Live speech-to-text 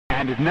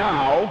And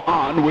now,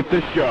 on with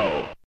the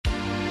show.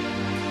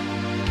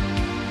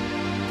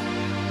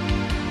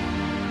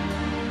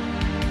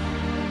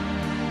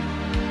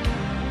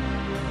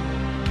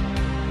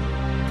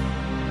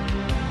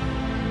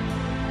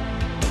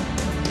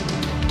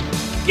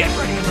 Get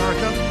ready,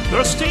 America.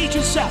 The stage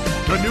is set.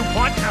 The new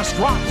podcast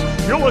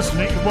drops. You're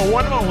listening to the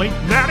one and only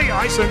Matty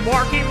Ice and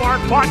Marky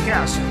Mark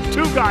podcast.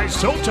 Two guys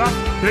so tough,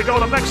 they go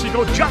to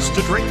Mexico just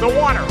to drink the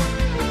water.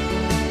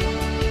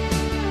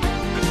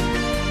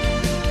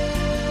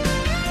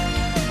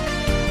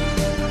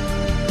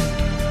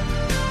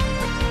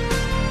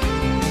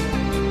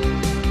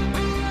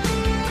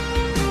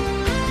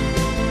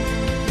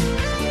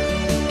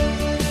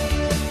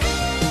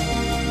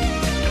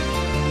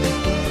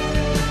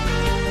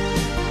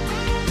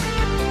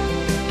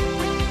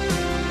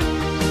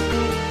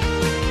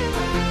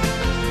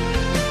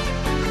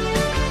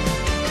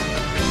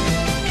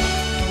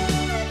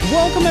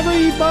 Welcome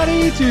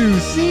everybody to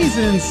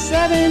Season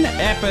 7,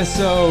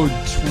 Episode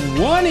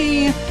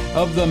 20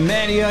 of the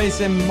Matty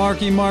Ice and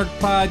Marky Mark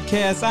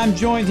podcast. I'm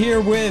joined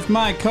here with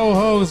my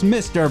co-host,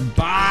 Mr.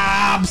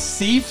 Bob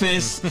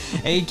Cephas,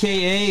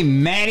 a.k.a.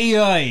 Matty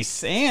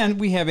Ice. And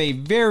we have a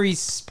very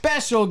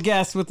special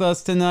guest with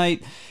us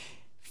tonight.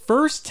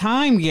 First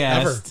time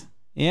guest. Ever.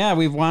 Yeah,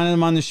 we've wanted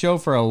him on the show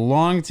for a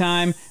long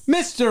time.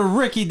 Mr.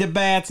 Ricky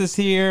DeBats is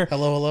here.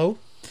 Hello, hello.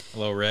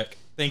 Hello, Rick.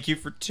 Thank you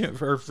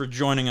for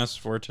joining us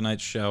for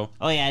tonight's show.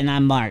 Oh yeah, and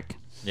I'm Mark.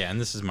 Yeah,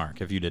 and this is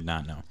Mark, if you did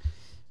not know.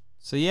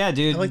 So yeah,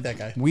 dude. I like that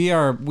guy. We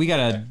got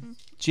a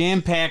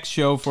jam-packed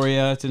show for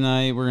you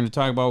tonight. We're going to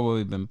talk about what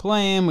we've been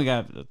playing. We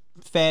got a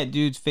Fat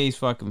Dude's Face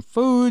Fucking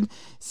Food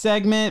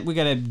segment. We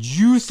got a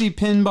juicy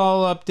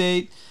pinball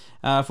update.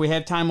 If we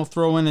have time, we'll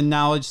throw in a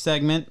knowledge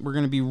segment. We're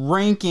going to be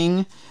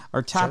ranking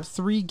our top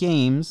 3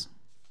 games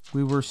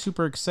we were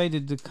super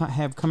excited to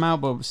have come out,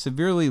 but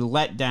severely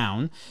let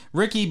down.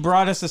 Ricky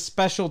brought us a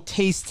special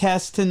taste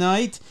test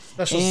tonight.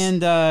 We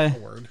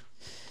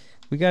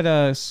got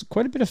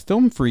quite a bit of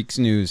Film Freaks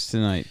news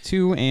tonight,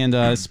 too.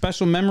 And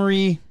special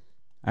memory,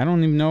 I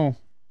don't even know.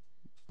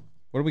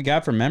 What do we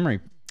got for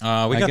memory?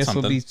 I guess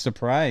something. We'll be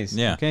surprised.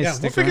 Yeah. Okay,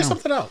 we'll figure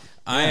something out.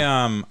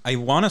 I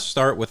want to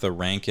start with a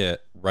rank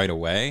it right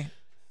away.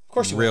 Of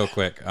course you real will.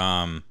 quick.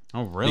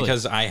 Oh, really?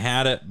 Because I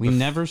had it. We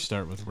never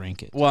start with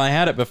rank it. Well, I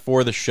had it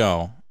before the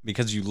show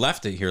because you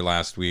left it here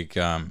last week.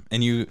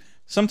 And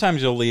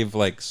sometimes you'll leave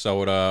like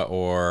soda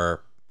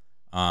or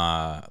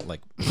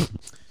like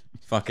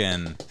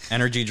fucking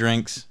energy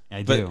drinks.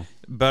 I do.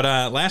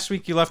 But last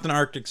week you left an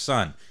Arctic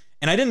Sun,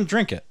 and I didn't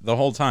drink it the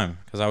whole time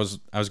because I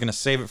was gonna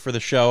save it for the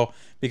show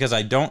because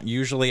I don't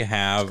usually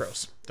have. It's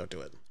gross. Don't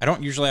do it. I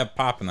don't usually have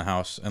pop in the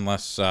house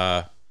unless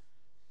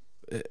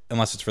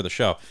it's for the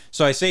show.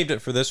 So I saved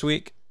it for this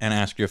week and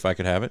asked you if I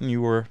could have it, and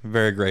you were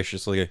very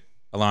graciously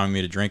allowing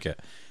me to drink it.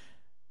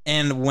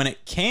 And when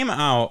it came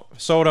out,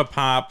 soda,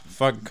 pop,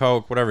 fucking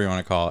Coke, whatever you want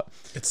to call it.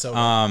 It's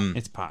soda.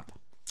 It's pop.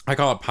 I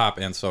call it pop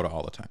and soda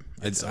all the time.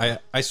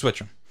 I switch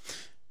them.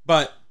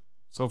 But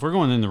So if we're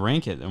going into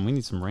rank it, then we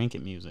need some rank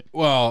it music.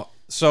 well,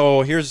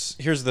 so here's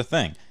the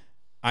thing.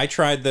 I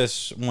tried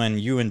this when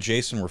you and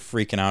Jason were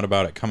freaking out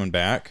about it coming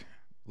back,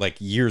 like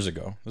years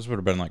ago. This would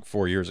have been like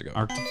 4 years ago.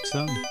 Arctic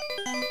Sun.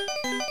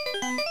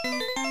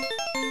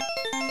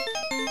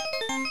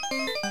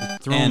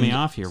 Throwing me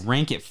off here.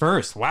 Rank it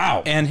first.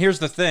 Wow. And here's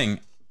the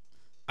thing.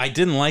 I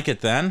didn't like it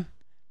then.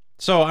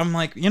 So I'm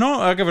like,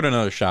 I'll give it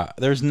another shot.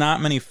 There's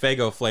not many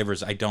Faygo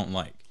flavors I don't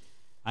like.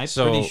 I'm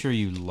pretty sure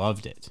you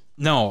loved it.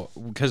 No,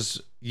 because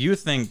you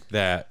think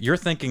that you're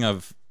thinking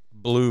of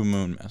Blue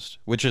Moon Mist,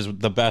 which is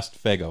the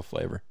best Faygo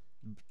flavor.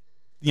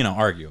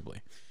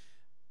 Arguably.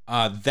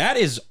 That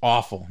is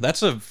awful.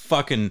 That's a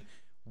fucking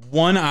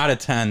 1 out of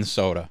 10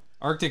 soda.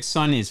 Arctic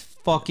Sun is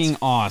fucking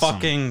awesome.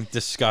 Fucking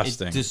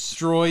disgusting. It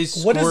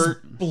destroys What is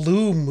squirt.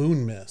 Blue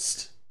Moon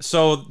Mist?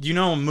 So,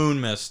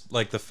 Moon Mist,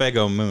 like the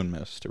Faygo Moon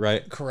Mist,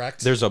 right?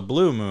 Correct. There's a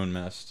Blue Moon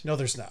Mist. No,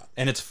 there's not.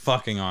 And it's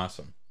fucking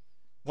awesome.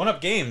 One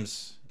Up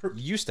Games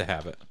used to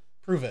have it.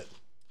 Prove it.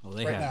 Well,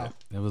 they right have now.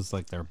 it. It was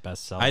like their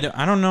best seller.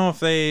 I don't know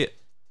if they...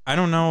 I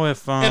don't know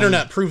if...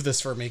 Internet, prove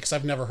this for me, because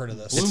I've never heard of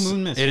this. Blue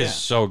Moon Mist, It is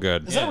so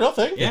good. Is that a real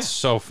thing? It's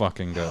so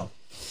fucking good. Wow.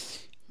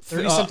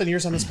 30-something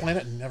years on this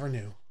planet and never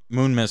knew.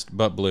 Moon Mist,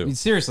 but blue. I mean,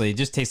 seriously, it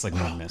just tastes like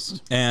Moon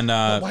Mist. And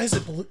Why is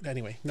it blue?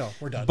 Anyway, no,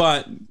 we're done.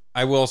 but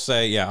I will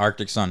say, yeah,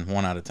 Arctic Sun,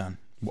 1 out of 10.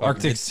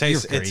 Arctic,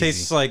 It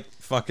tastes like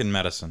fucking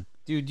medicine.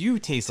 Dude, you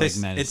taste like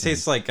medicine. It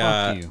tastes like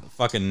Fuck you.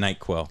 fucking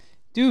NyQuil.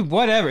 Dude,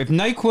 whatever. If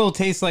NyQuil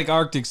tastes like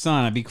Arctic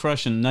Sun, I'd be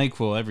crushing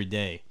NyQuil every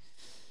day.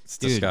 It's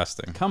Dude,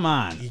 disgusting. Come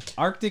on.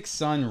 Arctic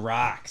Sun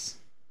rocks.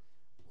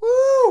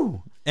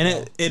 Woo!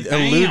 And it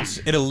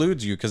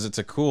eludes you because it's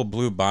a cool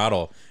blue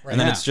bottle, and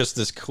then Yeah. it's just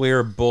this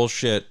clear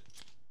bullshit,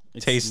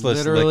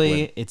 tasteless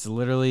liquid. It's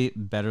literally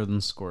better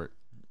than Squirt.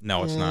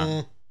 No, it's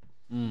not.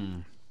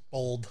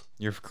 Bold.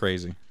 You're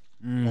crazy.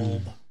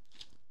 Bold.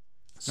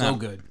 So Not-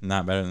 good.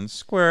 Not better than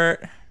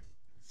Squirt.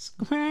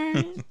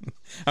 Squirt.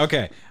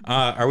 Okay,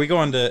 are we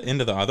going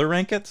into the other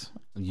rank it?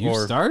 You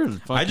Or-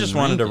 started. I just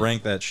wanted to ranking.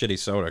 rank that shitty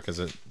soda because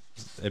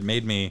it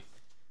made me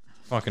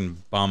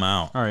fucking bum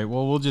out. All right,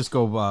 well, we'll just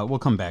go. We'll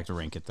come back to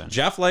rank it then.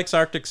 Jeff likes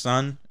Arctic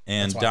Sun,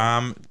 and That's why.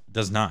 Dom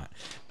does not.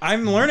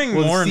 I'm learning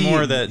Well, more see, and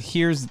more that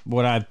here's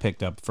what I've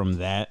picked up from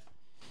that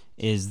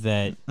is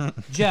that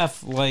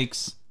Jeff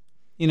likes,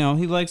 he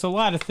likes a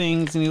lot of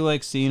things, and he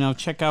likes to,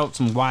 check out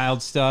some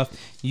wild stuff.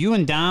 You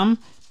and Dom,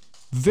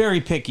 very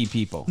picky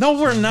people. no,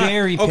 we're not.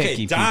 Very okay,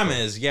 picky Dom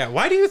people. is. Yeah.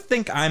 Why do you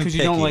think I'm Because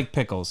picky? you don't like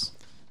pickles.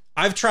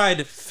 I've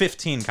tried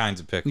 15 kinds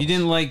of pickles. You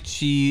didn't like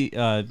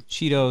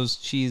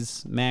Cheetos,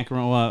 cheese,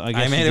 macaroni. Well, I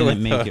guess made you it didn't with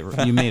make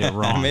the- it. You made it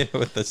wrong. I made it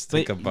with a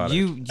stick But of butter.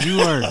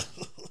 You are.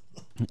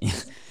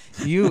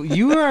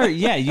 You are.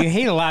 Yeah, you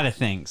hate a lot of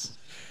things.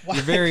 Why?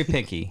 You're very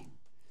picky.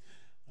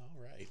 All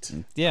right.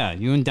 Yeah,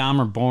 you and Dom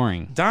are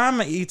boring.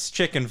 Dom eats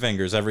chicken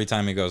fingers every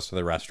time he goes to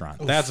the restaurant.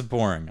 That's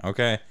boring,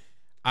 okay?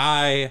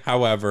 I,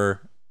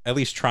 however, at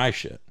least try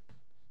shit.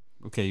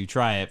 Okay, you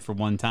try it for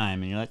one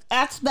time, and you're like,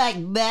 "That's like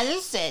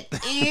medicine."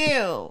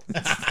 Ew.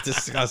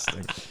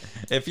 Disgusting.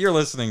 If you're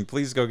listening,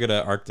 please go get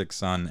an Arctic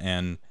Sun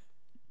and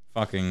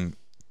fucking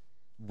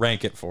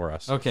rank it for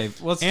us. Okay,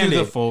 let's Andy,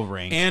 do the full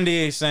rank.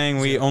 Andy saying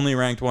we only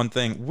ranked one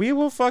thing. We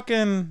will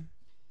fucking...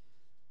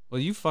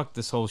 Well, you fucked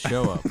this whole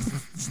show up.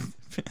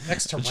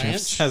 Next to Jeff ranch.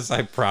 says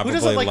I probably Who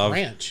doesn't like love...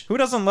 ranch? Who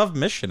doesn't love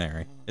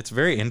Missionary? It's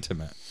very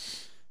intimate.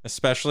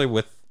 Especially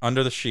with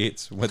under the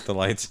sheets with the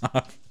lights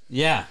off.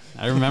 Yeah,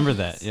 I remember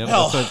that. Yep,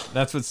 Well-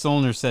 that's what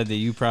Solner said that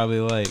you probably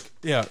like.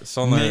 Yeah,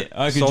 Solner,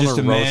 I could Solner just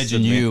imagine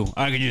roasted me. you.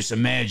 I could just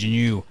imagine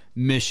you,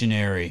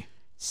 missionary,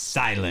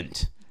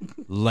 silent,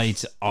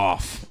 lights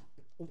off.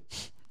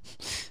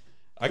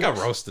 I got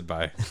roasted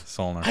by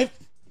Solner.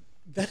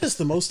 That is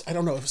the most. I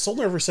don't know if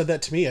Solner ever said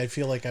that to me. I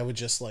feel like I would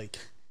just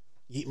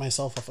eat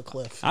myself off a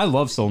cliff. I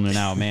love Solner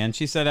now, man.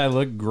 She said I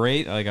look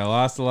great. Like I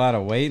lost a lot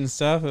of weight and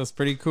stuff. It was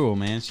pretty cool,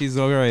 man. She's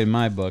all right in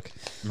my book.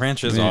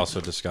 Ranch is Man.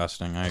 also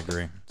disgusting. I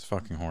agree. It's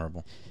fucking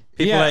horrible.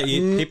 People Yeah, that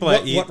eat people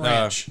What that eat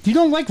ranch? You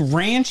don't like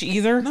ranch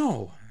either?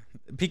 no,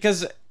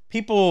 because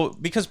people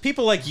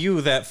like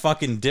you that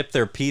fucking dip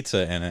their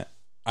pizza in it.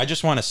 I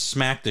just want to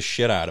smack the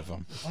shit out of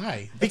them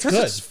Why? It's because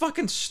good. it's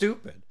fucking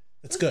stupid.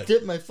 It's good.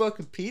 Dip my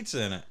fucking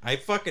pizza in it. I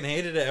fucking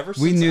hated it ever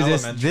since We knew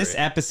this. elementary. This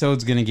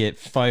episode's gonna get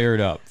fired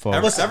up,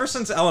 folks. Ever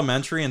since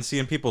elementary and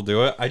seeing people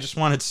do it, I just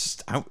wanted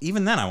to,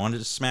 even then I wanted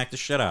to smack the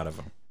shit out of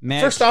them.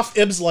 Matt, First off,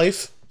 Ib's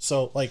life.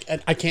 So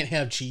and I can't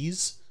have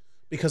cheese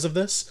because of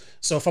this.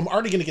 So if I'm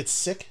already gonna get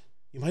sick,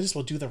 you might as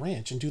well do the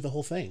ranch and do the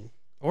whole thing.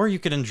 Or you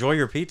could enjoy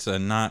your pizza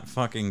and not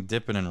fucking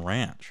dip it in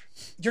ranch.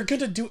 You're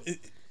gonna do.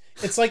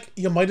 It's like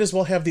you might as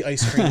well have the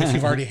ice cream if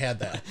you've already had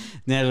that.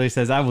 Natalie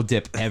says I will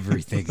dip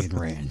everything in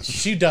ranch.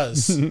 She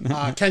does.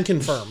 Can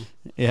confirm.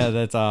 Yeah,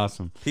 that's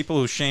awesome. People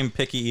who shame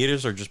picky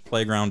eaters are just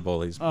playground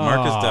bullies.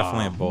 Mark is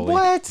definitely a bully.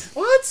 What?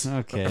 What?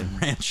 Okay.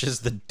 Ranch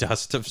is the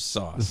dust of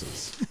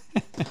sauces.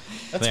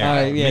 That's There. All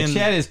right, Me yeah, and-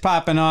 chat is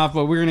popping off,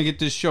 but we're gonna get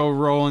this show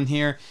rolling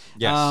here.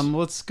 Yes.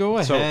 Let's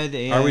go So, ahead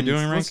and are we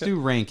doing Rank let's It? do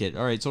rank it.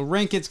 All right, so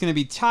rank it's gonna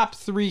be top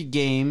 3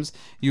 games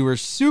you were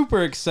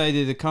super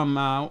excited to come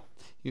out,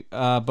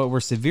 but were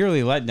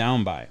severely let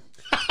down by.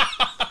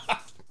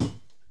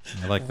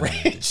 I like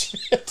that. ranch.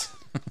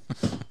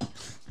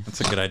 That's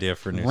a good idea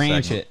for a new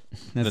Ranch segment. it.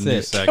 That's the new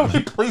it.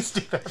 segment. Please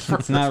do that.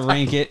 It's not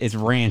rank it. It's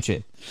ranch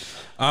it.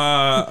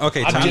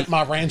 Okay, I Tom. dip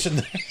my ranch in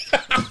there.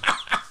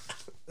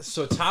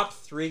 So top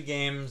 3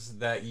 games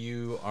that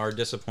you are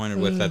disappointed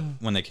with that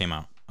when they came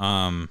out.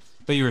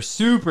 But you were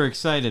super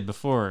excited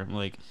before,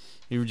 like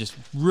you were just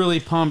really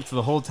pumped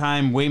the whole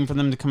time, waiting for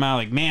them to come out.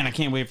 Like, man, I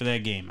can't wait for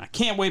that game. I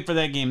can't wait for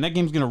that game. That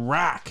game's gonna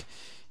rock.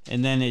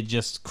 And then it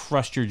just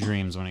crushed your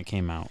dreams when it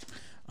came out.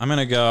 I'm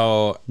gonna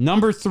go.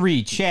 Number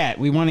 3, chat.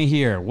 We want to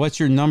hear. What's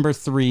your number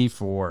 3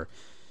 for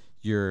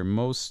your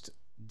most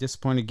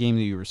disappointed game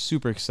that you were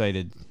super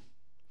excited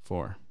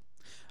for?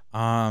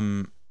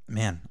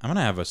 Man, I'm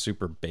gonna have a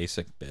super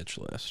basic bitch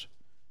list.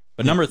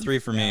 But number 3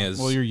 for me is.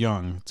 Well, you're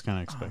young. It's kind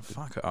of Oh, expected.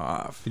 fuck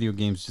off. Video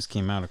games just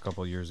came out a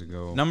couple years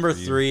ago. Number for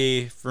you.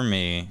 3 for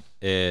me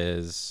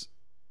is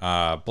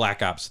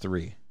Black Ops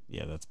 3.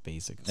 Yeah, that's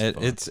basic. as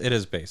fuck. It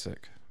is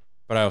basic,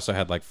 but I also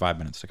had like 5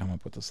 minutes to come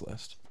up with this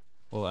list.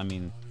 Well, I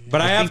mean, But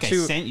I have think I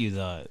to. sent you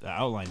the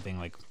outline thing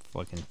like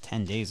fucking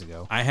 10 days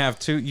ago. I have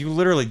to. You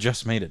literally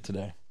just made it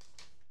today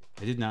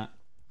I did not.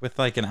 with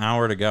like an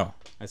hour to go.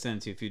 I sent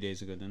it to you a few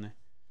days ago, didn't I?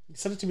 You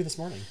sent it to me this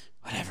morning.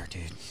 Whatever,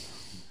 dude.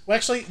 Well,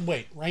 actually,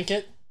 wait. Rank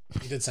it.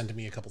 You did send it to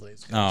me a couple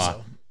days ago. Oh,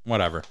 So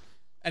whatever.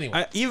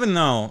 anyway, Even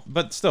though,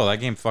 but still, that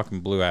game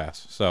fucking blew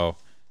ass. So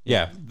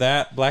yeah,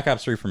 that Black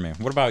Ops 3 for me.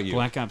 What about you?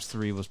 Black Ops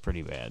 3 was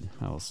pretty bad,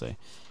 I will say.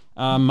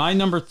 My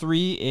number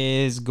 3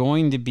 is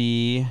going to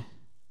be...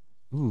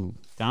 Ooh,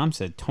 Dom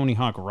said Tony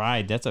Hawk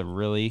Ride. That's a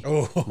really,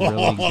 really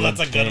good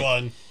that's a good pick.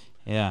 one.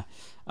 Yeah.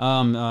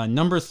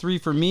 Number 3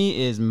 for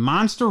me is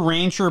Monster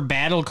Rancher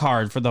Battle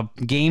Card for the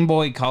Game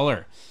Boy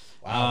Color.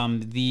 Wow.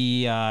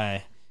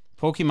 The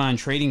Pokemon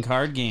trading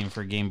card game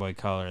for Game Boy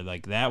Color.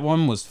 Like, that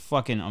one was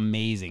fucking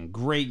amazing.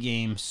 Great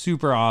game.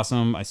 Super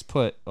awesome. I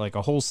put like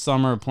a whole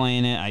summer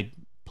playing it. I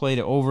played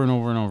it over and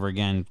over and over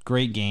again.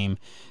 Great game.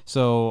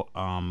 So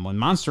when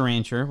Monster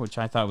Rancher, which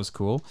I thought was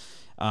cool,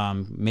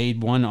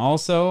 Made one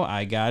also.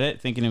 I got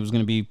it thinking it was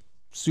going to be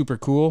super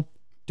cool.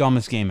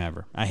 Dumbest game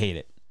ever. I hate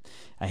it.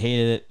 I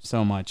hated it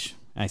so much.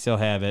 I still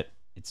have it.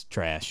 It's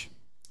trash.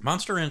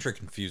 Monster Rancher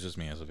confuses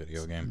me as a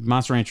video game.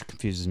 Monster Rancher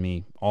confuses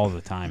me all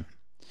the time.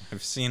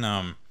 I've seen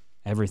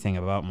Everything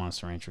about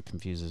Monster Rancher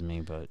confuses me,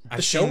 but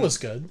The show was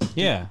good.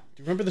 yeah.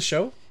 Do you remember the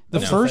show? The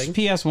That was first thing.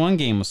 PS1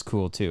 game was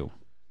cool too.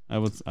 I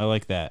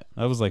like that.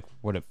 That was like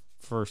what it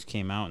first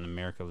came out in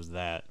America was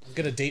that. I'm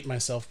gonna date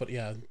myself, but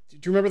yeah. Do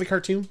you remember the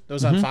cartoon that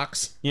was on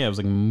Fox? Yeah, it was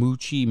like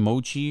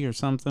Mochi or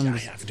something. I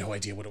It have no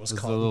idea what it was was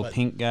the called. little but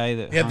pink guy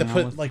that they had to hung out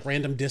put with- like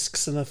random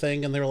discs in the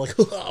thing, and they were like,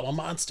 oh, "I'm a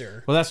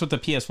monster." Well, that's what the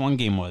PS1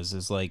 game was.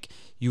 Is like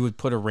you would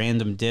put a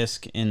random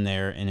disc in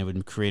there, and it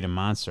would create a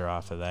monster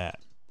off of that.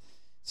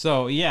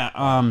 So yeah,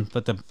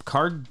 but the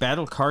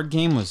battle card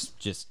game was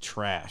just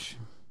trash.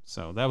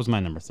 So that was my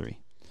number 3.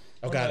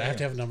 Oh god, I have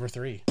to have number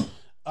 3.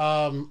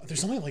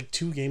 There's only like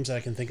 2 games that I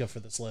can think of for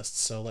this list,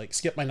 so like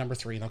skip my number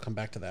 3 and I'll come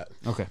back to that.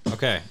 Okay.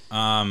 Okay.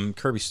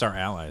 Kirby Star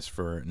Allies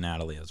for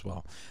Natalie as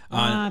well.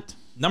 What?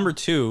 Number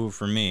 2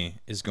 for me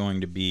is going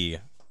to be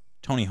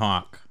Tony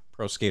Hawk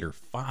Pro Skater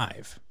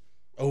 5.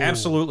 Oh,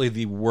 Absolutely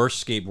the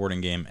worst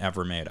skateboarding game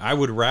ever made. I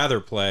would rather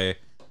play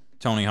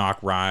Tony Hawk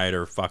Ride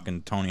or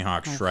fucking Tony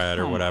Hawk Shred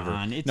or Come whatever.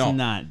 on, it's No,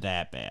 not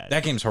that bad.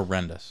 that game's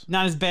horrendous.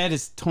 Not as bad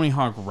as Tony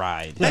Hawk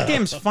Ride. That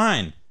game's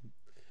fine.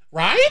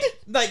 Ride?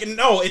 Like,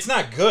 no, it's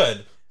not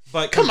good.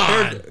 But Come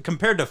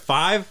compared to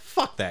 5,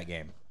 fuck that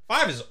game.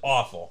 5 is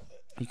awful.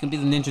 You can be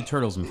the Ninja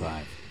Turtles in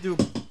 5.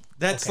 Dude,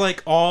 that's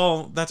like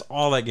all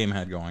that game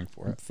had going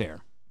for it. Fair.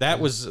 That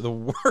was the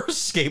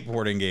worst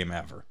skateboarding game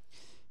ever.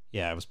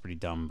 Yeah, it was pretty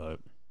dumb, but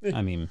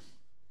I mean,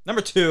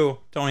 Number 2,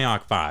 Tony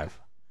Hawk 5.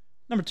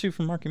 Number 2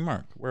 from Marky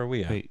Mark. Where are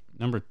we at? wait,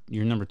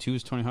 your number 2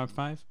 is Tony Hawk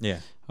 5? Yeah.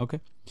 Okay.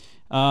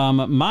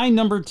 My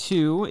number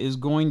 2 is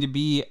going to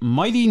be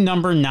Mighty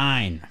Number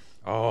 9.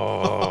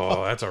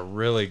 Oh, that's a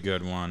really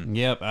good one.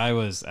 Yep,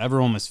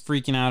 everyone was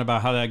freaking out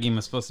about how that game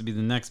was supposed to be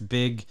the next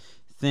big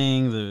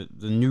thing, the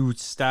new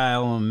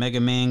style of Mega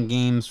Man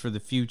games for the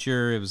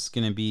future. It was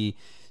going to be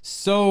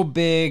so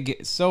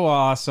big, so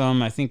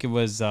awesome. I think it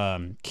was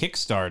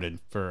kickstarted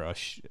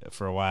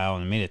for a while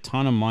and made a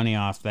ton of money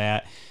off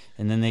that.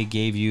 And then they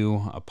gave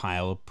you a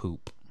pile of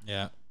poop.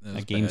 Yeah.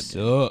 That game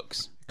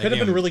sucks. Could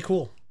have been really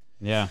cool,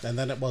 Yeah. and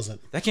then it wasn't.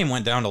 That game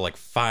went down to like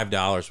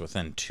 $5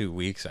 within 2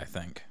 weeks, I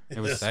think.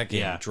 That game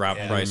Yeah. dropped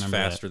Yeah, I price remember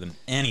faster than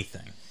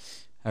anything.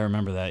 I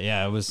remember that.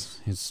 Yeah,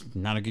 it's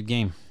not a good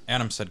game.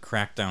 Adam said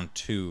Crackdown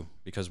 2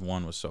 because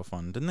 1 was so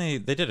fun. Didn't they?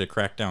 They did a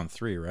Crackdown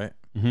 3, right?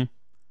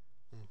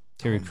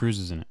 Terry Crews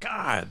is in it.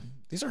 God,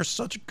 these are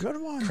such good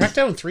ones.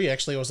 Crackdown 3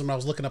 actually was when I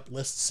was looking up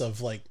lists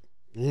of like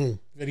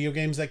video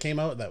games that came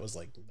out. That was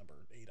like number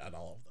 8 on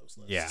all of those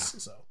lists. Yeah.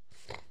 So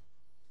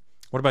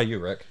What about you,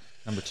 Rick?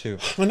 Number 2.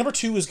 my number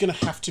 2 is gonna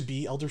have to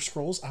be Elder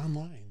Scrolls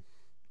Online.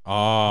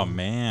 Oh, And I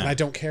man.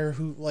 don't care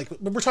who, like,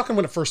 we're talking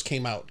when it first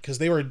came out, because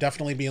they were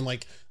definitely being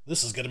like,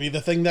 this is going to be the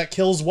thing that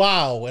kills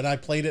WoW. And I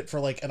played it for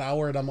like an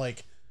hour and I'm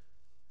like,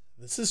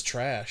 this is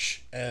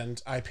trash.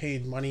 And I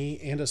paid money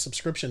and a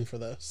subscription for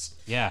this.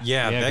 Yeah.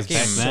 Yeah, that 'cause game-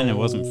 back then it So-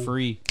 wasn't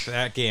free.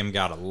 That game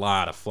got a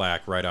lot of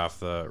flack right out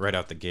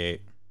the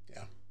gate.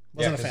 Yeah.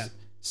 Wasn't a 'cause fan.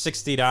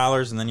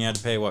 $60 and then you had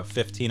to pay what,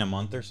 15 a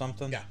month or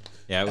something? Yeah.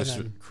 Yeah, it was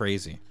then-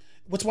 crazy.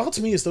 What's wild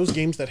to me is those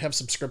games that have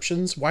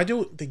subscriptions, why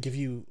don't they give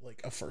you like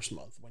a first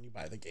month when you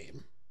buy the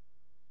game?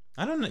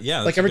 I don't know. Yeah,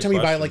 Like that's a every good time you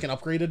buy question. like an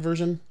upgraded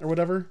version or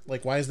whatever,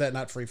 like why is that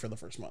not free for the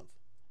first month?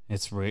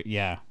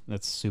 Yeah,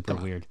 that's super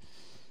weird.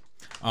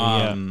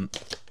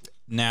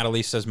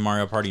 Natalie says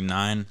Mario Party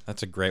 9.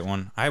 That's a great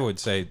one. I would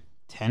say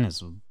 10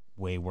 is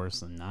way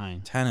worse than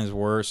 9. 10 is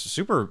worse.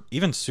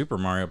 Even Super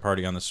Mario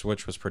Party on the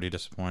Switch was pretty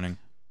disappointing.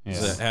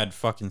 'Cause Yeah. It had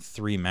fucking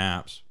 3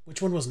 maps.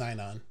 Which one was 9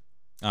 on?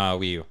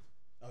 Wii U.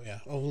 Oh yeah.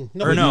 Oh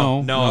Or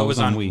No, no, it was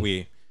on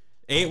Wii.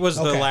 8 was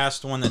the Okay.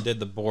 last one that did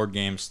the board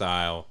game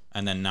style,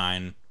 and then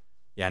 9.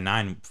 Yeah,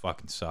 9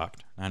 fucking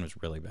sucked. 9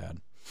 was really bad.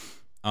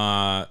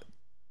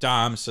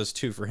 Dom says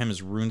 2 for him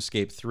is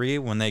RuneScape 3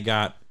 when they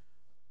got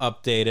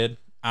updated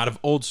out of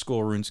old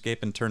school RuneScape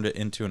and turned it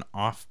into an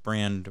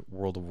off-brand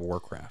World of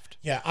Warcraft.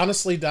 Yeah,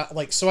 honestly,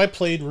 like, so I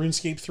played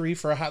RuneScape 3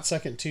 for a hot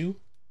second too.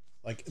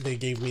 Like, they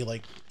gave me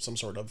like some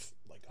sort of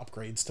like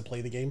upgrades to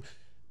play the game,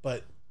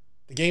 but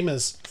the game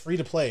is free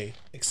to play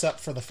except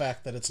for the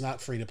fact that it's not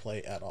free to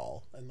play at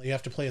all, and you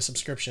have to play a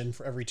subscription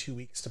for every 2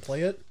 weeks to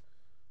play it,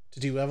 to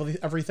do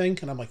everything.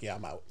 And I'm like, yeah,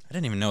 I'm out. I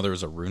didn't even know there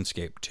was a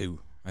RuneScape 2.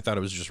 I thought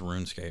it was just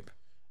RuneScape.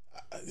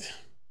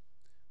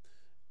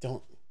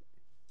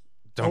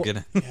 Don't Get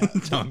it. yeah.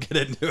 Don't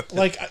get into it.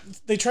 like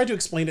they tried to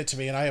explain it to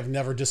me, and I have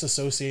never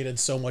disassociated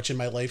so much in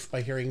my life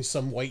by hearing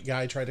some white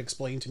guy try to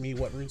explain to me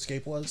what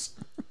RuneScape was.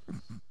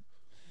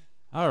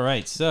 All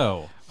right,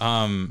 so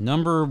Um,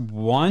 number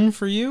 1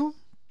 for you,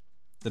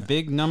 the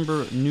big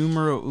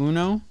numero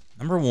uno.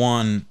 Number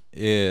 1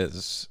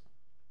 is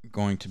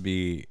going to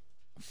be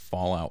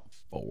Fallout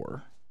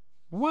 4.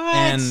 What?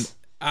 And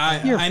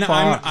You're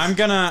fucked. I'm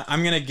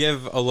gonna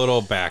give a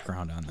little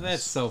background on this.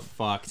 That's so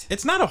fucked.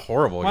 It's not a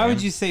horrible Why game.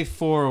 would you say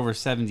 4 over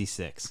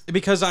 76?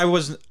 Because I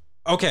was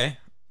Okay,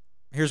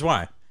 here's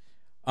why.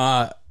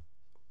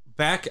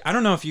 Back, I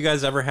don't know if you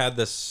guys ever had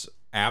this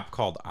app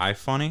called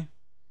iFunny.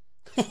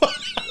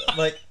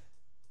 Like,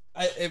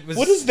 it was.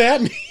 What does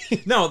that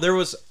mean? No, there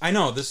was. I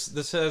know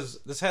this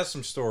has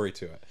some story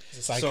to it.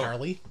 Is this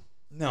iCarly?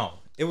 No,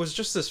 it was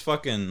just this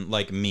fucking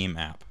like meme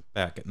app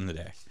back in the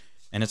day,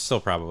 and it's still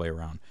probably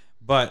around.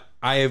 But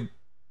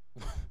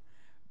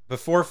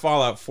before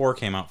Fallout 4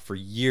 came out, for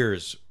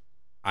years,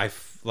 I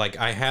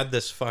had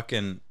this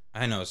fucking.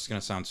 I know it's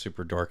gonna sound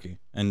super dorky,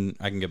 and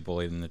I can get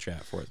bullied in the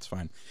chat for it. It's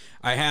fine.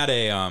 I had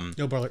a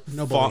No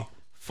bully.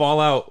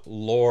 Fallout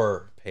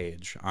lore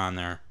page on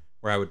there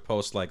where I would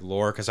post like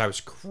lore because I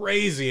was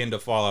crazy into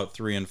Fallout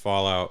 3 and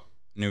Fallout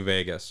New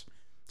Vegas.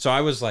 So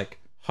I was like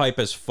hype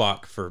as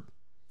fuck for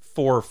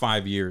 4 or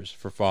 5 years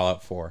for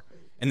Fallout 4.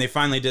 And they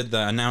finally did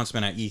the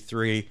announcement at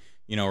E3,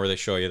 you know, where they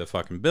show you the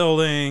fucking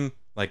building,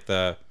 like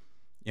the,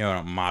 you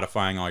know,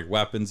 modifying all your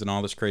weapons and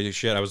all this crazy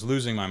shit. I was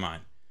losing my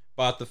mind.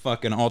 Bought the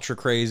fucking ultra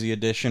crazy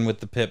edition with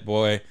the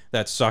Pip-Boy.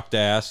 That sucked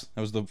ass.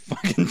 That was the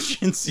fucking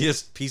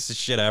chintziest piece of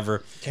shit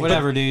ever.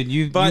 Whatever,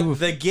 dude.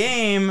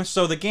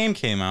 The game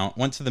came out.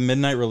 Went to the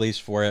midnight release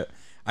for it.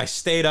 I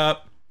stayed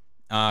up,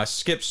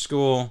 skipped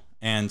school,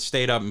 and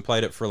stayed up and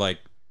played it for like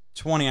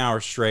 20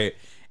 hours straight.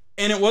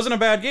 And it wasn't a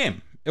bad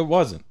game. It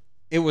wasn't.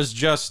 It was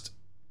just,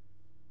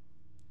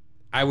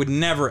 I would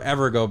never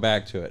ever go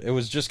back to it. It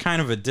was just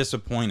kind of a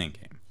disappointing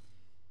game.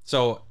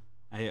 So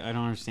I don't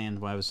understand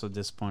why it was so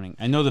disappointing.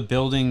 I know the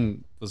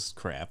building was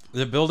crap.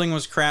 The building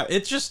was crap.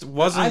 It just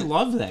wasn't. I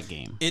loved that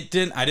game.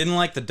 I didn't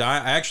like the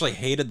I actually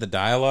hated the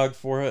dialogue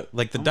for it.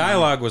 Like the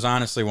dialogue was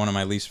honestly one of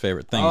my least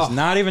favorite things. Oh.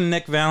 Not even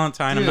Nick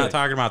Valentine. Dude. I'm not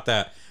talking about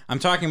that. I'm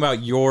talking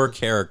about your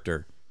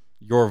character.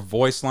 Your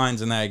voice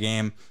lines in that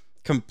game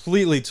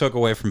completely took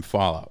away from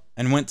Fallout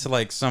and went to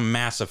like some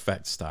Mass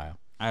Effect style.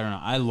 I don't know.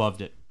 I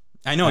loved it.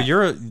 I know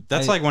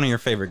that's like one of your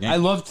favorite games. I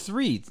loved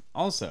 3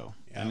 also.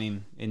 Yeah. I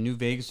mean, and New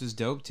Vegas was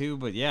dope too,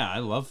 but yeah, I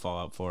love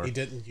Fallout 4.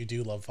 You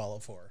do love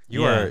Fallout 4.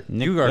 You are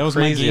that was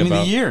crazy my game about,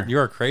 of the year. You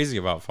are crazy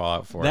about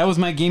Fallout 4. That was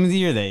my game of the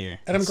year that year.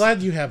 And I'm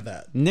glad you have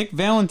that. Nick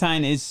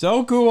Valentine is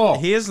so cool.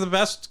 He is the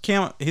best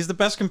he's the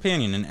best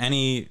companion in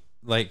any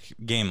like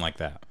game like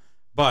that.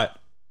 But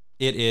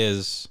it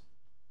is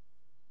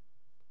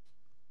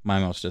my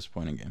most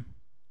disappointing game.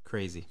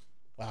 Crazy.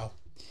 Wow.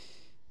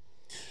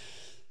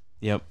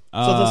 Yep.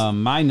 So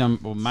my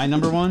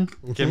number one.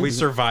 Can we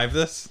survive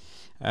this?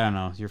 I don't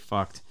know. You're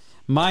fucked.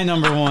 My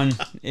number one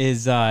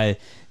is WWF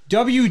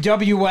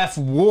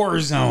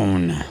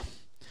Warzone.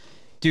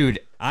 Dude,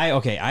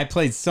 I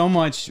played so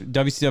much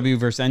WCW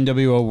versus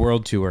NWO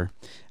World Tour.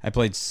 I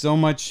played so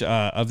much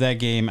of that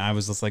game. I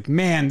was just like,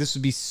 man, this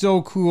would be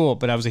so cool.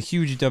 But I was a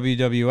huge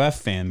WWF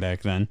fan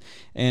back then,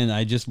 and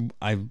I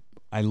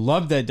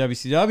loved that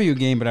WCW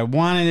game, but I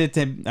wanted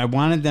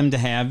them to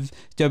have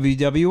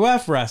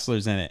WWF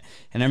wrestlers in it.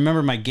 And I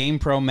remember my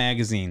GamePro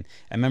magazine.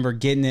 I remember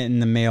getting it in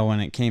the mail when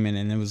it came in,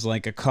 and it was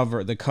like a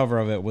cover. The cover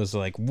of it was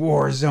like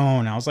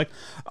Warzone. I was like,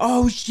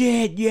 oh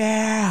shit,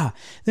 yeah,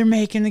 they're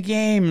making the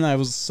game. And I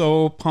was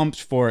so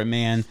pumped for it,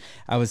 man.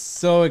 I was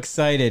so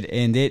excited,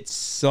 and it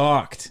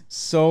sucked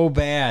so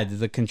bad.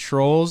 The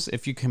controls,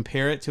 if you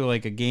compare it to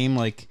like a game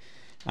like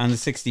on the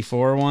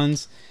 64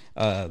 ones,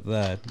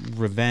 the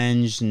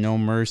Revenge, No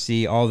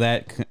Mercy, all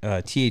that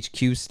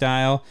THQ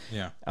style.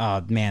 Yeah.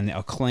 Man,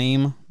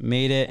 Acclaim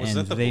made it. Was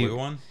that the blue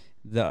one?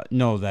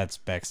 No, that's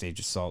Backstage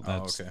Assault.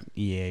 That's okay.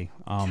 EA.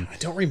 I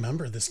don't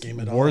remember this game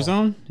at all.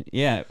 Warzone?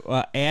 Yeah.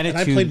 Attitude. And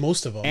I played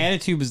most of them.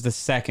 Attitude was the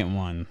second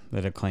one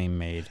that Acclaim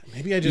made.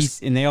 Maybe I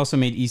just... And they also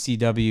made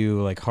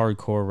ECW, like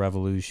Hardcore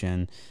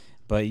Revolution.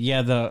 But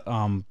yeah,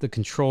 the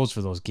controls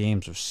for those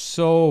games are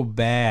so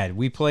bad.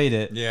 We played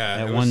it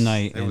one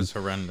night. It was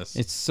horrendous.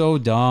 It's so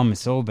dumb.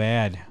 It's so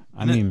bad.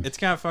 I mean, it's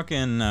got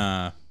fucking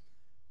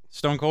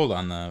Stone Cold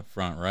on the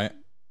front, right?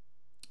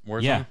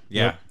 Warzone? Yeah.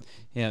 Yeah. Yep.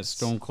 Yeah,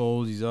 Stone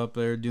Cold. He's up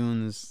there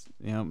doing this.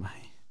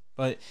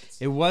 But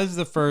it was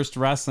the first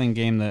wrestling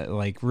game that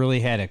like really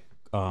had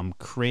a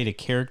create a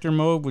character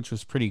mode, which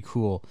was pretty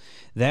cool.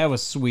 That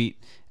was sweet.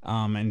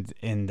 But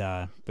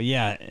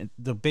yeah,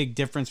 the big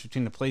difference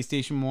between the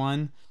PlayStation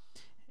 1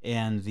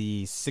 and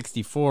the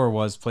 64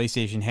 was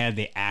PlayStation had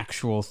the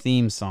actual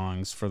theme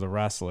songs for the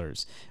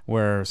wrestlers,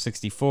 where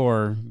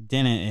 64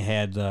 didn't. It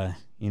had the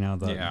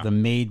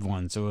made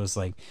one. So it was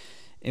like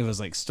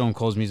Stone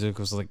Cold's music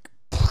was like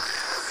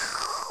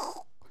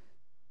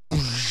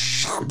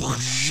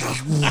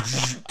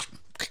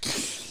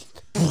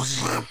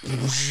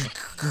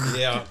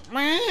Yeah.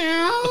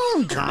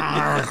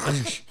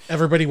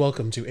 Everybody,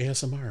 welcome to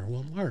ASMR.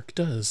 Well, Mark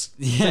does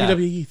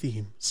WWE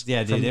themes.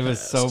 Yeah, dude, it was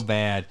so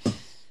bad,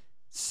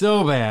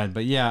 so bad.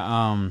 But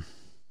yeah,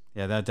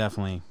 that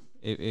definitely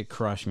it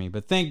crushed me.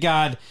 But thank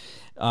God,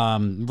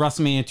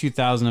 WrestleMania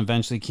 2000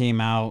 eventually came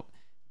out.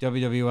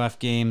 WWF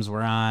games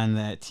were on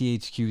that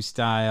THQ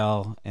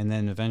style, and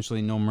then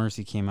eventually No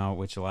Mercy came out,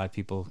 which a lot of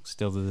people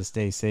still to this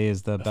day say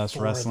is the best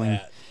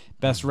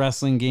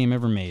wrestling game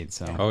ever made.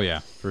 So oh yeah,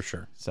 for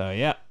sure. So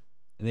yeah,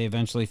 they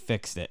eventually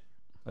fixed it.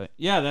 But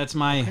yeah, that's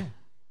my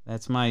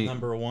That's my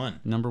Number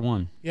one. number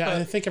one. Yeah,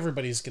 I think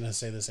everybody's gonna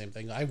say the same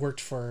thing. I worked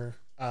for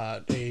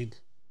a big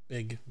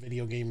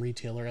video game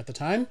retailer at the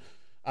time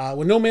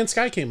when No Man's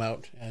Sky came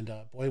out, and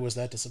boy, was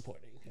that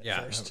disappointing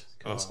at first.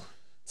 'Cause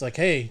it's like,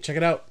 hey, check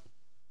it out.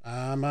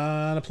 I'm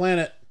on a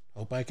planet.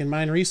 Hope I can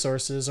mine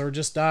resources or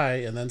just die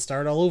and then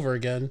start all over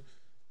again.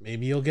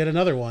 Maybe you'll get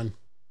another one.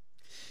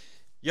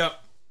 Yep.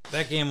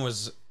 That game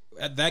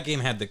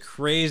had the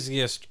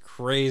craziest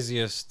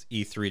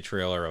E3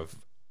 trailer of,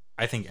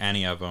 I think,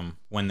 any of them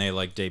when they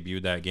like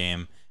debuted that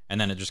game,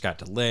 and then it just got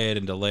delayed,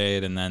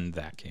 and then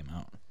that came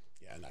out.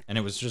 Yeah, and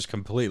it was just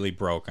completely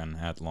broken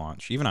at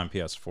launch, even on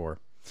PS4.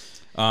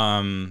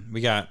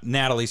 We got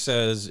Natalie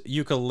says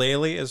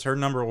Ukulele is her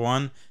number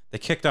one. They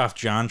kicked off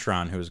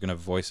JonTron, who was going to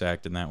voice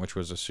act in that, which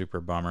was a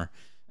super bummer.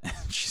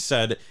 She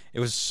said it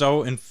was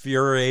so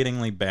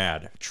infuriatingly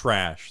bad.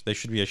 Trash. They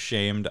should be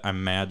ashamed.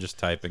 I'm mad just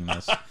typing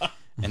this.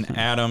 And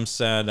Adam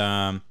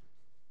said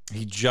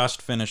he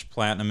just finished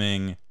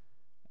platinuming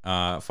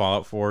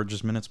Fallout 4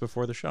 just minutes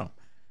before the show.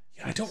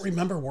 Yeah, I don't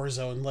remember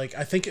Warzone. Like,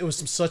 I think it was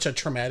such a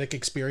traumatic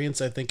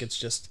experience. I think it's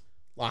just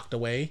locked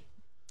away.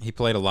 He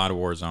played a lot of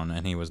Warzone,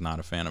 and he was not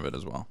a fan of it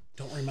as well.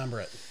 Don't remember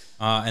it.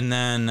 And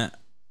then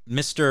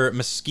Mr.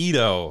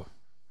 Mosquito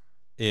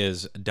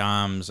is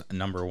Dom's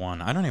number one.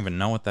 I don't even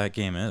know what that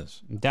game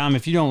is. Dom,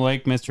 if you don't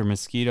like Mr.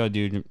 Mosquito,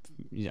 dude,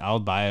 I'll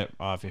buy it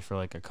off you for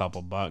like a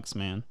couple bucks,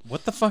 man.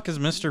 What the fuck is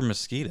Mr.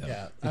 Mosquito?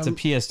 Yeah, It's a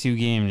PS2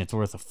 game, and it's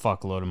worth a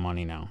fuckload of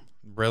money now.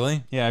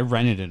 Really? Yeah, I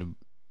rented it.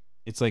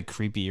 It's like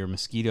creepy. You're a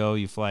mosquito.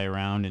 You fly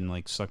around and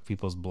like suck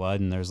people's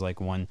blood. And there's like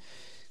one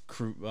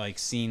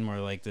scene where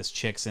like this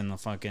chick's in the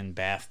fucking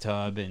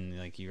bathtub and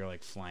like you're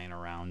like flying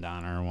around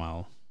on her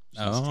while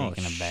she's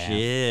taking a bath.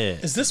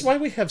 Shit. Is this why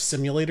we have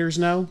simulators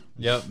now?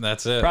 Yep,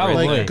 that's it.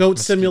 Probably. Like Goat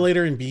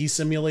Simulator and Bee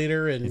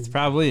Simulator and It's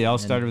probably it all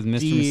started with Mr.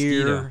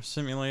 Deer Mosquito.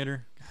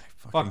 Simulator. God, I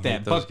Fuck fucking hate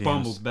that. those Buck games.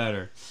 Bumble's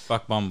better.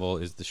 Buck Bumble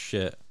is the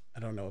shit. I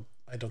don't know.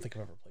 I don't think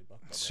I've ever played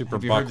Buck Bumble. Super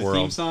Have you Buck heard the World.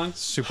 theme song?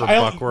 Super I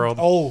don't- Buck World.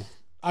 Oh,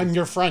 I'm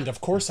your friend.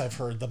 Of course I've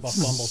heard the Buck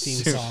Bumble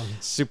theme song.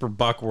 Super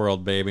Buck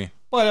World, baby.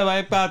 What am I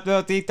about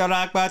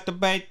to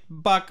bait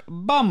Buck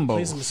Bumble?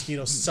 Plays a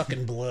mosquito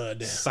sucking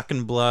blood.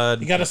 Sucking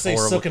blood. You gotta say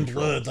horrible sucking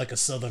control. blood like a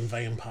southern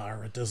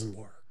vampire. It doesn't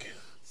work.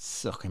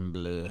 Sucking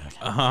blood.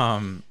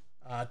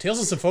 Tales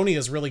of Symphonia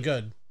is really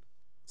good.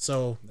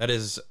 So That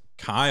is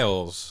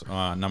Kyle's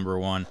number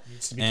one.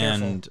 needs to be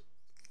And careful.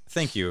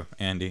 thank you,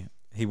 Andy.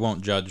 He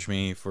won't judge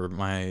me for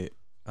my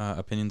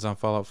opinions on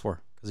Fallout 4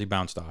 because he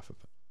bounced off of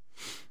it.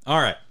 All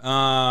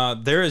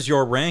right. There is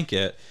your rank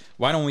it.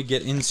 Why don't we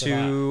get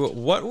into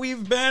what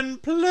we've been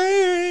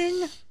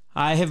playing?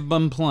 I have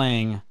been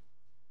playing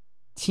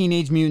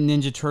Teenage Mutant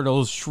Ninja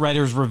Turtles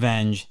Shredder's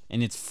Revenge,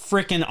 and it's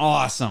freaking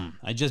awesome.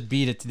 I just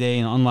beat it today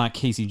and unlocked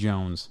Casey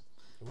Jones.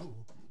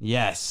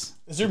 Yes.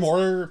 Is there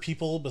more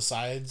people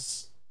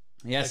besides?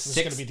 Yes, Like, this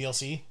is gonna be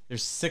DLC.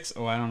 There's 6.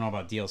 Oh, I don't know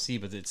about DLC,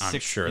 but it's I'm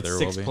six. sure it's there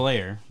six will be.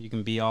 player. You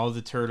can be all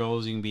the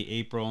turtles. You can be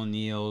April,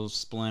 Neil,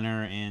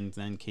 Splinter, and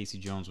then Casey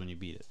Jones when you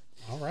beat it.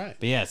 All right.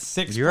 But yeah,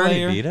 6 You player.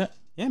 already beat it?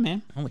 Yeah,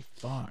 man. Holy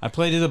fuck. I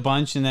played it a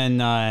bunch, and then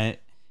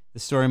the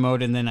story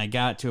mode, and then I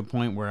got to a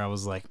point where I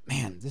was like,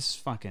 man,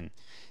 this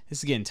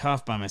is getting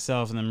tough by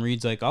myself. And then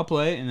Reed's like, I'll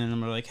play, and then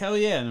I'm like, hell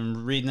yeah. And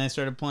then Reed and I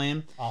started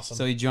playing. Awesome.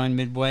 So he joined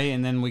midway,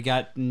 and then we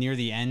got near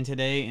the end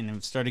today, and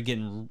it started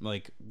getting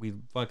like we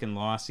fucking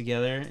lost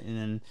together. And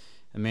then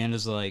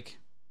Amanda's like,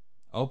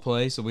 I'll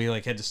play. So we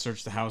like had to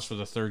search the house for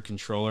the third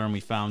controller, and we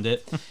found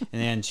it.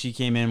 And then she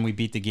came in, we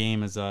beat the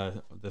game as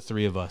the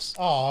 3 of us.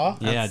 Aw.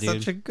 Yeah, That's dude.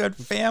 such a good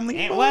family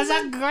It moment. was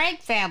a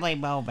great family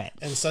moment.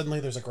 And suddenly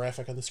there's a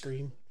graphic on the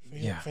screen.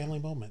 Yeah. Family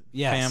moment.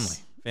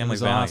 Yes. Family It was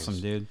values. awesome,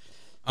 dude.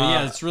 But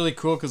yeah, it's really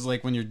cool because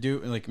like when you're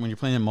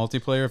playing in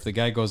multiplayer, if the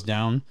guy goes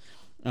down,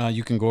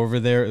 you can go over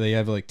there. They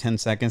have like 10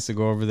 seconds to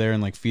go over there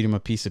and like feed him a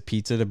piece of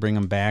pizza to bring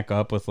him back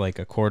up with like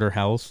a quarter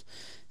health.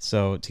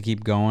 So to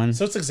keep going,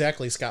 So it's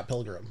exactly Scott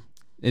Pilgrim.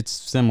 it's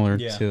similar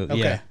Yeah. to Okay.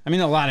 yeah. I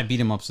mean, a lot of beat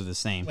 'em ups are the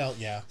same. Well,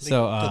 yeah.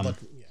 So, did look-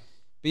 yeah.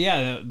 But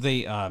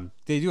yeah,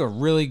 they do a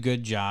really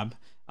good job.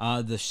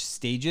 The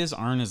stages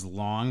aren't as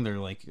long. They're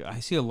like I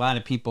see a lot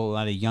of people, a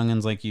lot of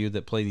youngins like you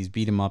that play these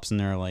beat 'em ups, and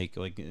they're like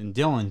and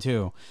Dylan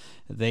too.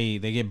 They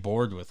get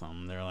bored with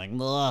them. They're like,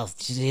 Oh,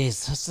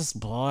 jeez, this is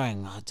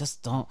boring. I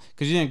just don't.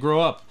 because you didn't grow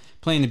up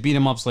playing the beat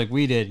 'em ups like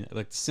we did,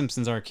 like the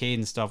Simpsons arcade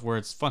and stuff, where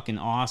it's fucking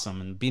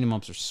awesome and beat 'em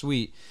ups are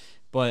sweet.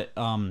 But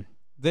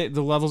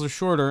the levels are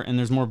shorter and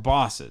there's more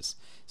bosses,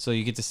 so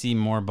you get to see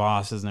more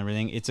bosses and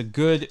everything. It's a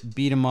good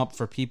beat 'em up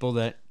for people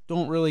that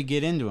don't really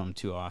get into them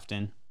too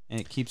often, and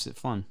it keeps it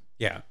fun.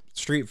 Yeah,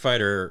 Streets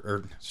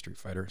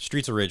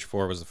of Rage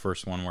 4 was the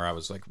first one where I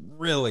was like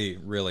really,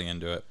 really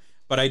into it.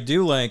 But I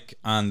do like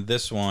on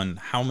this one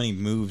how many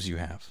moves you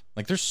have.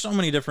 Like there's so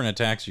many different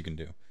attacks you can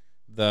do.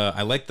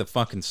 I like the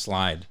fucking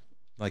slide,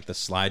 like the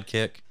slide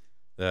kick.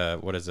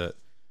 What is it?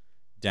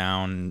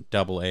 Down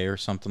double A or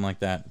something like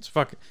that. It's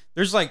fucking.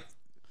 There's like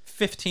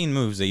 15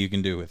 moves that you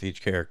can do with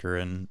each character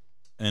in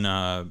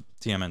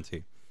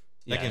TMNT.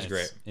 That game's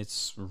great.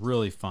 It's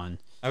really fun.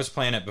 I was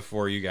playing it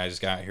before you guys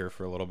got here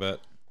for a little bit.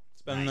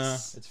 It's been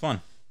Nice. it's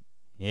fun.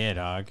 Yeah,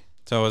 dog.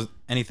 So,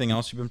 anything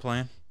else you've been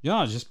playing?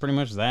 Yeah, just pretty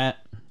much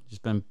that.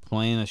 Just been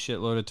playing a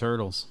shitload of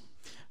Turtles.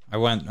 I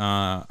went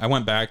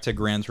back to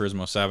Gran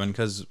Turismo 7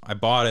 because I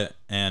bought it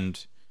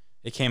and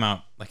it came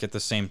out like at the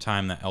same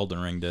time that Elden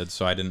Ring did,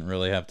 so I didn't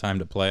really have time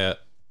to play it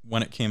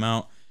when it came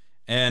out.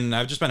 And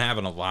I've just been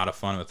having a lot of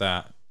fun with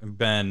that.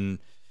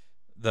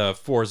 The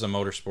Forza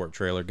Motorsport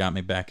trailer got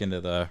me back into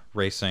the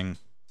racing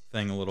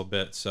thing a little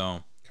bit,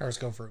 so Cars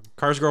go vroom.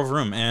 cars go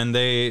vroom, and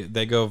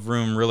they go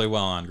vroom really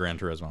well on Gran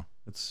Turismo.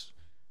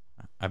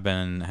 I've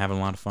been having a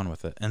lot of fun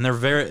with it, and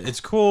it's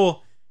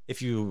cool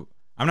if you.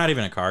 I'm not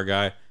even a car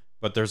guy,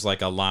 but there's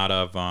like a lot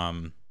of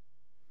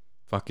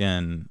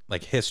fucking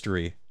like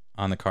history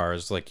on the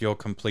cars. Like you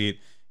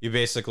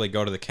basically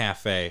go to the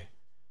cafe.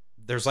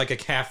 There's like a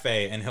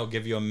cafe, and he'll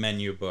give you a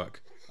menu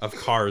book of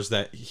cars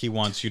that he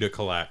wants you to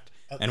collect,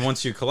 and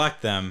once you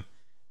collect them,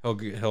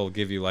 he'll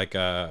give you like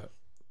a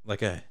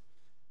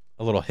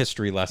little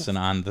history lesson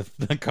on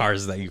the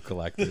cars that you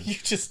collected. You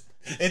just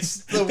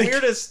It's the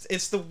weirdest.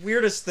 It's the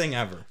weirdest thing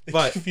ever.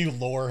 But give you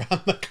lore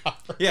on the cars.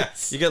 yeah,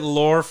 you get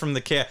lore from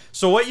the cat.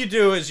 So what you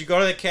do is you go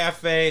to the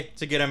cafe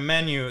to get a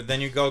menu, then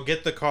you go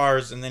get the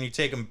cars, and then you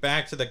take them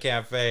back to the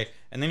cafe,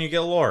 and then you get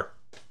lore.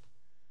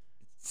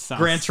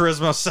 Gran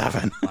Turismo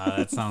 7. Wow,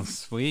 that sounds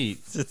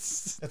sweet.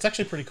 That's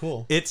actually pretty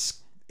cool. It's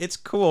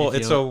cool.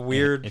 It's a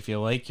weird. If you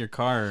like your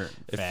car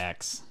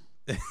facts,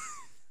 Do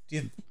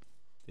you-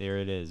 there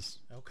it is.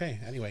 Okay.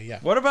 Anyway, yeah.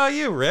 What about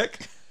you,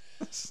 Rick?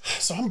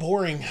 So I'm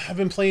boring. I've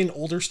been playing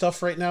older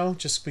stuff right now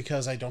just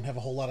because I don't have a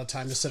whole lot of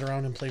time to sit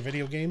around and play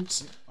video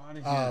games.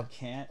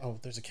 Cat. Oh,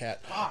 there's a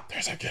cat.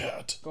 There's a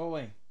cat. Go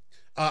away.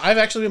 I've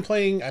actually been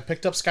playing. I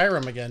picked up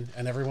Skyrim again,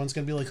 and everyone's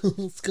gonna be like,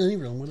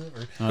 Skyrim,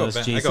 whatever. Oh, that's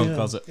back. Jason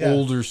calls it Yeah.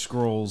 older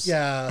scrolls.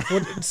 Yeah,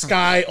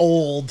 Sky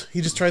old.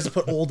 He just tries to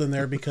put old in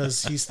there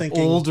because he's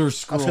thinking Older of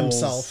scrolls.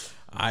 himself.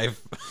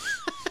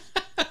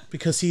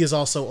 Because he is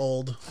also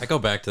old. I go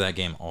back to that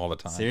game all the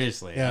time.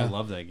 Seriously, Yeah. I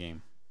love that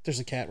game. There's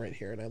a cat right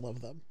here, and I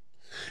love them.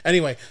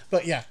 Anyway,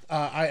 but yeah,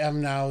 I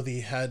am now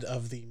the head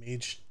of the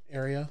mage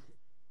area,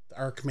 the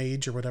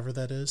Archmage or whatever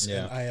that is,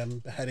 Yeah. and I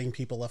am heading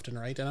people left and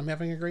right, and I'm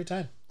having a great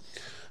time.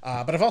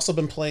 But I've also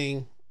been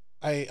playing.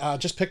 I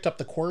just picked up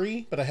the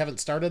Quarry, but I haven't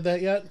started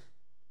that yet.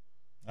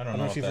 I I don't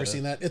know if you've ever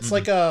seen that. It's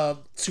like a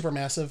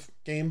supermassive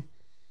game.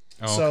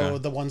 Oh, So okay.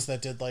 the ones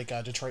that did like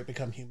Detroit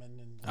Become Human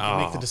and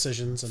make the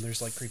decisions, and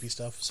there's like creepy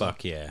stuff. So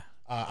Fuck yeah.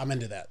 I'm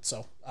into that.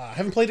 So I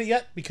haven't played it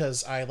yet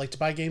because I like to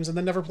buy games and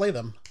then never play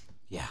them.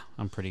 Yeah,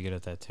 I'm pretty good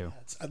at that too.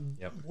 It's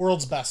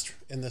world's best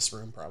in this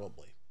room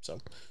probably. So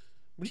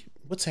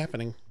what's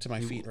happening to my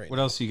feet right What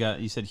now? else you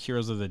got? You said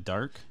Heroes of the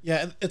Dark?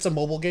 Yeah, it's a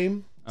mobile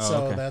game. Oh,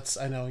 So okay. that's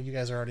I know you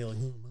guys are already like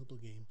mobile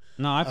game.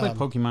 No, I play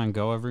Pokemon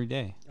Go every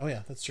day. Oh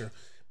yeah, that's true.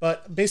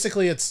 But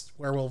basically it's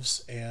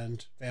werewolves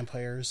and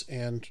vampires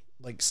and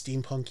like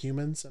steampunk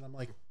humans, and I'm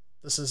like,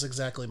 this is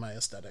exactly my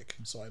aesthetic.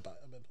 So I've been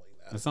playing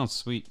That that. sounds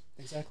sweet.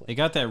 Exactly. They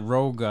got that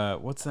Rogue.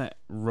 What's that?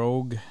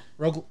 Rogue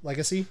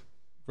Legacy?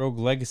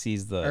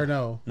 Legacy's the Or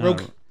no. no,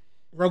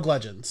 Rogue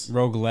Legends.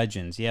 Rogue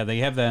Legends. Yeah, they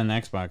have that on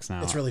Xbox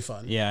now. It's really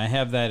fun. Yeah, I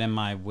have that in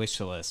my wish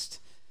list.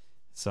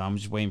 So I'm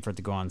just waiting for it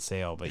to go on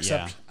sale. But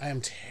Except I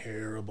am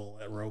terrible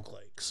at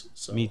roguelikes.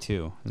 So yeah, me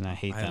too. And I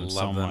hate I them love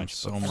so them much.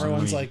 so but much. for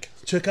everyone's me- like,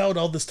 check out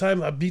all this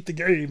time I beat the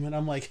game, and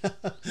I'm like,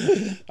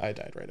 I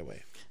died right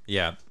away.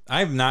 Yeah,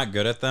 I'm not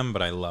good at them,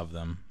 but I love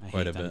them I quite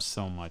hate a them bit.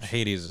 so much.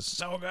 Hades is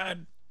so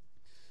good.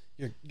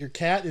 Your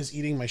cat is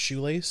eating my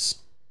shoelace.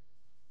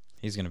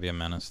 He's gonna be a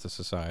menace to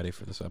society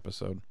for this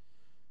episode.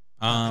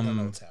 I don't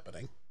know what's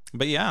happening.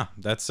 But yeah,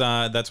 that's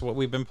what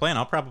we've been playing.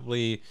 I'll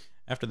probably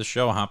after the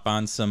show hop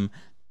on some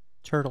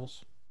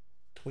Turtles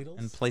Tweedles?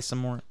 and play some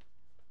more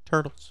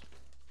Turtles.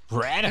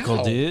 Radical,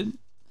 Ow. dude.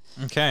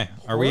 Okay,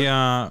 are we?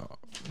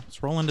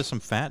 Let's roll into some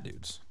fat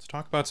dudes. Let's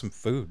talk about some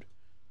food.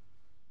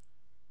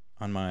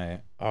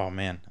 Oh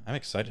man, I'm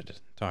excited to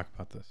talk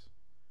about this.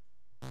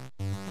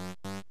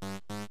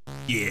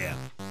 Yeah.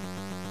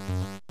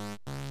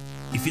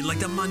 If you like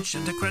to munch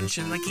and to crunch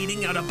and like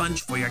eating out a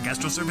bunch for your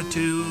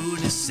gastro-servitude,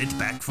 sit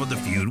back for the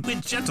feud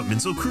with gentlemen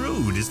so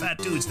crude is that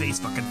dude's face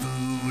fucking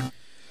food.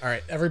 All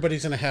right,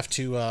 everybody's going to have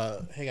to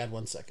hang on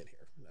 1 second here.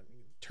 Let me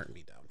turn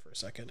me down for a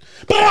second.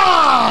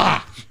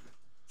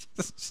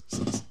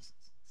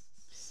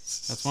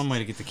 That's one way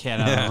to get the cat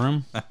out of the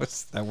room.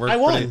 That worked. I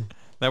won.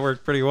 That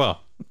worked pretty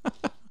well.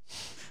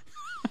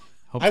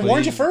 I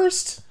warned you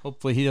first.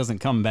 Hopefully he doesn't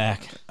come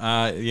back.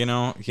 He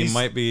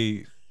might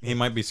be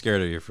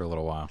scared of you for a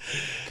little while.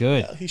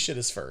 Good. He shit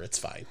his fur. It's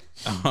fine.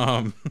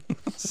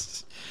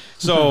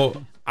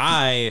 So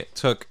I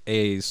took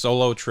a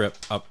solo trip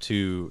up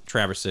to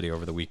Traverse City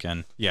over the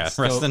weekend. Yeah,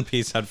 rest in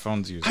peace,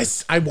 headphones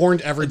user. I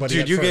warned everybody.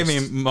 Dude, at you first.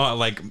 gave me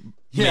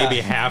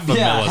maybe half a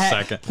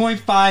millisecond.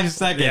 0.5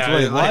 seconds. Yeah,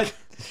 Wait, like, what?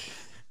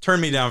 Turn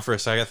me down for a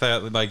second. I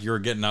thought like you were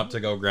getting up to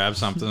go grab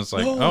something. It's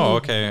like, oh,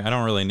 okay, I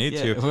don't really need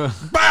to.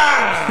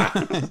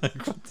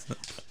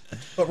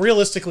 But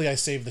realistically, I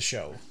saved the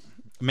show.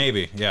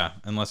 Maybe, yeah,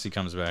 unless he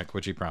comes back,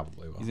 which he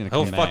probably will. He's gonna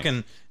He'll come back.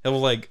 he'll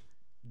like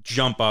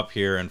jump up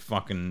here and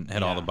fucking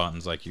hit all the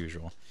buttons like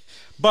usual.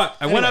 But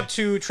I went up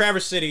to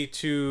Traverse City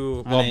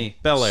to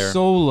Bel Air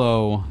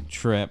solo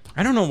trip.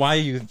 I don't know why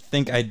you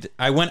think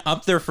I went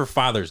up there for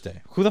Father's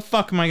Day. Who the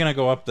fuck am I gonna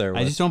go up there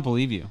with? I just don't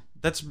believe you.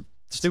 That's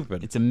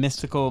stupid. It's a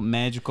mystical,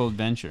 magical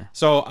adventure.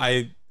 So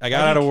I got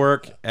out of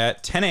work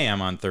at 10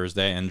 a.m. on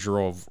Thursday and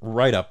drove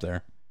right up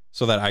there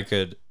so that I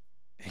could,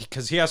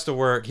 because he has to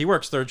work. He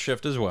works third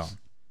shift as well.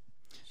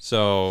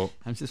 So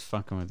I'm just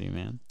fucking with you,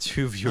 man.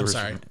 2 viewers.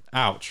 I'm sorry.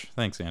 Ouch.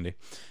 Thanks, Andy.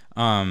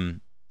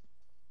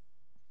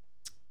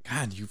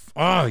 God, you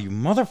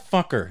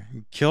motherfucker.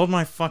 You killed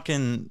my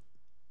fucking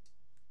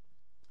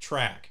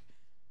track.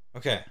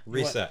 Okay,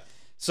 reset.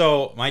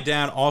 So my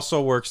dad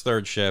also works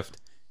third shift.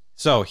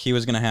 So he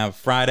was going to have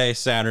Friday,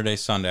 Saturday,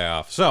 Sunday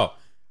off. So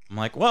I'm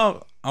like,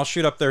 well, I'll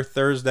shoot up there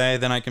Thursday.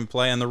 Then I can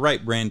play in the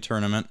Right Brain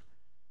tournament.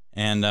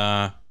 And,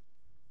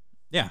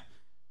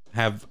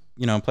 have,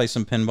 play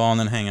some pinball and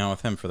then hang out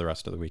with him for the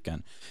rest of the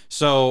weekend.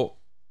 So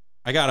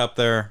I got up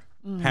there,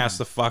 passed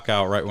the fuck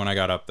out right when I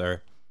got up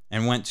there,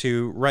 and went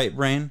to Right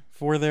Brain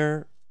for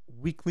their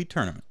weekly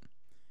tournament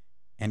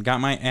and got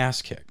my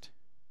ass kicked.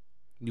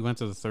 You went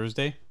to the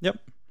Thursday? Yep.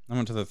 I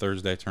went to the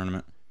Thursday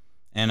tournament.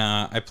 And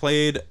I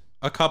played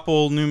a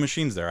couple new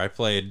machines there. I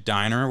played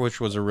Diner, which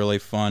was a really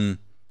fun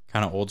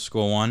kind of old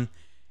school one.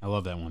 I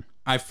love that one.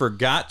 I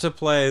forgot to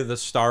play the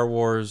Star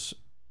Wars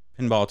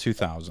Pinball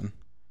 2000,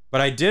 but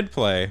I did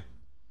play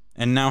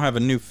and now have a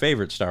new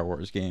favorite Star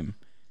Wars game,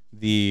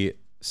 the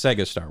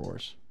Sega Star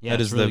Wars. Yeah,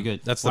 it's really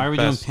good. That's Why the are we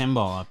best. doing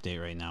pinball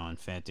update right now on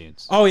Fat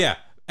Dudes? Oh yeah.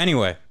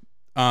 Anyway,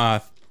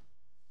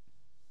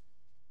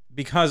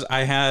 because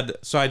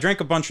I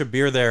drank a bunch of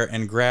beer there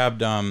and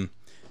grabbed.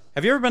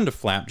 Have you ever been to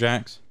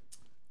Flapjacks?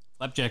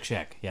 Flapjack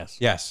Shack, yes.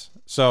 Yes.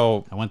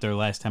 So I went there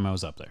last time I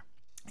was up there.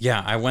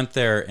 yeah, I went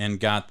there and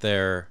got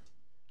their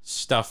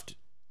stuffed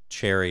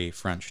cherry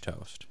French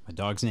toast. My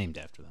dog's named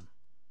after them.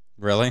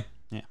 Really?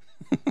 Yeah.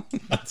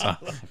 That's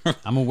awesome.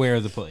 I'm aware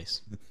of the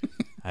place.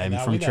 I'm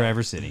now from we know.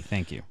 Traverse City.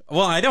 Thank you.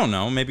 Well, I don't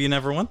know. Maybe you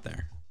never went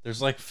there.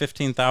 There's like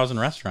 15,000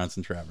 restaurants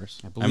in Traverse.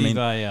 I believe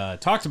I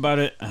talked about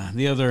it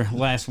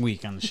last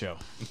week on the show.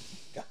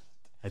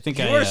 I think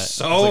You I are it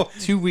so- was like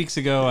 2 weeks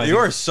ago. you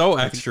are so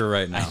extra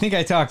right I now. think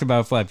I talked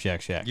about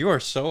Flapjack Shack. You are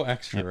so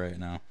extra right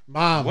now.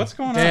 Mom, What's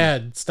going on?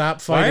 Dad,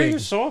 stop Why are fighting. you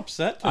so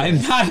upset today? I'm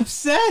not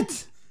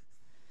upset.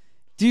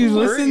 Do you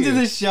Who are listen to you?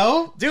 the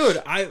show? Dude,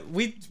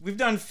 we've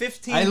done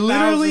 15,000. I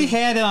literally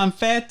had it on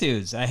Fat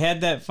Dudes. I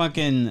had that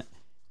fucking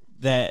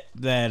that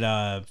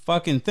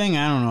fucking thing.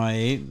 I don't know. I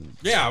ate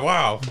Yeah,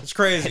 wow. It's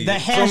crazy. The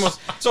hash-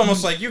 it's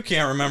almost like you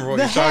can't remember what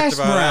the you talked hash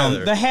about brown.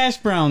 either. The hash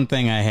brown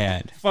thing I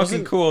had.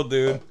 Fucking cool,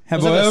 dude.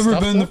 Have Was it I a ever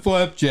stuffed been to one?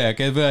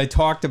 Flapjack? I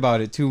talked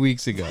about it 2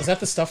 weeks ago. Is that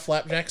the stuffed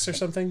flapjacks or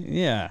something?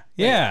 Yeah.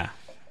 Yeah.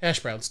 Hash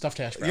browns, stuffed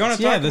hash browns. You want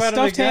to Yeah, talk the about it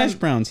stuffed again? hash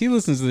browns. He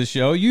listens to the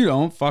show. You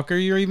don't, fucker.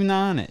 You're even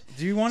on it.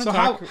 Do you want to So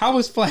talk? how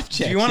was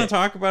Flapjack? do you want to Shack?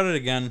 talk about it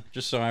again,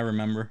 just so I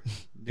remember? Do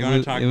you It want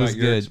was- to talk it was about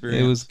your good.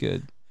 experience? It was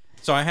good.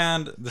 So I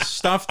had the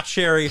stuffed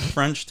cherry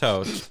French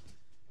toast,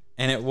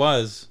 and it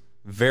was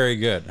very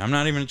good. I'm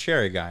not even a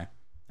cherry guy,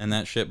 and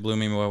that shit blew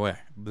me away.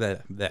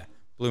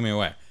 Blew me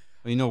away.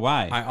 Well, you know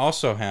why? I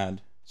also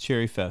had.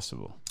 Cherry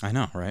Festival. I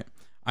know, right?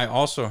 I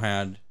also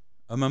had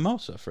a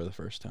mimosa for the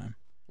first time.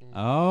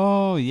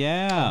 Oh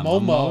yeah, Momo.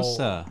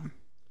 mimosa.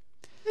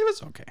 It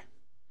was okay.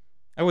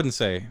 I wouldn't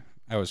say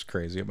I was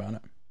crazy about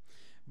it,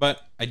 but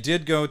I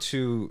did go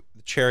to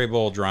the Cherry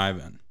Bowl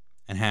Drive-In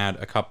and had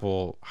a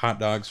couple hot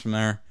dogs from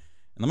there.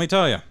 And let me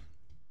tell you,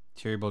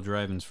 Cherry Bowl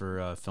Drive-ins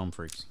for film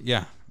freaks.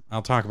 yeah,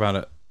 I'll talk about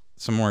it.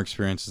 Some more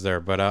experiences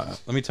there, but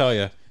let me tell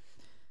you,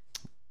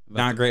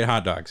 not great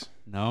hot dogs.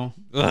 No,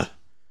 Ugh.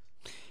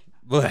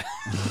 Blech.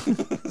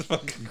 It's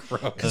fucking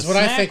gross. Because when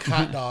I think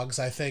hot dogs,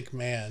 I think,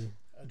 man,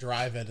 a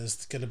drive-in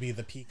is going to be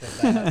the peak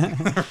of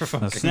that.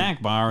 the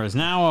snack bar is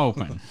now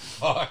open.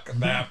 Fuck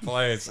that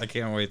place. I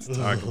can't wait to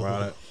talk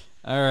about it.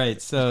 All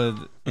right. So,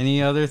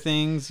 any other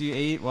things you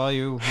ate while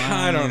you went on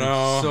I don't your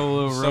know.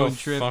 solo I'm road so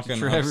trip to fucking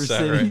Traverse upset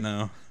City? right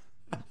now.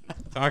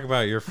 Talk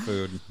about your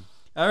food.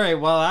 All right.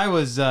 Well, I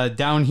was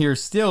down here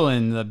still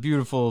in the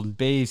beautiful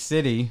Bay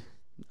City.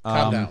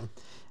 Calm down.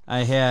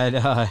 I had.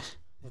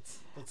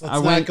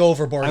 Let's not go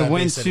overboard. I on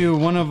went Bay City. to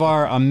one of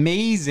our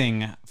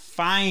amazing,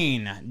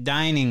 fine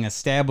dining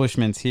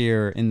establishments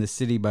here in the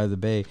city by the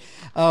bay.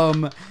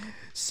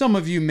 Some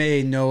of you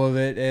may know of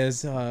it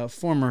as a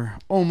former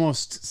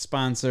almost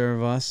sponsor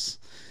of us.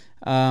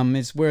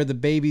 It's where the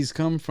babies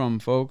come from,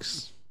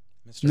 folks.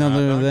 Mr. None Hot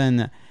other Dog?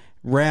 than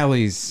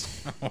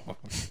Rallies.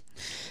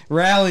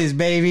 Rallies,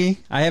 baby.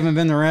 I haven't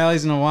been to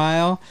Rallies in a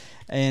while.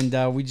 And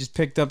we just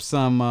picked up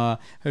some, had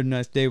a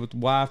nice day with the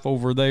wife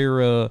over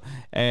there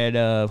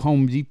at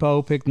Home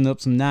Depot, picking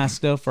up some nice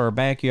stuff for our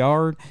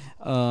backyard.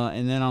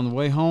 And then on the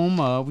way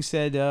home, we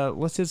said,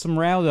 let's hit some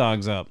Rail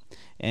Dogs up.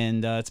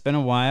 And it's been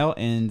a while.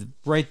 And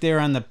right there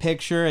on the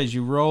picture, as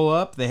you roll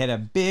up, they had a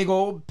big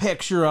old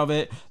picture of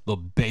it. The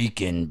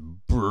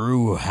Bacon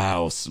Brew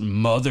House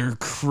Mother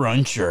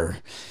Cruncher.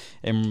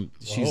 And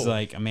she's Whoa.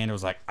 like, Amanda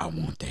was like, I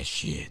want that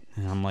shit.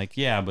 And I'm like,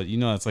 yeah, but you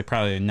know, it's like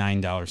probably a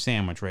 $9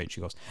 sandwich, right?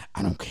 She goes,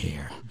 I don't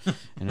care.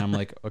 And I'm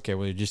like, okay,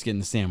 well, you're just getting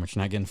the sandwich,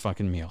 not getting a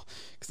fucking meal.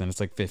 Because then it's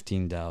like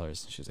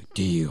 $15. She's like,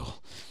 deal.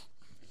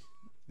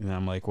 And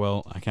I'm like,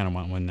 well, I kind of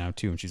want one now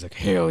too. And she's like,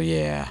 hell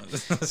yeah.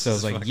 So I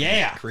was like,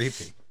 yeah.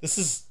 Creepy. This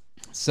is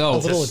So a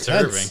little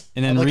disturbing. intense.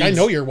 And then like, I Reed's-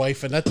 know your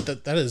wife, and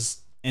that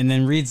is And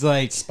then Reed's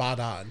like, spot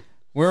on.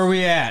 where are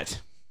we at?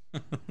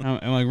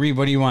 I'm like, Reed,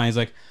 what do you want? He's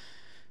like,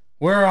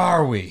 where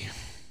are we?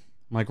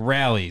 I'm like,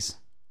 rallies.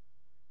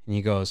 And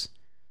he goes,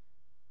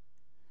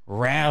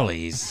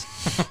 rallies?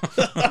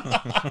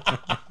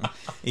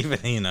 Even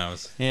he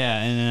knows.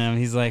 Yeah, and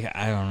he's like,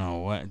 I don't know.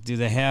 What do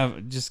they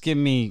have? Just give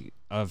me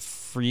a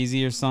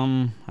freezy or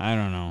something. I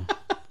don't know.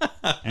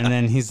 And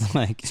then he's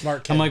like,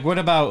 Smart kid. I'm like, what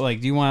about,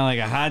 like, do you want like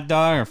a hot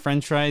dog or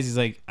french fries? He's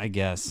like, I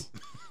guess.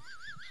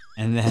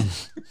 And then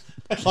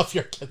I love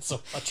your kid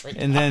so much right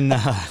And now.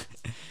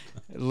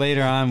 then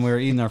later on, we were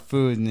eating our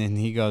food, and then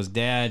he goes,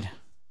 Dad,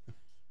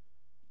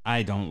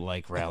 I don't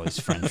like Rally's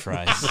French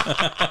fries.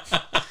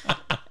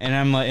 And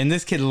I'm like, and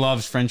this kid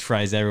loves French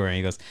fries everywhere. And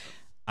he goes,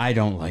 I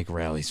don't like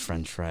Rally's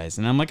French fries.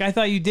 And I'm like, I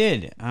thought you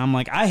did. And I'm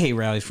like, I hate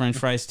Rally's French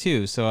fries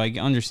too, so I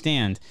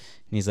understand.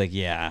 And he's like,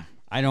 yeah,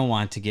 I don't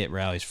want to get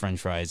Rally's French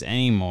fries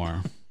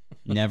anymore.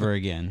 Never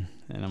again.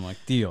 And I'm like,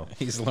 deal.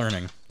 He's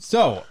learning.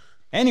 So,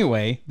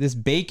 anyway, this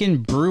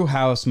Bacon Brew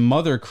House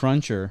Mother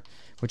Cruncher,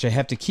 which I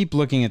have to keep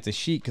looking at the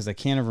sheet because I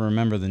can't ever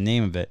remember the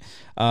name of it,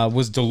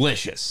 was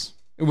delicious.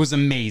 It was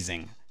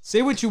amazing.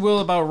 Say what you will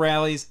about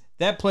Rally's,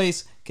 that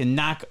place can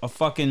knock a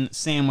fucking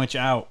sandwich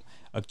out.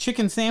 A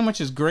chicken sandwich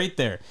is great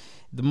there.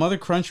 The Mother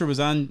Cruncher was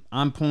on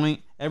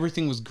point.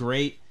 Everything was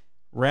great.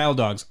 Ral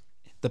Dogs.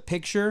 The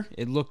picture,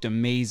 it looked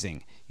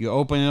amazing. You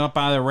open it up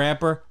out of the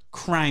wrapper,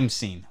 crime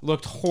scene.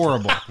 Looked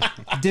horrible.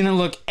 Didn't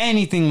look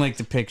anything like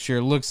the picture.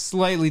 It looked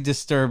slightly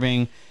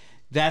disturbing.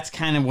 That's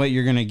kind of what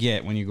you're going to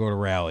get when you go to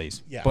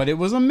Rally's. Yeah. But it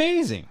was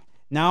amazing.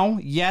 Now,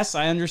 yes,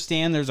 I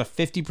understand there's a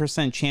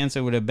 50% chance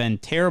it would have been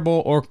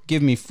terrible or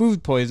give me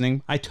food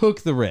poisoning. I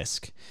took the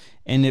risk,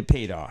 and it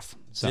paid off.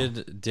 So.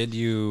 Did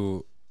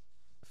you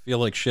feel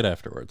like shit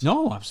afterwards?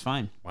 No, I was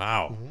fine.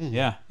 Wow.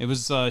 Yeah, it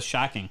was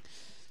shocking.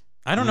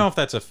 I don't know if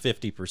that's a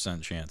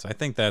 50% chance. I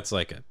think that's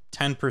like a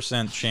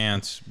 10%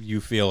 chance you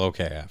feel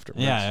okay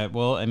afterwards. Yeah,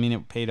 well, I mean,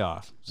 it paid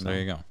off. So. There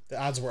you go.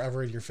 The odds were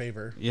ever in your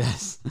favor.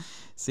 Yes.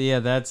 So yeah,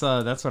 that's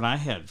what I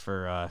had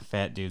for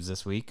Fat Dudes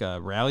this week.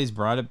 Rally's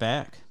brought it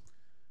back.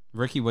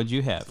 Ricky, what'd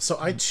you have? So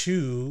I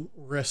too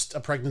risked a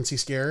pregnancy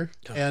scare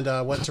and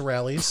went to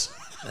Rally's.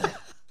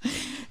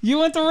 You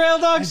went to Rail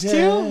Dogs I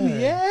too? did.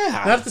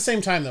 Yeah. Not at the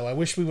same time though. I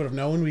wish we would have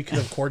known. We could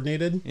have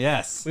coordinated.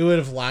 Yes. We would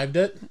have lived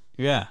it.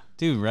 Yeah,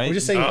 dude. Right. We're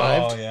just saying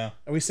live. yeah.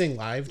 Are we saying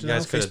live now?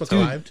 guys could've Facebook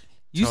told- live.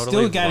 You Totally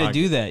still got to vlogged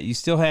do it. that. You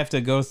still have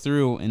to go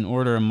through and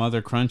order a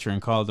Mother Cruncher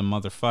and call it a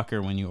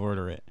motherfucker when you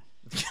order it.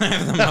 The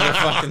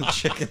motherfucking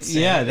chicken sandwich.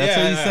 Yeah, that's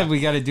what you yeah. said. We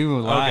got to do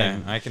it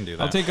live. Okay, I can do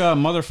that. I'll take a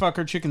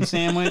motherfucker chicken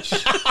sandwich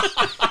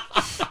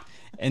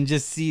and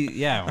just see.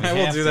 Yeah, we I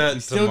will have do to. that We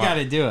still tomorrow. got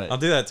to do it. I'll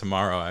do that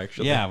tomorrow,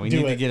 actually. Yeah, we Do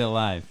need to it. get it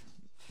live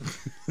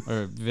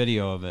or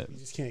video of it. You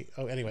just can't.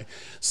 Oh, anyway.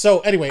 So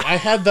anyway, I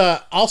had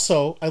the.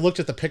 Also, I looked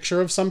at the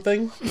picture of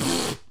something.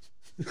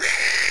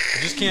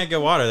 You just can't get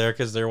water there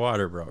because their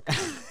water broke.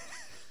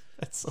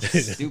 That's so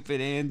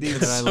stupid, Andy,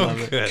 but I So love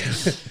it.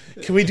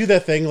 good. Can we do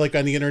that thing like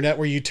on the internet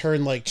where you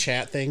turn like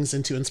chat things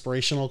into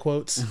inspirational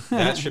quotes?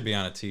 That should be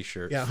on a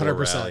t-shirt. Yeah, for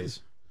 100%. rallies.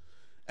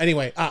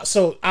 Anyway,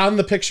 so on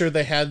the picture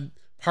they had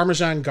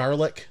Parmesan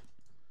garlic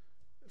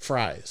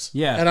fries.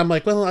 Yeah. And I'm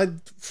like, well,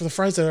 for the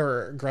fries that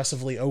are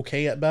aggressively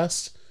okay at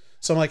best.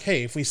 So I'm like,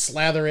 hey, if we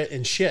slather it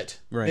in shit,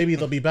 Right. maybe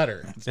they'll be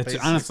better. That's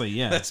honestly,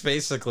 yeah. That's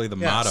basically the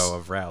Yes. motto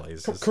of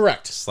rallies. is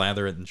Correct.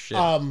 Slather it in shit.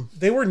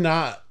 They were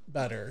not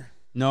better.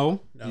 No,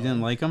 you didn't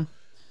like them.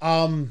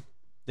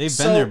 They've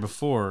so been there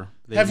before.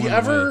 They Have you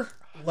went away. ever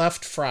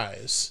left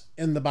fries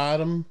in the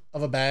bottom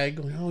of a bag?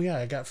 Like, oh yeah,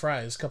 I got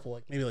fries.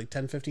 Maybe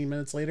 10, 15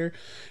 minutes later,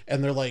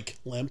 and they're like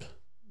limp.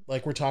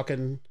 Like we're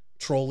talking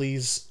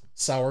Trolleys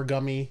sour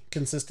gummy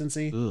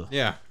consistency. Ugh.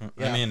 yeah.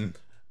 Yeah. I mean,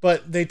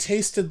 But they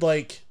tasted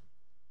like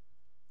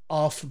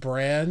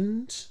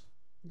off-brand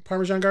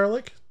Parmesan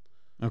garlic,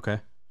 Okay.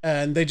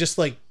 and they just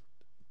like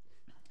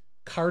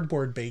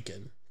cardboard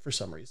bacon for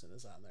some reason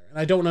is on there, and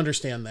I don't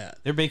understand that.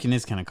 Their bacon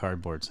is kind of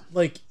cardboards.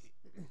 Like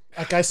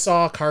I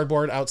saw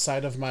cardboard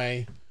outside of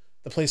the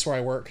place where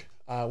I work,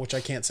 which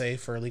I can't say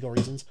for legal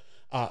reasons,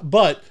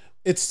 but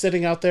it's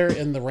sitting out there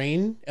in the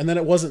rain, and then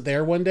it wasn't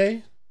there one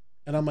day,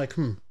 and I'm like,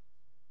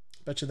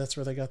 bet you that's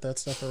where they got that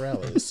stuff at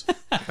Rally's.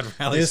 They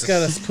rallies just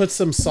gotta put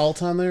some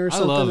salt on there or I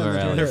something. love and there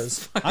it Rally's.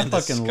 is. I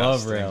fucking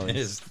love disgusting. It Rally's.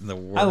 is the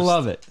worst. I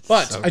love it.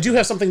 But So I do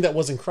have something that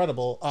was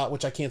incredible,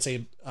 which I can't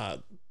say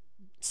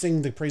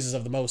sing the praises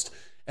of the most,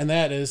 and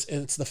that is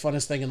it's the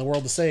funnest thing in the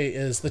world to say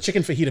is the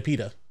chicken fajita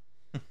pita.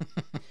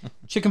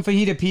 Chicken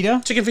fajita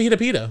pita. Chicken fajita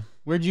pita.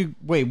 Where'd you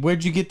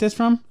get this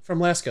from? From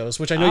Lasco's,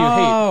 which I know you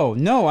hate. Oh,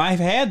 no, I've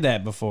had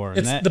that before.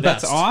 It's the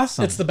best. That's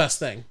awesome. It's the best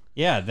thing.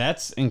 Yeah,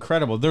 that's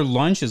incredible. Their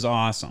lunch is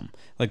awesome.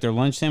 Like their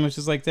lunch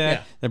sandwiches like that.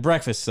 Yeah. Their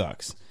breakfast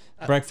sucks.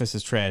 Breakfast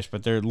is trash,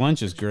 but their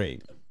lunch is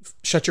great.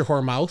 Shut your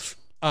whore mouth.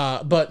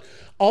 But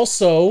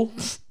also,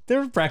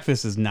 Their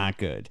breakfast is not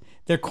good.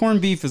 Their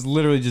corned beef is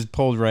literally just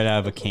pulled right out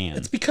of a can.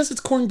 it's because it's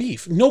corned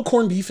beef. No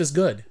corned beef is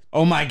good.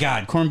 Oh my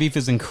god, corned beef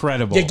is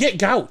incredible. You get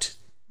gout.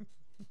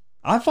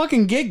 I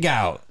fucking get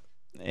gout.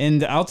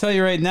 And I'll tell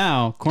you right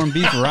now, corned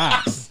beef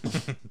rocks.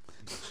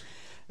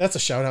 That's a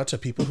shout out to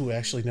people who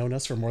actually known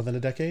us for more than a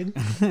decade.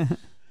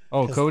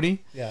 Oh,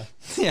 Cody? Yeah.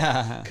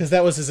 Yeah. Because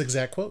that was his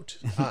exact quote.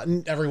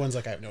 Everyone's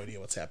like, I have no idea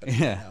what's happening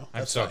Yeah. right now.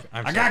 That's why.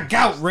 I got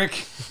gout,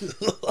 Rick.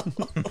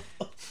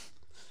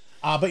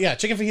 But yeah,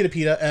 chicken fajita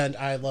pita, and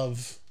I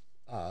love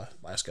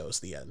Lasco's.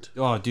 The end.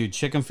 Oh, dude,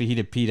 chicken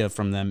fajita pita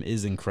from them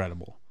is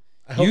incredible.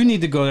 You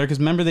need to go there because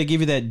remember they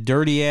give you that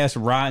dirty ass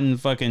rotten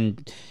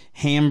fucking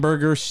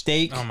hamburger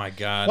steak. Oh my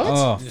god! What?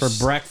 Oh,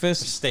 for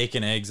breakfast. Steak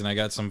and eggs, and I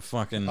got some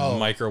fucking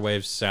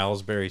microwave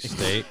Salisbury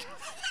steak.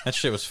 That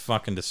shit was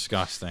fucking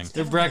disgusting.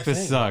 Their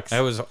breakfast sucks,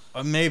 That was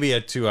maybe a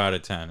 2 out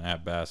of 10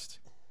 at best.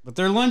 but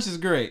their lunch is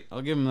great.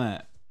 I'll give them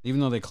that. Even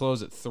though they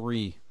close at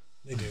 3.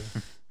 They do.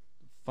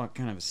 Fuck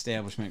kind of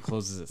establishment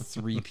closes at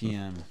 3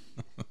 p.m.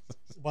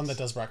 One that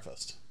does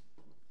breakfast.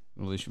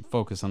 Well, they should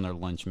focus on their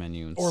lunch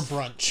menu. Or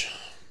brunch.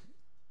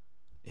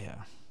 Yeah.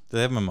 Do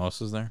they have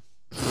mimosas there?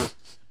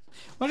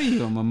 What are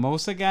you, a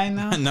mimosa guy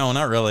now? No,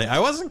 not really. I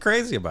wasn't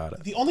crazy about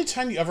it. The only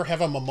time you ever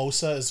have a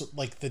mimosa is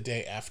like the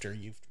day after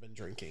you've been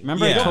drinking.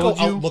 Remember you I don't told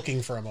go you? out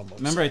looking for a mimosa.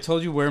 Remember I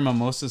told you where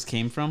mimosas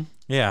came from?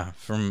 Yeah,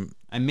 from...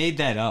 I made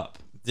that up.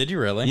 Did you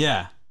really?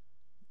 Yeah.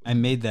 I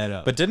made that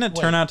up. But didn't it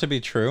turn out to be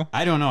true?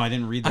 I don't know. I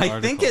didn't read the article.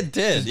 I think it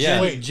did,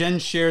 Jen, yeah. Jen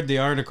shared the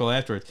article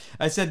afterwards.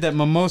 I said that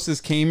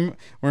mimosas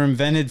were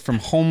invented from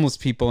homeless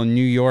people in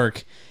New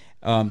York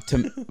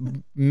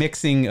to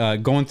mixing,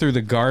 going through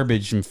the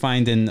garbage and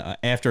finding,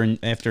 after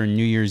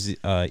New Year's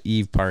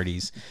Eve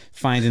parties,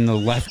 finding the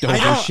leftover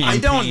champagne I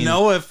don't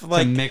know if,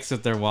 like... to mix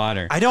with their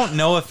water. I don't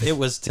know if it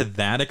was to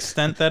that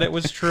extent that it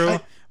was true,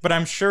 but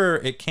I'm sure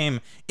it came...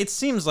 It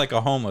seems like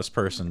a homeless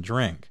person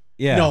drink.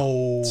 Yeah.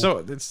 No. So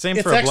it's same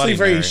It's for a actually Bloody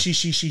very Mary.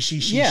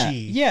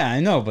 she. Yeah, I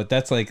know, but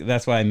that's why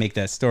I make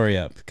that story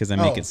up because I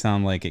make it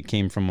sound like it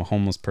came from a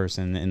homeless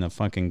person in a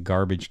fucking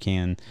garbage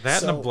can.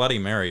 That and So- a Bloody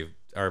Mary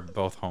are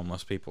both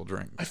homeless people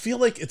drink. I feel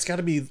like it's got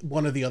to be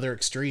one of the other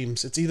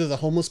extremes. It's either the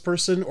homeless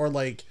person or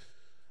like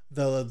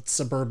the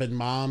suburban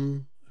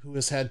mom who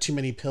has had too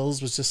many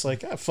pills was just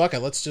like, fuck it,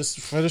 let's just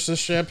finish this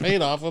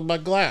champagne off of my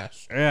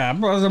glass. Yeah, I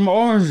brought some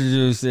orange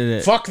juice in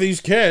it. Fuck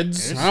these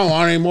kids. I don't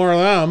want any more of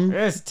them.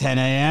 It's 10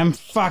 a.m.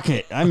 Fuck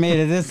it. I made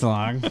it this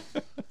long.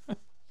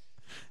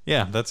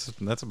 Yeah, that's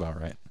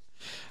about right.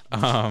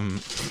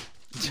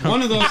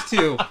 One of those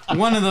two.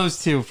 One of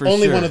those two for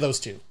Only sure. one of those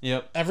two.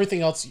 Yep.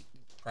 Everything else,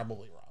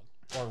 probably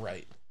wrong or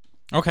right.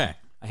 Okay.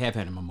 I have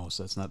had a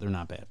mimosa. They're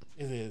not bad.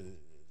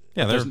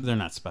 Yeah, They're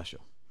not special.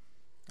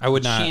 I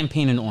would not.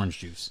 Champagne and orange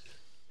juice.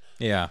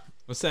 Yeah.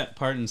 What's that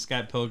part in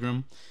Scott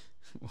Pilgrim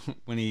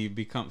when he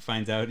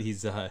finds out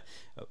he's the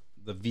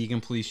vegan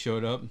police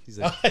showed up? He's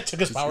like, I took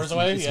his powers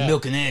away. It's Yeah.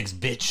 milk and eggs,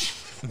 bitch.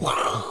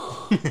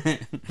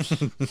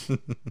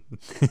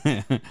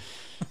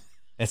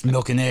 That's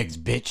milk and eggs,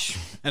 bitch.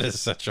 That is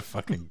such a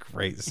fucking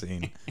great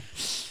scene.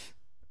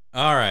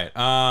 All right.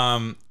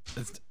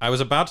 I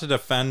was about to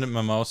defend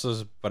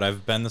mimosas, but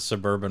I've been the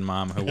suburban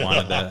mom who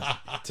wanted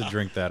to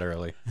drink that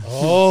early.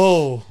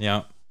 Oh,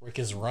 Yep. Rick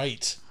is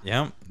right.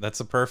 Yep. That's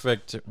a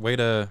perfect way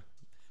to.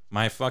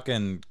 My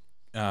fucking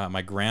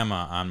my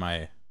grandma on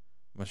my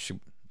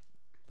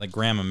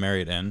grandma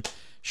married in.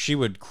 She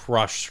would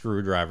crush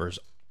screwdrivers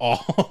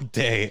all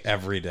day,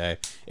 every day.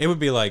 It would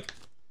be like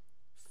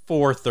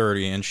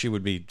 4:30, and she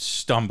would be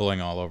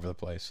stumbling all over the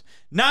place.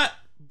 Not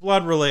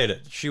blood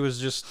related. She was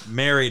just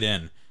married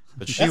in,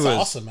 but she That's was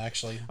awesome,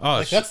 actually. Oh,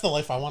 like that's the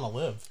life I want to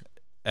live.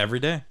 every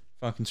day.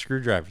 Fucking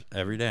screwdrivers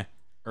every day.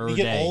 You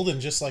get old and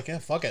just like,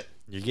 fuck it.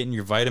 You're getting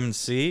your vitamin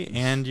C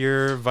and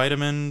your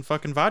vitamin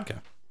fucking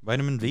vodka,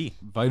 vitamin V.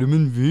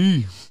 Vitamin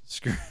V.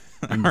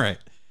 All right,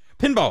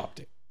 pinball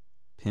update.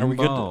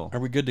 Pinball. Are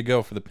we good to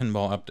go for the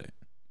pinball update?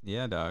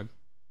 Yeah, dog.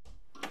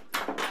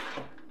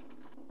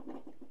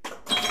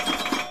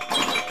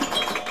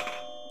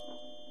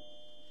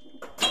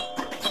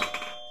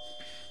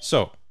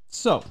 So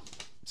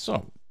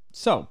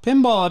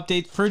pinball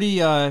update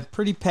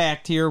pretty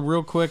packed here.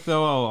 Real quick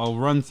though, I'll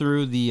run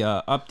through the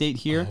update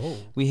here.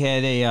 We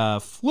had a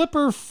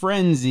flipper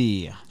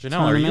frenzy. Janelle,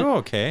 are tournament. you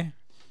okay?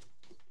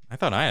 I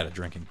thought I had a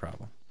drinking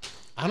problem.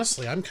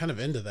 Honestly, I'm kind of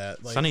into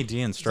that. Like, Sunny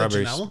D and is that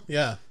strawberries. Janelle?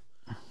 Yeah,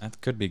 That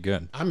could be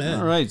good. I'm in.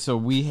 All right, so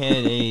we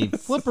had a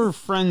flipper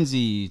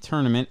frenzy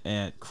tournament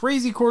at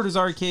Crazy Quarters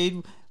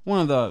Arcade, one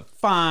of the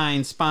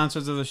fine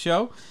sponsors of the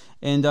show.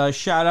 And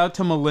shout out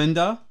to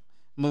Melinda.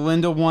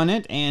 Melinda won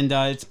it, and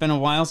it's been a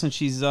while since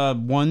she's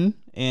won.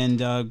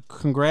 And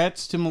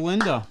congrats to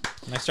Melinda.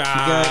 Nice She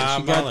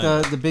job.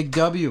 got the big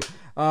W.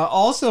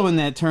 Also in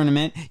that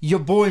tournament, your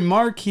boy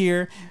Mark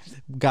here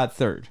got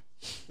third.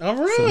 All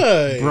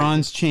right.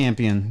 Bronze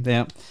champion.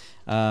 Yep.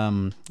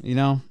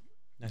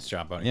 Nice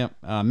job, buddy. Yep.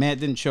 Matt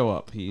didn't show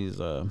up. He's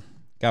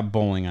got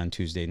bowling on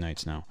Tuesday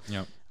nights now.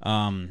 Yep.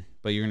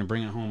 But you're gonna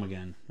bring it home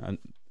again.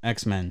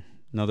 X-Men,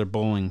 another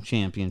bowling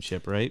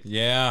championship, right?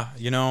 Yeah,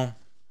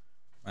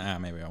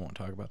 maybe I won't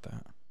talk about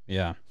that.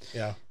 Yeah.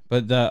 Yeah.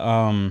 But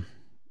the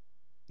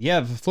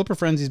Flipper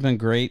Frenzy's been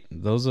great.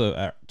 Those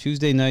are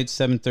Tuesday nights,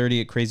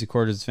 7:30 at Crazy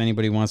Quarters. If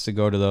anybody wants to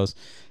go to those,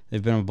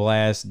 they've been a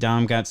blast.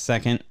 Dom got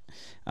second.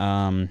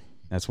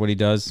 That's what he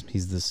does.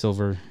 He's the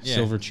silver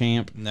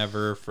champ.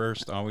 Never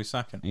first, always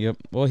second. Yep.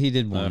 Well, he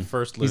did one.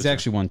 First He's loser.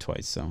 actually won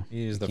twice, so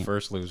He's the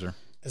first loser.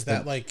 Is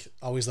that like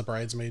always the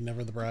bridesmaid,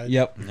 never the bride?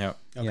 Yep. Yep.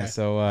 Okay. Yeah.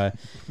 So,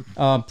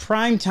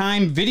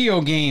 primetime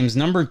video games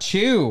number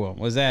 2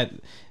 was at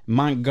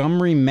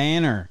Montgomery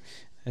Manor.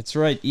 That's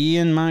right.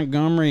 Ian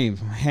Montgomery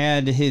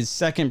had his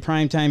second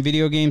primetime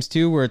video games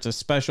too, where it's a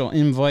special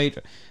invite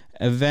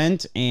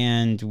event,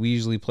 and we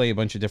usually play a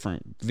bunch of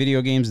different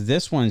video games.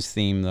 This one's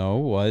theme though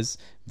was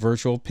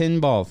virtual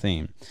pinball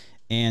theme,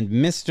 and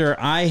Mr.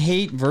 I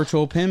Hate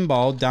Virtual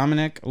Pinball,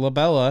 Dominic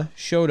Labella,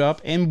 showed up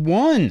and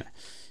won.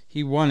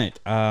 He won it.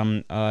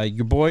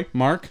 Your boy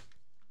Mark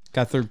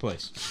got third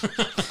place.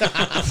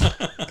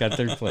 Got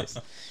third place.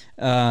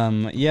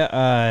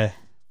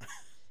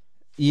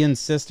 Ian's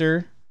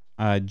sister,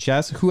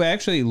 Jess, who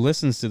actually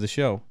listens to the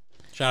show.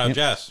 Shout out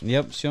Jess.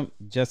 Yep,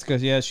 Jessica.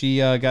 Yeah, she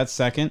got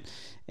second,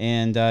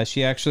 and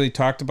she actually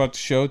talked about the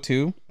show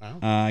too. Wow.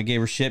 I gave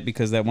her shit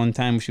because that one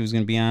time she was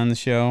going to be on the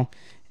show,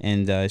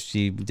 and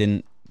she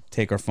didn't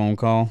take our phone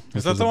call.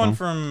 Is that the one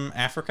from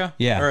Africa?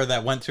 Yeah. Or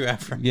that went to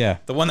Africa? Yeah.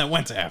 The one that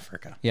went to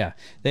Africa. Yeah,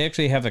 they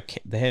actually have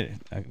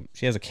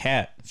she has a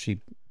cat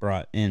she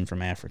brought in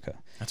from Africa.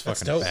 That's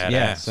That's fucking dope. badass.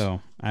 Yeah,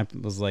 so I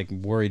was like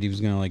worried he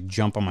was gonna like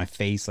jump on my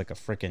face like a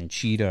freaking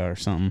cheetah or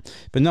something.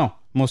 But no,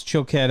 most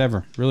chill cat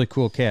ever. Really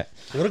cool cat.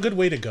 What a good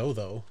way to go,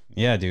 though.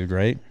 Yeah, dude.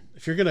 Right?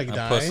 If you're gonna A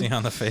die, pussy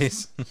on the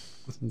face.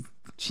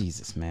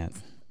 Jesus, Matt.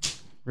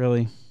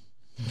 Really?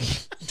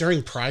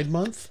 during Pride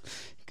Month,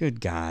 Good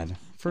God.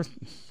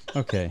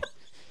 Okay.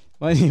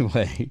 Well,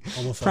 anyway,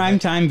 Homophobic.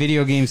 Primetime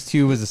Video Games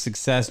 2 was a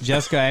success.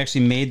 Jessica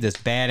actually made this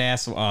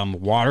badass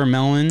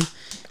watermelon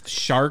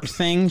shark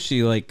thing.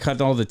 She like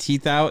cut all the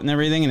teeth out and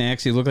everything, and it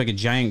actually looked like a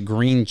giant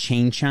green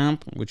chain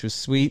chomp, which was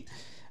sweet.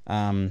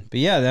 But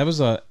yeah, it was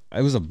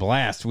a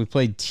blast. We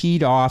played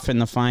teed off in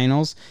the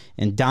finals,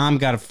 and Dom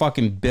got a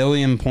fucking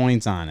billion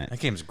points on it. That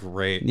game's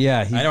great.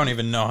 Yeah, I don't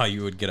even know how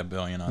you would get a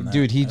billion on that.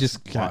 Dude, he That's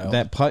just got wild.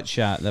 that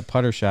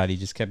putter shot. He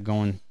just kept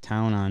going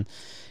town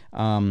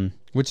on,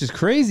 which is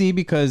crazy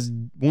because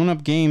One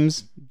Up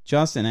Games,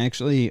 Justin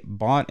actually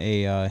bought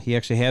he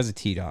actually has a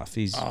teed off.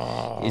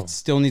 It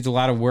still needs a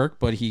lot of work,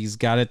 but he's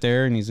got it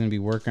there and he's going to be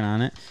working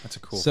on it. That's a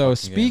cool So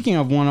fucking speaking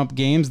of One Up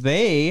Games,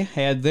 they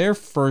had their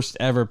first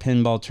ever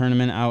pinball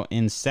tournament out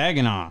in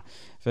Saginaw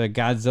for the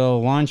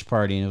Godzilla launch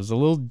party, and it was a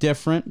little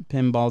different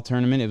top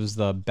tournament. It was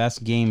the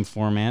best game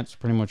format. So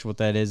pretty much what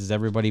that is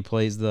everybody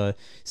plays the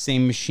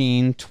same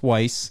machine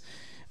twice,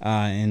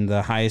 and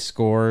the highest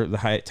score,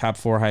 top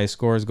 4 highest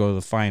scores go to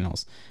the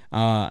finals.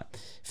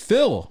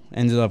 Phil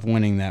ended up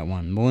winning that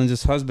one.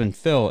 Melinda's husband,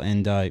 Phil,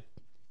 and if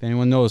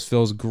anyone knows,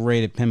 Phil's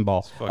great at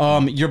pinball.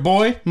 Your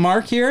boy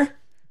Mark here,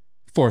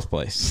 4th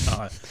place.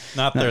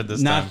 Not third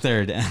this Not time.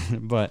 third,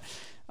 but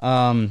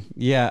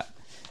yeah.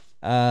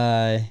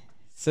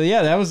 So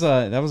yeah, that was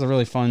a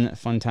really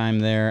fun time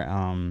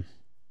there.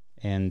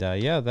 And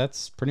yeah,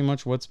 that's pretty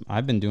much what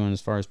I've been doing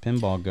as far as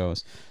pinball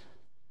goes.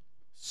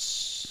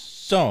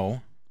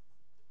 So,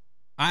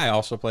 I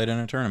also played in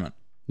a tournament.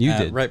 You at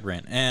did. Right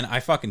Brain, and I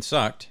fucking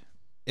sucked.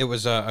 It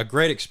was a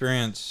great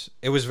experience.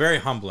 It was very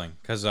humbling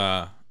because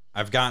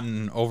I've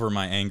gotten over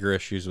my anger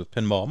issues with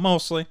pinball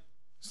mostly.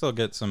 Still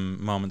get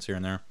some moments here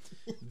and there.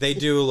 They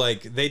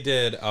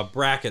did a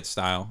bracket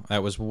style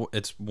that was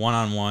it's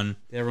 1-on-1.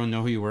 Did everyone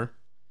know who you were?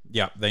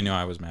 Yeah, they knew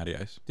I was Matty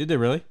Ice. Did they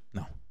really?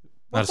 No,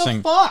 What not the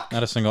a fuck?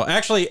 Not a single.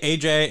 Actually,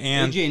 AJ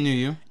and AJ knew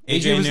you.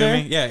 AJ was knew there?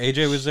 me. Yeah,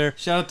 AJ was there.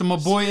 Shout out to my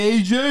boy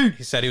AJ.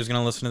 He said he was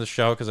gonna listen to the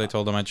show because I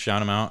told him I'd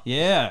shout him out.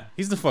 Yeah.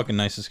 He's the fucking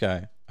nicest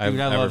guy I've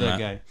Dude, I ever love that met.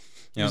 guy.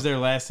 He Yep. was there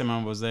last time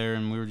I was there,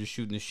 and we were just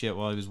shooting the shit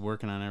while he was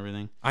working on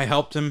everything. I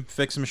helped him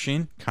fix a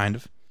machine, kind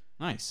of.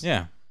 Nice.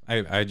 Yeah,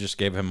 I just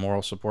gave him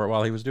moral support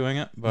while he was doing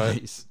it. But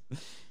Nice.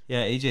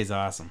 Yeah, AJ's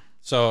awesome.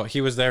 so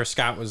he was there.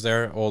 Scott was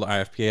there, old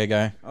IFPA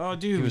guy. Oh, He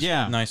dude, was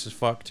yeah. nice as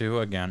fuck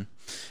too. Again,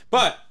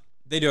 but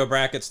they do a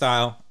bracket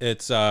style.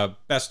 It's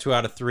best 2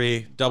 out of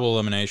 3, double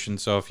elimination.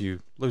 So if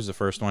you lose the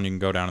first one, you can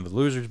go down to the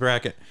losers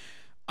bracket.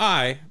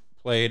 I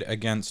played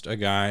against a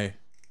guy. I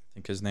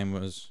think his name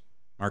was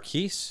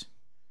Marquise,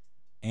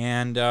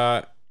 and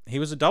he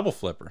was a double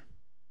flipper.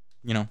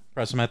 You know,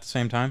 press them at the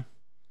same time.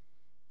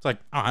 It's like,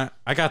 oh,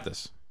 I got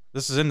this.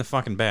 This is in the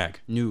fucking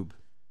bag. Noob.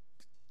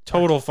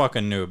 Total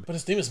fucking noob. but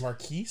his name is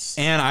Marquise.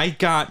 And I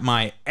got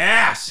my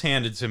ass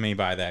handed to me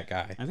by that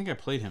guy. I think I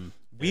played him.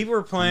 We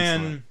were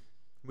playing.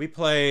 We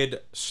played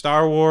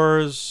Star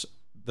Wars,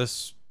 the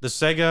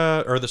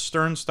Sega or the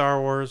Stern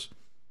Star Wars,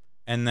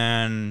 and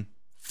then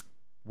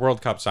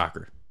World Cup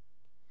Soccer.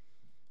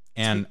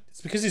 And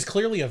It's because he's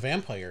clearly a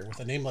vampire with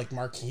a name like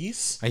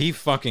Marquise. he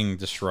fucking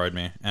destroyed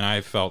me, and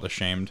I felt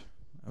ashamed.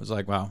 I was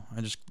like, wow,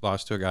 I just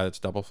lost to a guy that's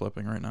double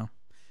flipping right now.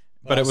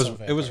 But it was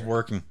vampire.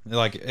 working.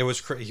 Like he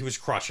was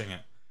crushing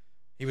it.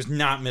 He was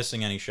not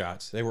missing any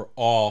shots. They were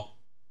all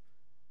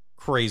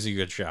crazy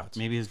good shots.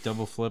 Maybe his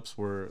double flips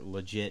were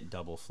legit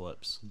double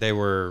flips. They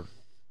were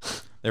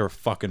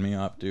fucking me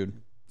up, dude.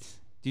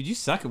 Dude, you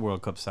suck at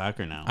World Cup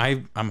Soccer now.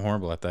 I'm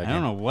horrible at that. I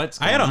don't know what's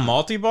going I had a on.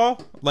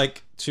 multi-ball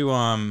like to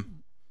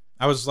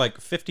I was like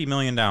 50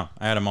 million down.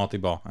 I had a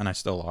multi-ball and I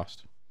still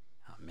lost.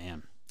 Oh,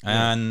 man.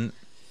 And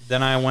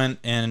then I went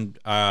and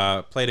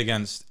played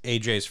against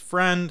AJ's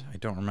friend. I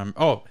don't remember.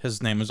 Oh,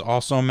 his name was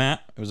also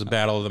Matt. It was a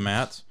battle of the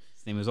Matts.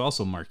 His name was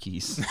also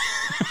Marquise.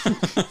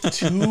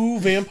 2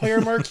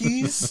 vampire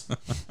Marquise.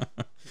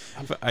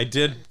 I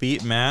did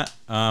beat Matt.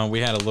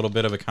 We had a little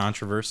bit of a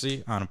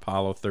controversy on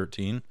Apollo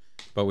 13,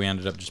 but we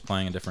ended up just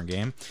playing a different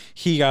game.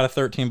 He got a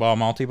 13-ball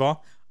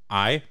multi-ball.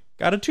 I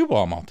got a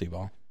 2-ball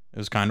multi-ball. It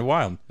was kind of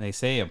wild. They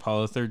say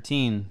Apollo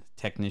 13,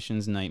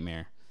 technician's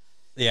nightmare.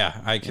 Yeah,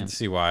 I can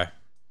see why.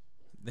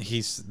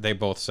 They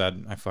both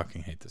said, I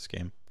fucking hate this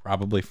game.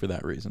 Probably for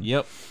that reason.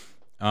 Yep.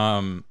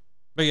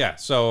 But yeah,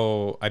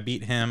 so I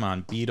beat him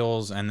on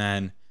Beatles, and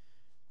then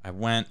I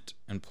went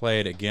and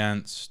played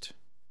against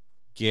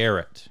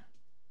Garrett,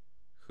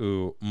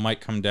 who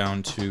might come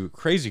down to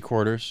Crazy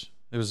Quarters.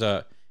 It was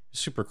a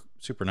super,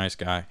 super nice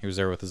guy. He was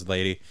there with his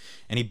lady,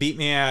 and he beat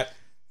me at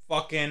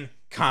fucking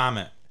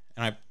Comet.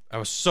 And I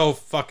was so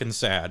fucking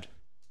sad,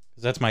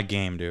 because that's my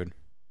game, dude.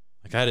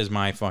 Like, that is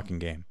my fucking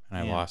game, and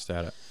I lost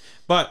at it.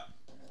 But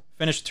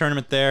finished the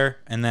tournament there,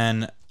 and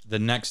then the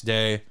next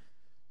day,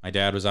 my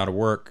dad was out of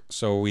work,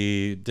 so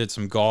we did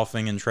some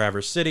golfing in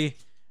Traverse City,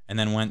 and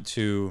then went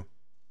to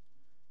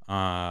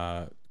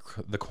the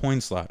coin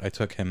slot. I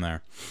took him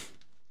there.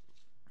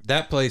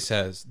 That place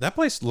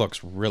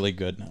looks really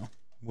good now.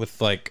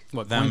 With like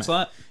Coin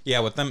slot?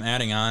 Yeah, with them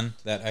adding on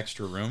that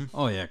extra room.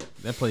 Oh, yeah.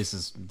 That place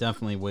is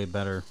definitely way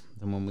better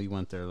than when we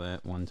went there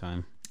that one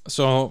time.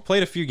 So,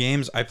 played a few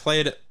games. I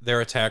played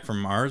their Attack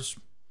from Mars.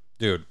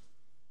 Dude,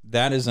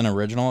 that is an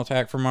original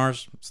Attack from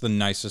Mars. It's the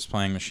nicest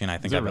playing machine I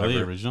think Is that I've really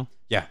ever. original?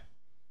 Yeah.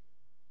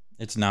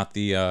 It's not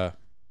the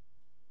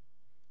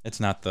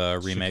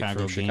remake Chicago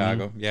from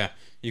Chicago. gaming? Yeah,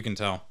 you can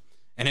tell.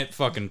 And it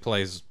fucking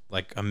plays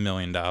like $1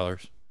 million.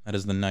 That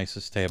is the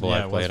nicest table Yeah,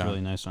 I've it was played on.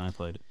 really nice when I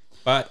played it.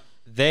 But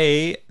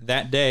they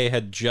that day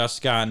had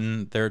just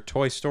gotten their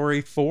Toy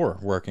Story 4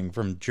 working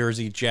from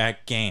Jersey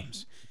Jack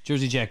Games.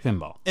 Jersey Jack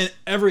Pinball. And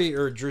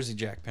Jersey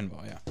Jack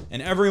Pinball, yeah.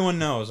 And everyone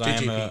knows I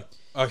am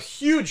a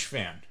huge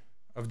fan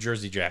of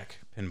Jersey Jack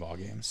pinball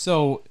games.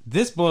 So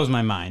this blows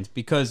my mind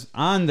because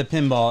on the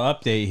pinball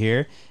update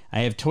here,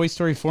 I have Toy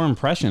Story 4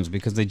 impressions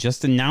because they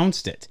just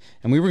announced it.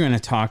 And we were going to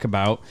talk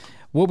about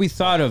what we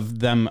thought of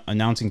them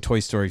announcing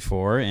Toy Story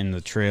 4 and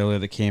the trailer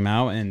that came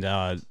out.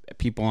 And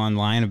people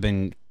online have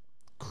been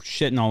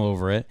shitting all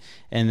over it.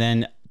 And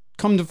then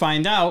come to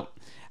find out,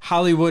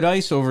 Hollywood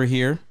Ice over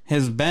here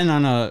has been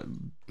on a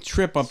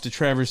trip up to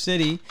Traverse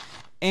City,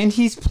 and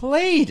he's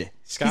played.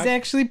 Scott? He's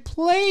actually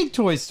played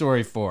Toy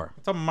Story 4.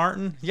 What's up,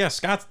 Martin? Yeah,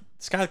 Scott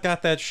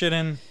got that shit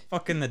in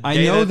fucking the day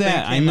I know that.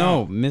 that. Thing I came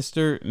know. out.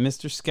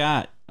 Mr.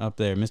 Scott up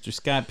there. Mr.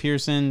 Scott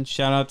Pearson.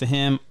 Shout out to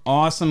him.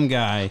 Awesome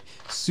guy.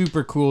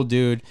 Super cool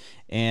dude.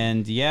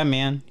 And yeah,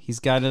 man, he's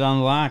got it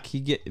on lock.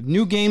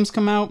 New games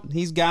come out,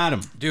 he's got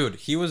them. Dude,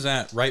 he was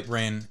at Right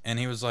Brain, and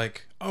he was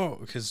like, oh,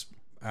 because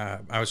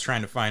I was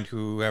trying to find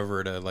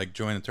whoever to like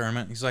join the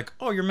tournament. He's like,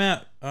 oh, you're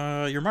Matt.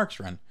 You're Mark's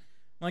friend.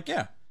 I'm like,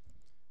 yeah.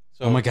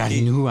 So Oh my God,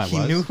 he knew who I He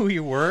was? knew who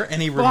you were,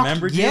 and he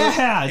remembered you.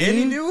 yeah, And he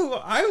dude. knew who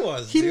I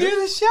was, He dude.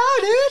 knew the show,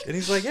 dude. And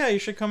he's like, yeah, you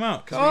should come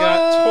out, because we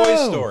got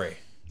Toy Story.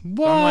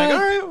 What? I'm like,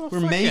 all right, well, we're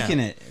fuck making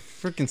yeah. it.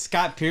 Freaking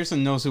Scott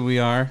Pearson knows who we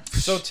are.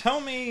 So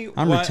tell me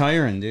I'm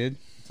retiring, dude.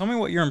 Tell me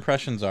what your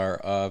impressions are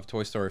of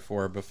Toy Story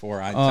 4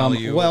 before I tell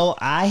you. Well,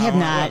 I have how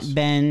it not was.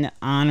 been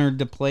honored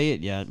to play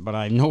it yet, but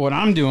I know what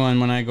I'm doing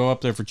when I go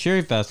up there for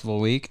Cherry Festival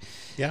week.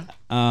 Yeah.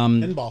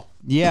 Um, Pinball.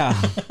 yeah.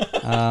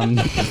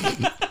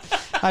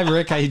 Hi,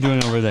 Rick. How you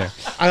doing over there?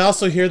 I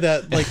also hear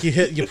that like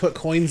you put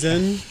coins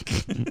in,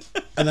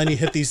 and then you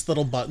hit these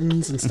little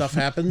buttons and stuff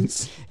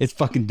happens. It's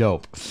fucking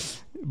dope.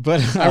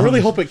 But I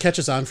really hope it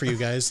catches on for you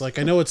guys. Like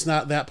I know it's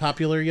not that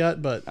popular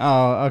yet, but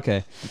Oh,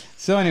 okay.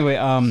 So anyway,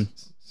 I'm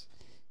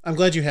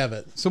glad you have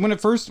it. so when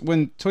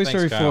Toy Thanks,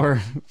 Story Kyle.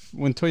 4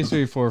 when Toy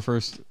Story 4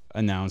 first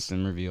announced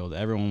and revealed,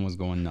 everyone was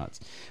going nuts.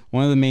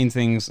 One of the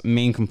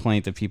main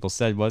complaint that people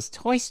said was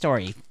Toy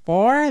Story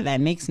 4?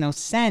 That makes no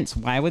sense.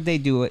 Why would they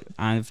do it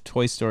on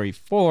Toy Story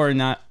 4,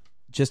 not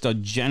just a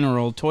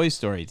general Toy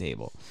Story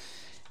table?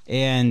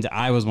 And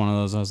I was one of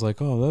those. I was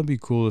like, oh, that'd be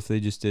cool if they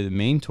just did a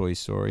main Toy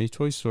Story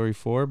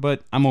 4,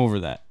 but I'm over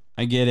that.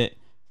 I get it.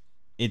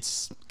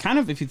 It's kind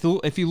of,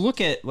 if you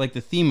look at like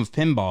the theme of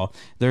pinball,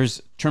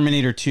 there's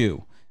Terminator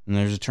 2, and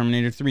there's a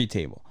Terminator 3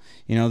 table.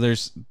 You know,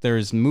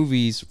 there's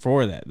movies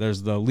for that.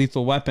 There's the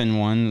Lethal Weapon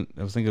one.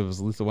 I think it was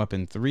Lethal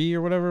Weapon 3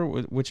 or whatever,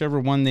 whichever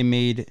one they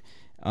made.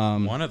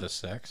 One of the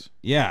 6.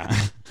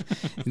 Yeah.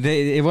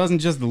 It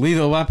wasn't just the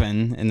Lethal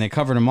Weapon, and they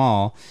covered them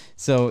all.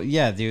 So,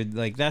 yeah, dude,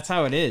 like, that's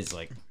how it is.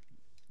 Like,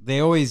 they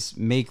always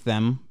make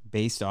them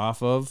based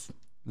off of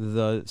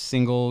the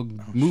single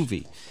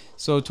movie.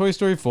 So, Toy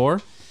Story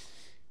 4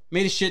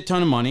 made a shit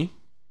ton of money.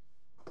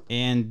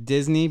 And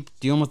Disney,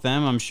 dealing with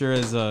them, I'm sure,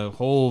 is a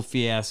whole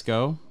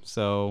fiasco.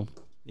 So,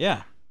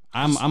 yeah,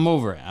 I'm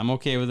over it. I'm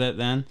okay with it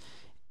then.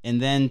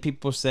 And then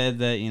people said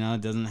that, you know,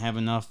 it doesn't have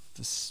enough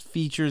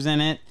features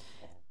in it.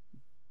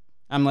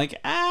 I'm like,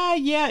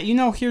 yeah, you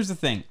know, here's the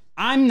thing.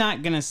 I'm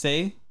not going to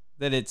say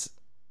that it's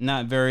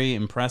not very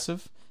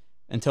impressive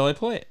until I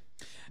play it.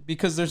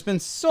 Because there's been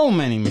so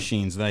many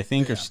machines that I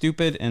think are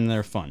stupid and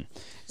they're fun.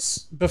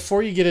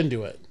 Before you get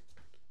into it,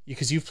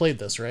 because you've played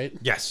this, right?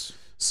 Yes.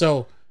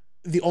 So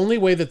the only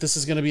way that this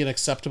is going to be an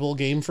acceptable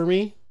game for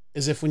me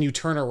is if when you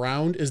turn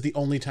around is the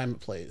only time it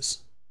plays.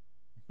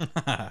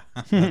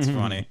 That's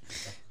funny.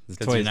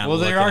 Toys. Well,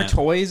 there are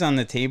toys on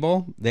the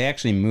table. They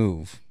actually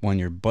move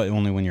but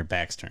only when your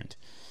back's turned.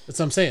 That's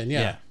what I'm saying.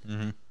 Yeah.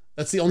 Mm-hmm.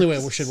 That's the only way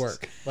it should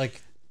work.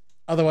 Like,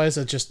 otherwise,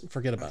 I just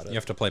forget about it. You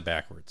have to play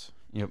backwards.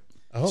 Yep.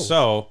 Oh.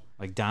 So,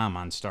 like Dom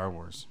on Star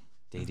Wars,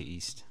 Data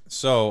East.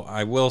 So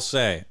I will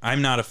say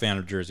I'm not a fan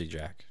of Jersey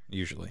Jack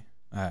usually.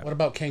 What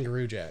about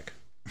Kangaroo Jack?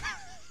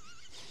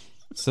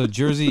 So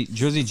Jersey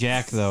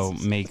Jack though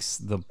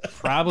makes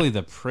probably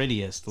the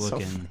prettiest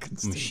looking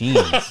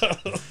machines.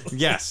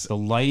 Yes, the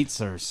lights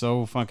are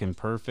so fucking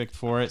perfect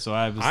for it. So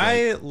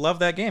I love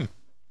that game.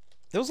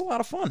 It was a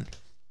lot of fun.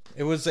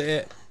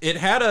 It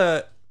had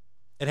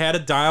a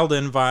dialed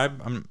in vibe.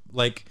 I'm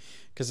like,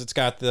 because it's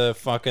got the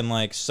fucking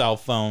like cell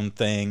phone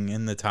thing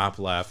in the top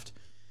left,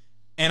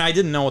 and I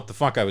didn't know what the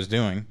fuck I was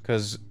doing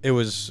because it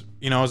was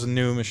it was a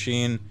new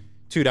machine,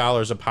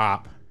 $2 a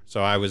pop.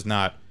 So I was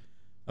not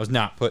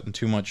putting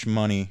too much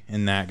money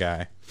in that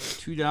guy.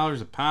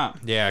 $2 a pop.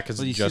 Yeah, because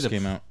it just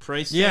came out.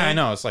 Price. Yeah, I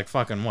know. It's like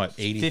fucking what,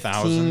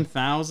 80,000?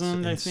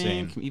 15,000, I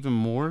think, even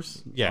more.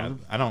 Yeah,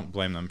 I don't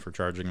blame them for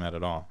charging that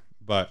at all.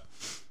 But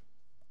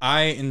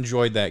I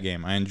enjoyed that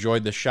game. I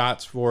enjoyed the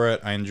shots for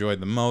it. I enjoyed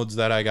the modes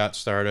that I got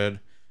started.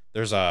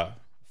 There's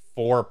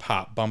 4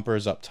 pop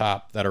bumpers up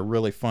top that are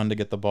really fun to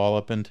get the ball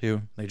up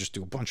into. They just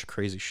do a bunch of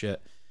crazy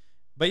shit.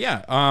 But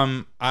yeah,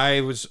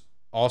 I was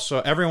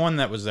also, everyone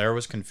that was there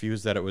was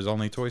confused that it was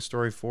only Toy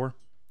Story 4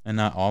 and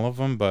not all of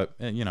them, but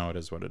it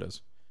is what it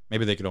is.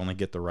 Maybe they could only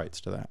get the rights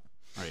to that.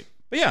 Right.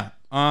 But yeah,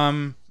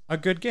 a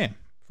good game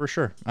for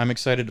sure. I'm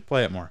excited to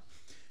play it more.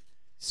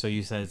 So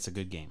you said it's a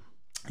good game.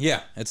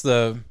 Yeah, it's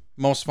the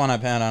most fun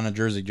I've had on a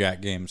Jersey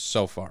Jack game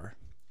so far.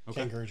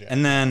 Okay. Kangaroo Jack.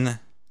 And then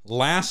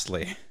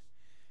lastly,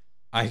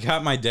 I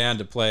got my dad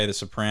to play the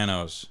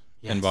Sopranos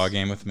pinball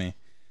game with me.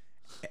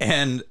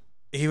 And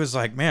he was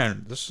like,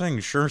 man, this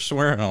thing's sure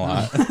swearing a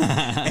lot.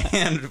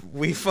 And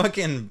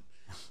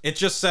it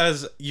just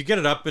says, you get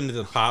it up into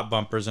the pop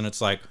bumpers and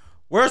it's like,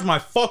 where's my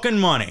fucking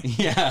money?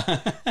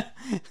 Yeah.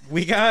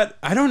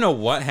 I don't know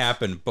what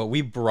happened, but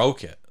we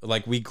broke it.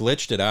 Like, we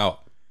glitched it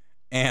out.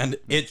 And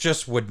it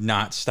just would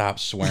not stop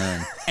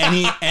swearing.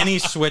 Any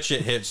switch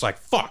it hits, like,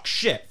 fuck,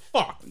 shit,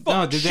 fuck,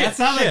 no, dude, shit, that's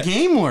how shit. the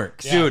game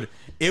works. Yeah. Dude,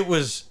 it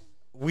was,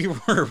 we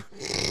were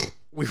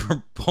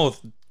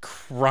both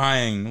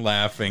crying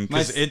laughing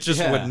because it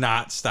just would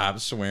not stop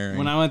swearing.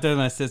 When I went there with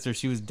my sister,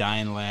 she was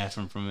dying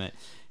laughing from it.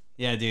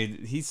 Yeah,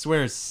 dude, he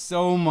swears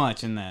so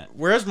much in that.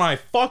 Where's my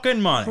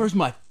fucking money? Where's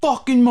my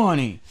fucking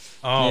money?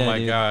 Oh yeah, my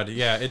dude. God.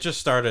 Yeah, it just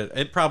started.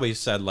 It probably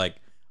said like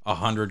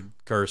 100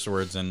 curse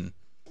words in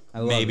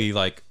maybe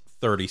like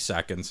 30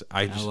 seconds.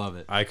 I love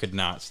it. I could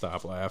not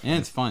stop laughing. And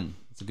it's fun.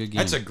 It's a good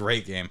game. It's a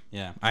great game.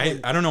 Yeah.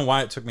 I don't know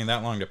why it took me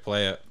that long to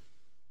play it.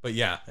 But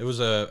yeah, it was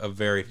a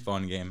very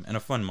fun game and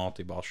a fun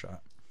multi-ball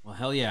shot. Well,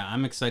 hell yeah.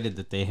 I'm excited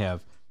that they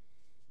have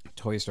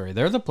Toy Story.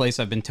 They're the place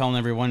I've been telling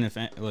everyone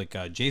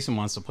Jason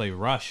wants to play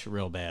Rush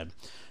real bad.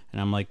 And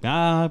I'm like,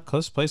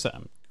 close place.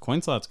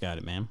 CoinSlot's got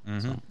it, man. Mm-hmm.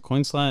 So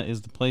CoinSlot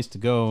is the place to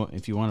go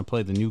if you want to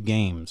play the new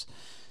games,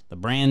 the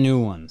brand new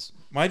ones.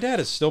 My dad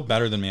is still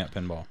better than me at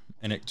pinball,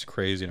 and it's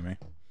crazy to me.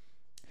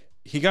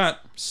 He got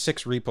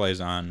 6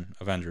 replays on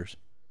Avengers.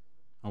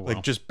 Oh, wow.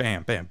 Like just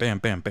bam, bam, bam,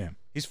 bam, bam.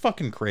 He's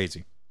fucking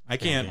crazy. I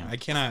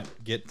cannot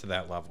get to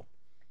that level.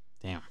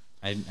 Damn.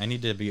 I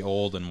need to be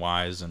old and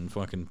wise and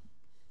fucking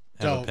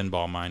have a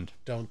pinball mind.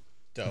 Don't.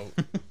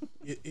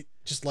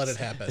 Just let it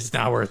happen. It's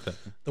not worth it.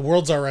 The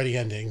world's already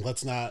ending.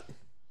 Let's not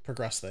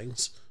progress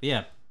things.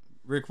 Yeah,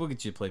 Rick, we'll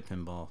get you to play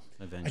pinball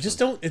eventually. I just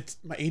don't. It's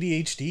my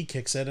ADHD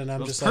kicks in, and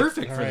I'm just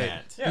perfect like, for all right.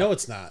 that. Yeah. No,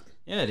 it's not.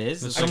 Yeah, it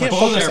is. I can't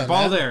ball focus there, on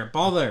ball that. there,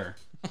 ball there.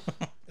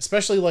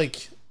 Especially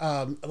like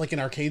in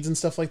arcades and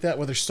stuff like that,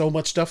 where there's so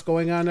much stuff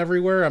going on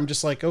everywhere. I'm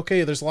just like,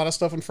 okay, there's a lot of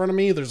stuff in front of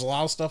me. There's a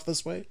lot of stuff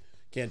this way.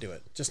 Can't do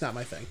it. Just not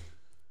my thing.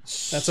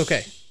 That's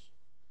okay.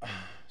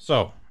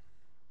 So,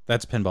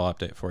 that's pinball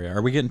update for you.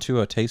 Are we getting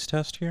to a taste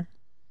test here?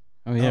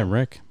 Oh yeah,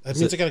 Rick. That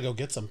means I gotta go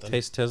get something.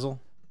 Taste tizzle?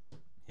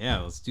 Yeah,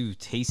 let's do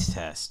taste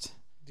test.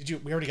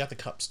 We already got the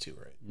cups too,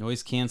 right?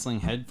 Noise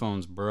canceling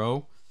headphones,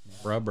 bro.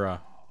 Bruh.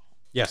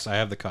 Yes, I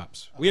have the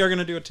cups. We are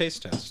gonna do a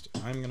taste test.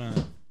 I'm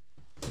gonna.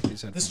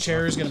 This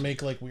chair is gonna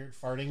make like weird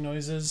farting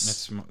noises.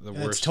 It's the and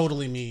worst. it's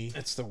totally me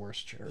It's the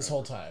worst chair. this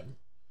whole time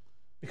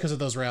because of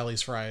those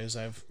Rally's fries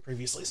I've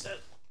previously said.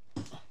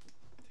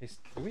 Taste.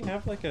 Do we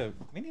have like a?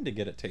 We need to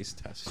get a taste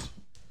test.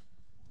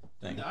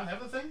 Thing. Not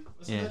have the thing?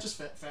 Wasn't Yeah. that just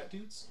fat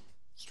dudes?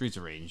 Streets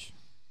of Rage.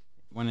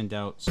 When in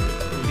doubt.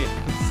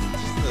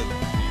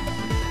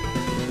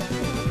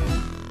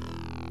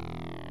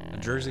 A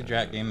Jersey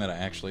Jack game that I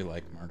actually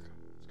like, Mark.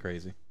 It's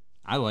crazy.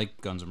 I like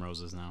Guns N'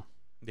 Roses now.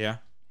 Yeah.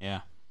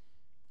 Yeah.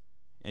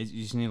 You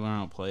just need to learn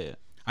how to play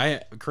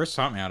it. Chris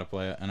taught me how to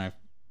play it, and I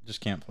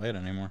just can't play it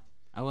anymore.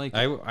 I like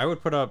I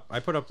it. put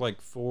up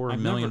like 4 I've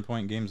million never-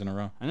 point games in a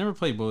row. I never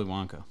played Willy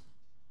Wonka.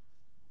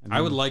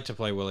 I would like to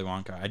play Willy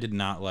Wonka. I did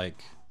not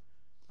like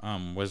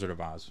Wizard of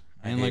Oz.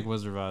 I didn't like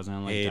Wizard of Oz. I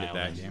didn't like hated Dial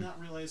that In. I did game. not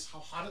realize how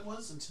hot it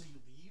was until you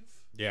leave.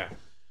 Yeah.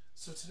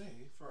 So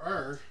today, for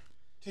our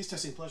taste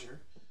testing pleasure,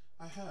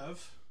 I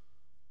have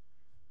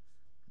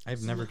I've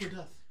some never Liquid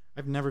Death.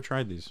 I've never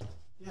tried these.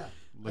 Yeah.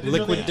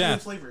 Liquid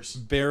Death. Flavors.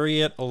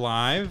 Bury It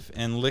Alive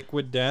and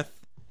Liquid Death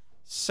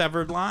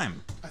Severed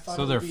Lime. I thought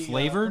So it they're would be,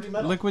 flavored pretty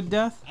metal. Liquid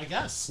Death? I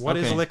guess. What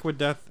is Okay. Liquid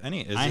Death?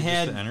 Is I it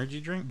had- just an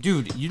energy drink?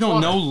 Dude, you don't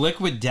Water. know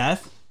Liquid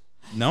Death?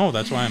 No,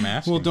 that's why I'm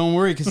asking. Well, don't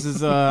worry,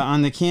 because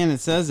on the can it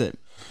says it.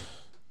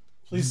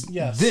 Please,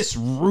 yes. This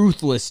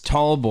ruthless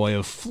tall boy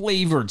of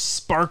flavored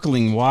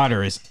sparkling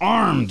water is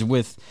armed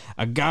with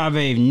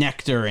agave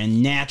nectar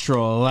and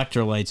natural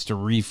electrolytes to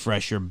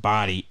refresh your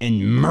body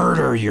and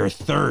murder your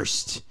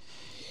thirst.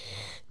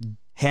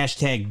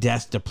 Hashtag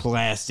death to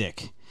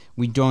plastic.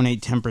 We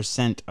donate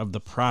 10% of the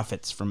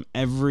profits from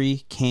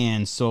every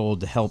can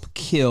sold to help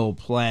kill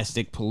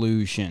plastic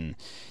pollution.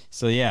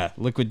 So yeah,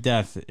 Liquid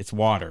Death, it's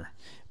water.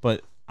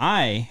 But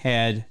I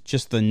had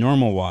just the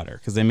normal water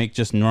because they make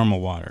just normal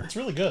water. It's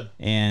really good.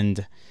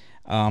 And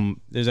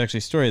there's actually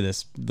a story of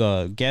this.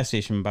 The gas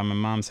station by my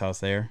mom's house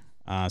there,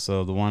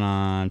 so the one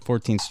on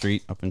 14th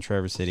Street up in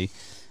Traverse City,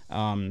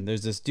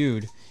 there's this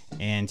dude,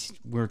 and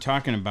we were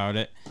talking about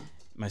it.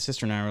 My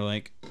sister and I were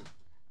like,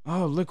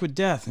 oh, Liquid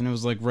Death. And it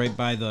was like right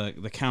by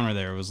the counter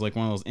there. It was like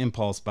one of those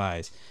impulse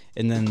buys.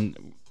 And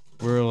then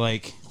we were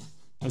like,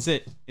 is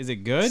it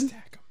good?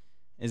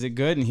 Is it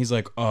good? And he's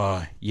like,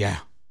 yeah.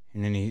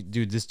 And then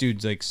this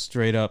dude's like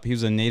straight up. He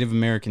was a Native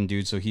American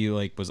dude, so he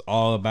like was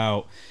all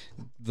about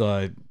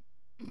the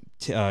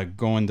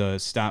going to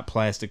stop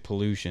plastic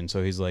pollution.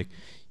 So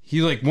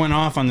he went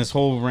off on this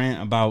whole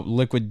rant about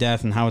Liquid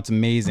Death and how it's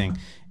amazing.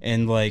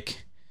 And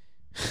like,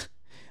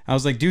 I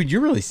was like, dude,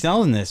 you're really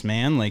selling this,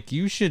 man. Like,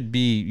 you should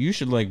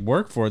like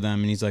work for them.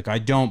 And he's like, I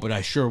don't, but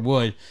I sure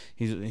would.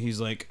 He's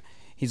like,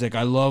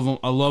 I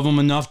love him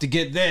enough to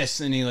get this,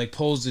 and he like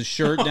pulls his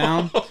shirt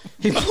down.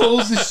 He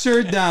pulls his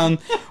shirt down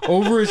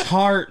over his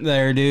heart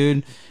there,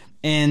 dude,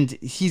 and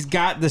he's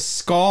got the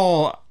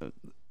skull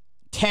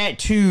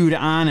tattooed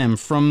on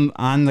him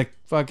on the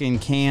fucking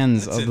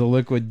cans of the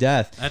Liquid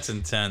Death. That's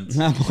intense.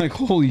 And I'm like,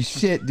 holy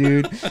shit,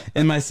 dude.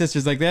 And my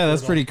sister's like, yeah,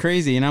 that's pretty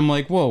crazy. And I'm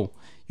like, whoa,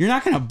 you're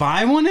not gonna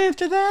buy one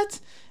after that?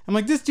 I'm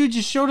like, this dude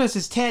just showed us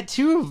his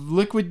tattoo of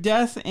Liquid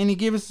Death, and he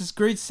gave us this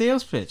great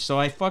sales pitch. So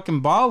I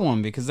fucking bought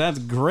one because that's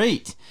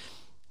great.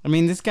 I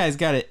mean, this guy's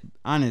got it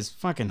on his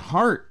fucking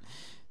heart.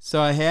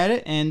 So I had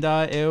it, and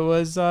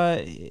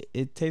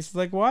it tasted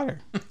like water.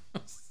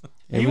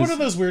 Are you one of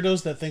those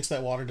weirdos that thinks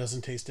that water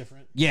doesn't taste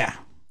different? Yeah.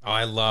 Oh,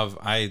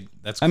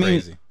 that's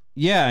crazy.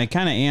 Yeah, I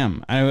kind of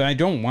am. I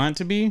don't want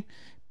to be,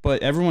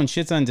 but everyone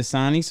shits on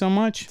Dasani so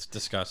much. It's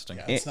disgusting.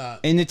 Yeah, it's not.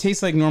 And it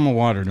tastes like normal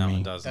water to me.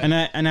 it doesn't.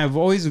 And I've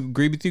always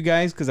agreed with you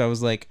guys because I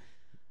was like,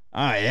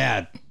 oh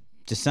yeah,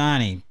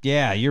 Dasani,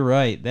 yeah, you're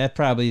right. That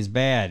probably is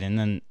bad. And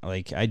then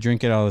like I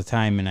drink it all the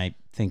time, and I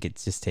think it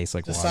just tastes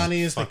like water.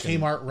 Dasani is the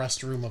Kmart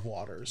restroom of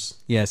waters.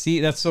 Yeah,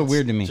 see, that's so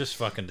weird to me. Just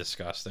fucking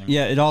disgusting.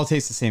 Yeah, it all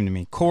tastes the same to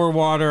me. Core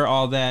water,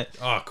 all that.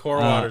 Oh, core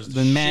water's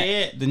the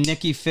shit. the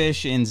Nicky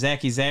Fish and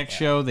Zachy Zach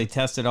show, they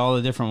tested all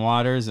the different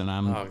waters, and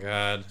I'm Oh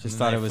god. just And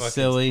thought they it was fucking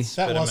silly.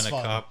 Spit That them was in a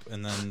fun. cup,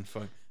 and then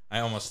I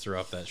almost threw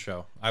up that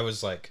show. I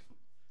was like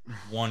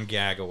one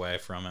gag away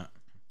from it.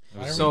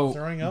 Why are we So,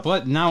 throwing up?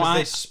 but now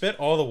They spit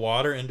all the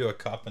water into a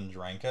cup and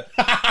drank it.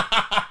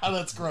 Oh,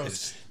 that's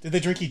gross. Did they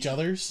drink each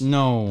other's?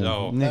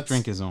 No, Nick that's-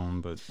 drink his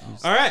own, but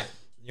All right.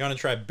 You want to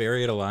try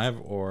Bury It Alive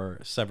or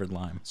Severed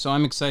Lime? so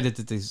I'm excited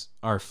that these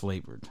are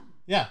flavored.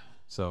 Yeah.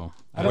 So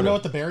I don't know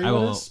what the berry I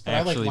one will is, but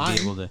I like actually lime.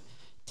 be able to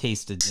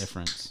taste the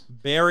difference.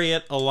 Bury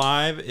It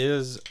Alive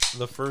is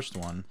the first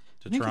one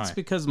to I think try. it's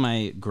because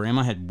my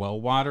grandma had well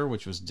water,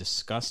 which was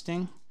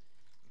disgusting.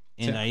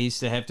 And I used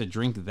to have to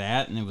drink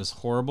that, and it was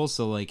horrible.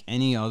 So, like,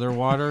 any other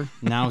water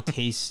now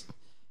tastes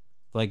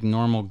like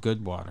normal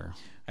good water.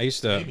 I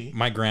used to. Maybe.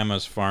 My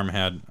grandma's farm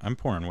had. I'm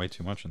pouring way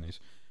too much in these.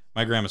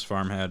 My grandma's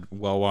farm had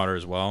well water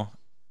as well.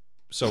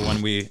 So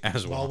when we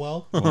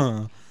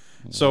Well.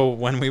 So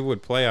when we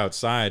would play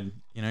outside,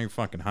 you're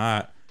fucking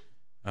hot.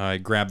 I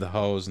grab the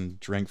hose and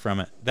drink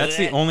from it. That's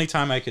the only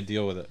time I could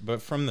deal with it.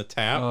 But from the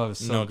tap, Oh, it was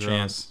so no gross.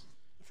 chance.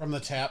 From the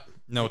tap.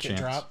 No Make it chance.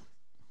 drop.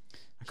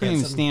 I couldn't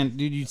even Can't stand,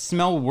 dude. You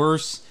smell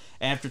worse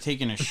after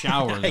taking a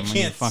shower than I when you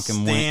can't fucking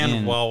went stand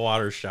in. well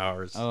water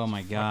showers. Oh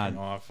my god! Fucking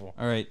awful.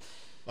 All right,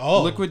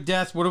 Oh, Liquid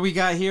Death. What do we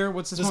got here?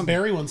 What's this this one?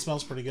 berry one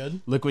smells pretty good.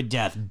 Liquid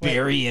Death.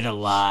 Bury it I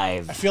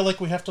alive. feel like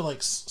we have to like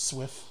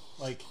swift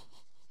like.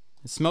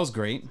 It smells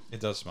great. It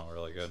does smell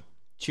really good.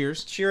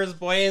 Cheers. Cheers,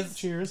 boys.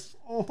 Cheers.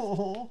 Oh.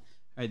 All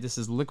right, this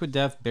is Liquid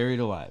Death. Buried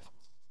alive.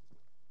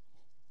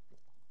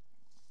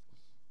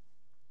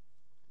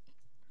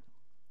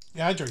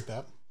 Yeah, I drink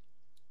that.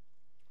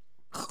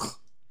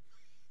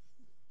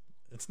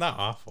 It's not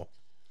awful.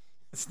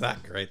 It's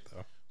not great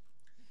though.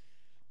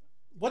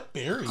 What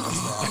berry is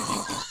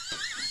that?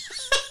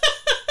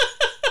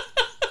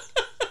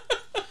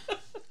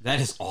 That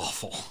is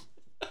awful.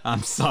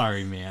 I'm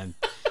sorry, man.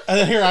 And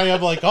then here I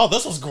am like, oh,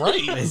 this was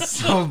great. It's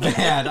so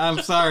bad.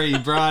 I'm sorry you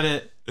brought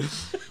it.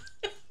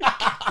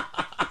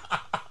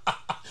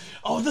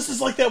 Oh, this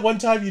is like that one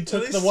time you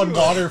took the one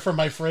water from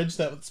my fridge,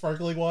 that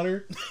sparkling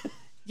water.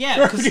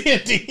 Yeah. For 'cause-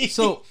 D&D.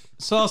 So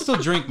I'll still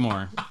drink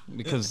more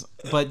because,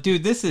 but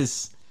dude, this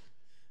is.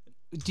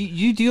 Do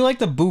you like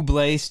the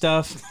Buble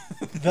stuff?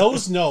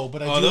 Those no,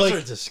 but I Oh, do those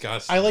like. are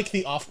disgusting. I like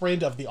the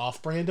off-brand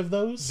of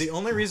those. The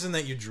only reason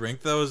that you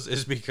drink those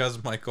is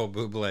because Michael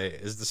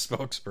Bublé is the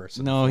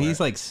spokesperson. No, for he's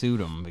it. like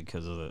sued him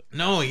because of it.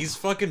 No, he's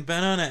fucking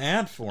been on an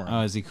ad for him.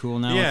 Oh, is he cool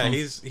now? yeah,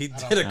 with them? he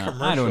did a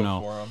commercial I don't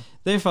know. for him.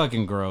 They're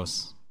fucking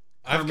gross.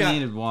 I've got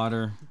Carbonated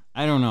water.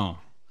 I don't know.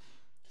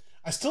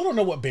 I still don't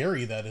know what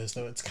berry that is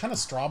though. It's kind of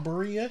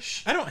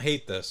strawberry-ish. I don't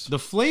hate this. The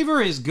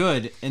flavor is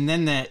good, and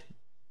then that.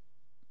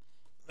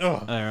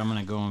 Ugh. There, I'm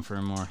gonna go in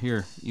for more.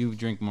 Here, you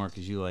drink more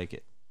because you like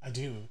it. I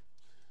do.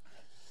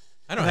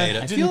 I don't hate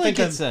I it. feel like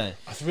think it's a.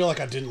 I feel like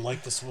I didn't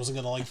like this. Wasn't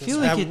gonna like this. feel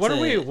like it's What are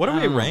a- we I we don't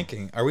know.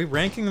 ranking? Are we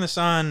ranking this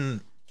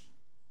on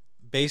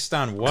based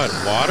on what?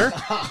 Water?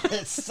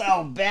 It's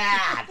so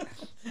bad.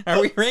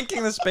 Are we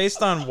ranking this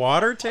based on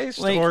water taste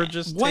Like, or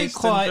just White taste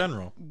Claw in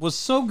general? was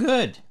so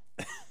good,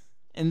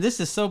 and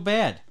this is so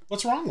bad.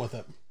 What's wrong with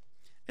it?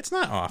 It's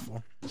not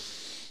awful.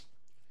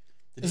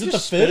 Did Is you it the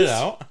spit fizz? it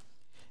out?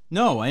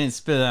 No, I didn't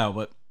spit it out,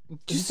 but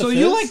Is it so the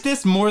you fizz? like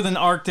this more than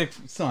Arctic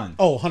Sun?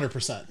 Oh,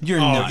 100%. You're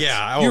Oh nuts.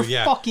 yeah. Oh You're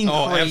yeah. fucking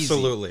oh, crazy.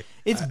 absolutely.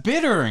 It's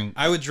bitter. And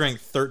I would drink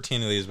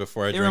 13 of these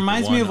before I it drink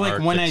reminds me one of like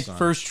when Arctic I Sun.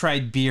 first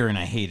tried beer and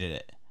I hated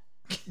it.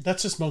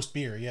 That's just most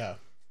beer, yeah.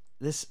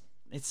 It's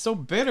so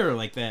bitter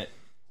like that.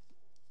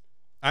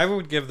 I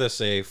would give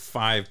this a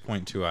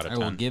 5.2 out of I 10.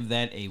 will give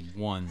that a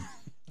 1.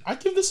 I'd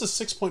give this a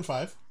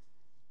 6.5.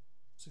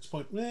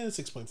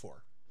 6.4.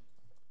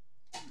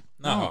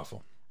 Not Oh.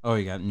 awful. Oh,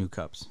 you got new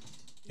cups.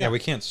 Yeah, we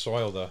can't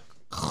soil the.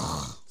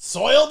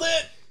 Soiled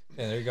it!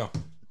 Yeah, there you go.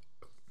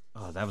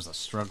 Oh, that was a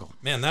struggle.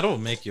 Man, that'll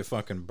make you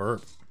fucking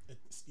burp.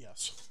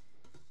 Yes.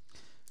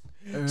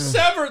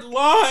 Severed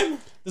lime.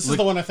 This is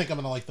the one I think I'm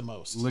going to like the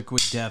most.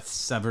 Liquid Death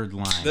Severed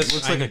Lime. This- It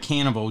looks like a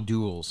can of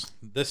O'Doul's.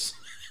 This.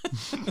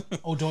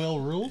 O'Doyle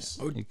rules?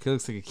 It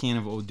looks like a can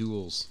of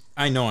O'Doul's.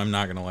 I know I'm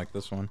not gonna like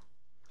this one.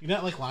 You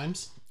not like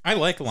limes? I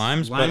like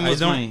limes, Lime but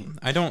was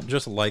I don't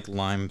just like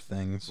lime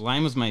things.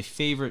 Lime was my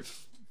favorite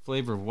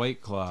flavor of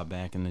White Claw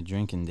back in the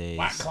drinking days.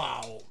 Black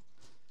Claw.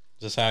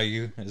 Is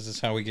this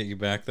how we get you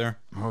back there?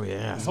 Oh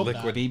yeah, hope Liquid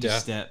not. baby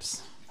death.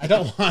 steps. I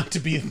don't want to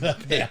be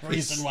that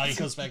reason why he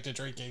goes back to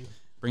drinking.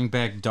 Bring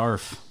back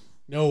Darf.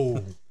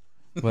 No.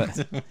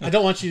 What? I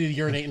don't want you to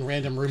urinate in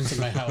random rooms in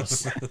my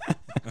house.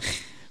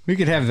 We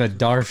could have the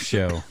Darf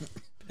show.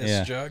 Piss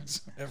Yeah.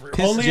 jugs everywhere.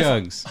 Piss Only if-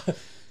 jugs.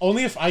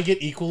 Only if I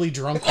get equally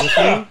drunk with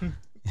you.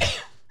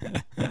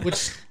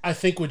 Which I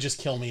think would just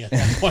kill me at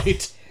that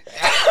point.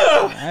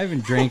 I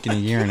haven't drank in a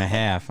year and a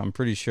half. I'm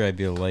pretty sure I'd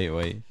be a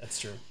lightweight. That's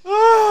true.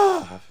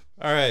 All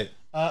right.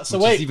 So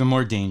Which wait. is even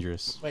more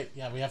dangerous. Wait,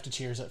 yeah, we have to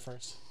cheers it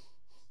first.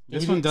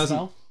 This we one do it doesn't.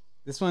 smell?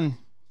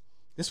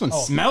 This one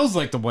Oh. smells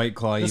like the White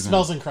Claw. This even.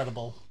 smells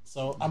incredible.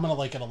 So I'm going to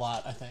like it a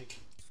lot, I think.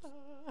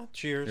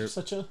 Cheers.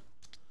 Such a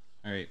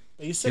All right.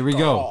 basic. Here we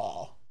go.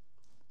 Aw.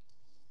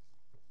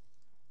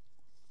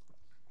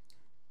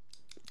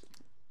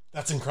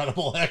 That's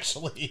incredible,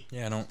 actually.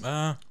 Yeah, I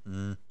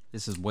don't.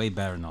 This is way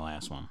better than the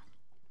last one.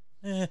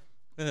 Eh,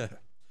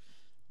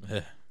 I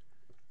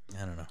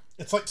don't know.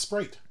 It's like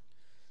Sprite.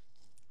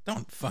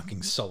 Don't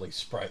fucking sully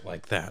Sprite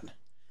like that.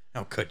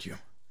 How could you?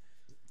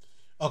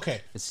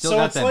 Okay. It's still so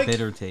got it's that like,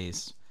 bitter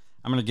taste.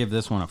 I'm gonna give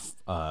this one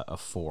a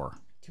 4.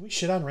 Can we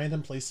shit on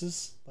random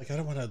places? Like, I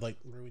don't want to like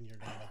ruin your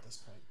game at this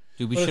point.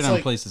 Dude, we But shit it's on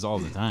like- places all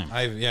the time.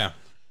 Yeah.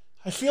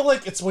 I feel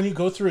like it's when you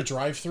go through a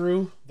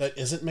drive-through that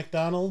isn't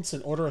McDonald's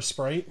and order a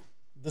Sprite.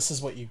 This is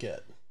what you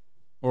get.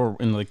 Or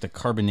in like the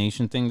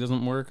carbonation thing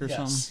doesn't work or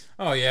something. Yes.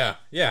 Oh yeah,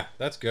 yeah.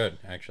 That's good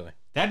actually.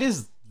 That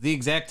is the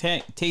exact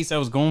taste I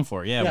was going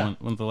for. Yeah, Yeah.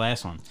 With the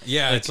last one.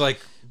 Yeah, it's like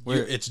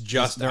where it's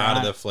just they're out of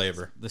on- the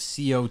flavor. The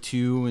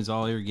CO2 is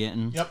all you're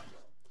getting. Yep.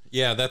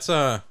 Yeah, that's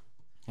I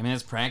mean,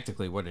 that's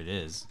practically what it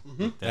is.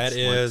 Like, that's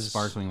That what is-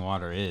 sparkling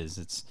water is.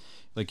 It's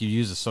like you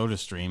use a soda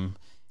stream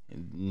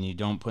and you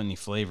don't put any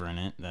flavor in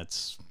it.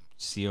 That's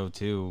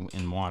CO2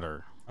 in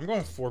water. I'm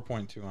going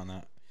 4.2 on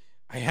that.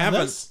 I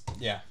haven't. this?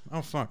 Yeah.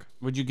 Oh fuck.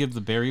 Would you give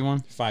the berry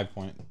one?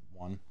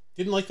 5.1.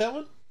 Didn't like that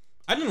one?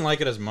 I didn't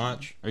like it as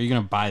much. Are you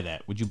gonna buy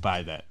that? Would you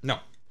buy that? No,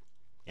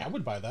 Yeah, I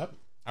would buy that.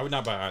 I would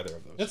not buy either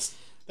of those.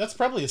 That's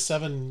probably a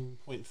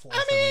 7.4 for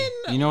me.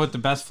 You know what the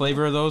best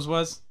flavor of those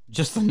was?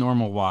 Just the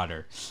normal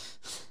water.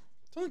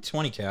 It's only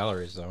 20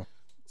 calories though.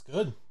 It's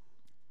good.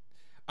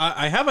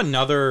 I have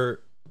another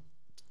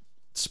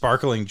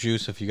sparkling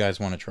juice if you guys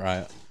want to try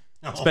it.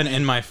 It's been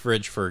in my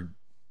fridge for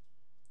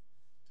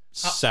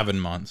 7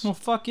 months. Well,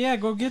 fuck yeah,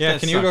 go get Yeah, that.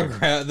 can you go sucker.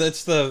 grab?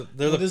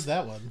 What is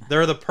that one?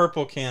 They're the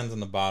purple cans in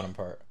the bottom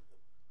part.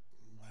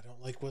 I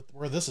don't like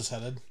where this is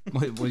headed.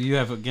 What do you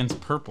have against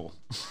purple?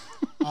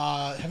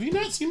 Have you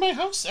not seen my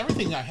house?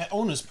 Everything I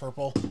own is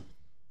purple.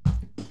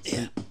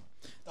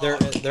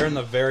 They're in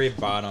the very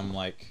bottom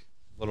like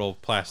little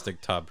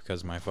plastic tub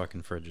because my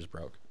fucking fridge is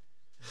broke.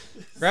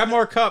 Grab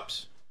more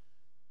cups.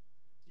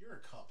 You're a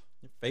cup.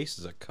 Your face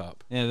is a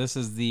cup. Yeah, this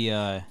is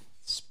the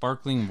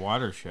sparkling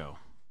water show.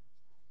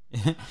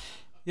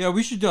 Yeah,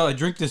 we should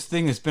drink this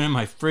thing that's been in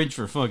my fridge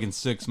for fucking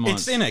 6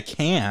 months. It's in a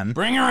can.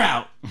 Bring her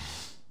out.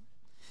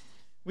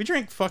 We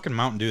drank fucking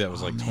Mountain Dew that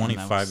was like Man,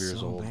 25 that was years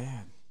so old.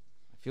 Bad.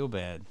 I feel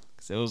bad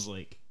because it was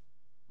like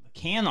the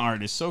can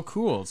art is so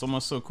cool. It's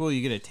almost so cool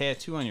you get a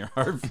tattoo on your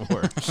heart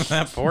for.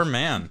 That poor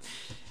man.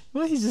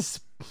 Well, he's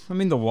just. I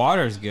mean, the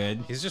water's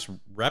good. He's just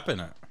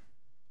repping it.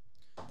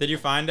 Did you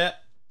find it?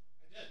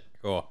 I did.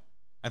 Cool.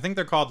 I think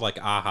they're called like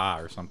Aha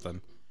or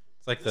something.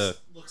 It's like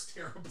Looks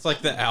terrible. it's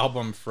like the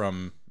album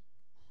from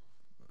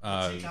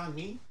Take on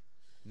me.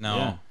 no.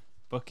 Yeah.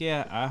 Fuck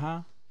yeah,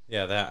 uh-huh.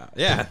 Yeah, that.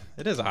 Yeah,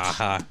 it is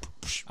Aha.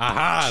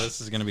 Aha,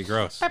 this is going to be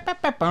gross.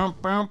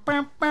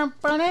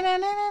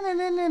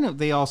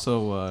 They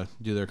also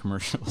do their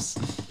commercials.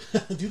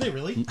 Do they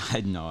really?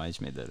 I know, I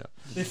just made that up.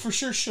 They for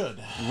sure should.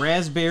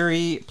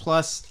 Raspberry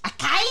plus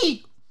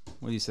acai.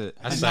 What do you say?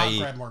 I did not Acai.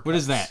 grab more What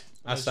is cups. that?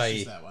 I just Acai.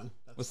 used that one.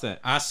 What's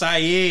that?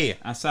 Acai.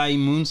 Acai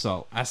moon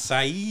salt.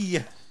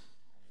 Acai.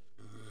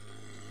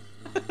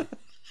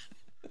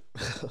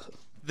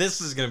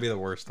 This is going to be the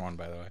worst one,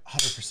 by the way.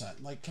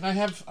 100%. Like, can I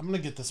have... I'm going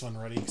to get this one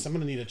ready because I'm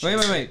going to need a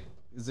chance. Wait.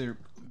 Is there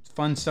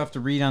fun stuff to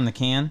read on the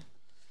can?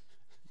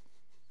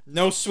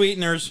 No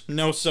sweeteners,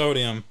 no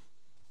sodium.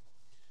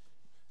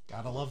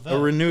 Gotta love A that.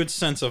 renewed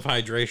sense of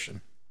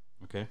hydration.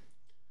 Okay.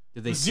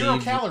 Did they Zero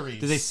save, calories.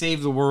 Did they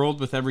save the world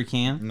with every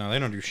can? No, they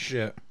don't do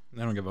shit.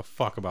 They don't give a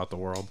fuck about the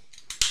world.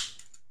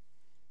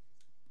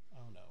 Oh,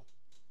 no.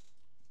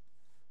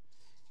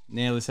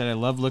 Natalie said, I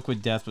love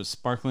liquid death, but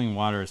sparkling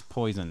water is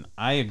poison.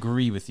 I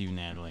agree with you,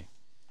 Natalie.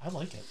 I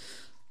like it.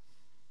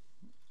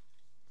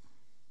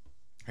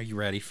 Are you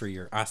ready for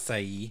your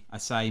acai?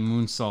 Acai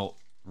moon salt.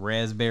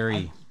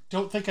 Raspberry.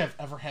 Don't think I've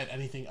ever had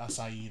anything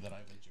acai that I've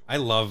enjoyed. I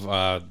love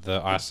the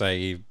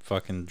acai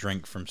fucking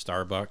drink from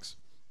Starbucks.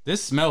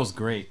 This smells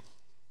great.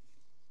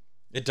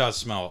 It does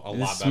smell a This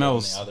lot better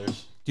smells- than the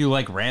others. Do you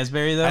like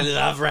raspberry, though? I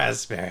love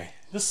raspberry.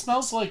 This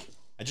smells like...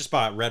 I just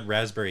bought red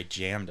raspberry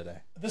jam today.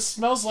 This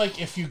smells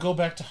like if you go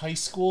back to high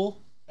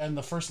school and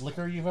the first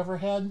liquor you've ever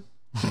had.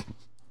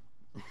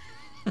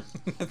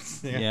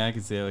 Yeah, I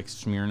could say like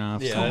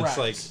Smirnoff. Yeah, it's Correct.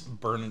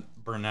 like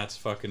Burnett's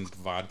fucking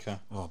vodka.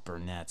 Oh,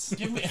 Burnett's.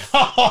 Give me...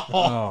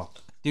 Oh,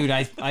 dude,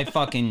 I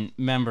fucking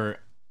remember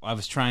I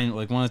was trying,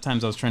 like one of the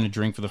times I was trying to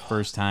drink for the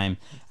first time,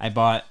 I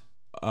bought,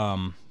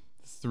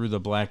 through the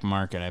black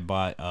market, I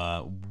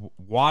bought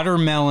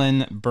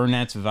watermelon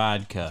Burnett's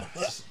vodka.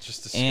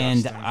 Just disgusting.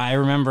 And I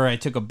remember I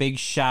took a big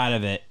shot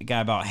of it,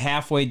 got about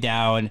halfway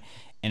down,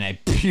 and I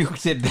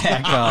puked it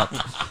back up,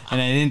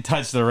 and I didn't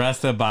touch the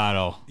rest of the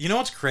bottle. You know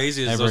what's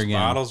crazy is Ever those again.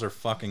 bottles are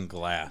fucking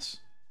glass.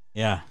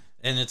 Yeah.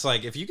 And it's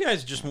like, if you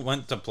guys just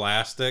went to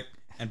plastic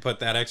and put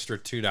that extra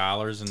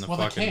 $2 in the Well,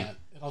 fucking... they can't.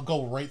 It'll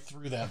go right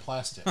through that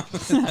plastic.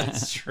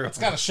 That's true. It's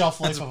got a shelf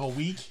life of a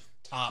week,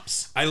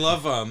 tops. I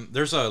love,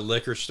 there's a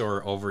liquor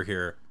store over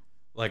here,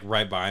 like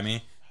right by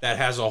me, that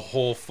has a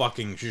whole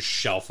fucking just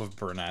shelf of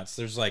Burnett's.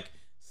 There's like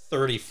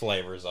 30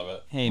 flavors of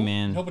it. Hey,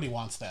 man, Nobody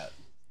wants that.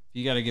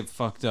 you got to get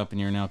fucked up and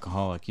you're an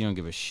alcoholic. You don't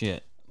give a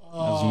shit. That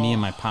was me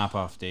and my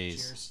pop-off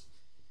days. Cheers.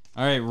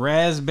 All right,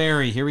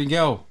 raspberry. Here we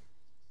go.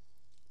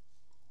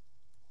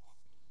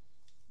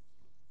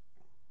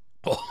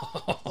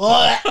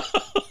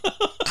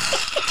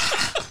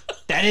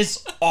 That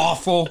is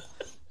awful.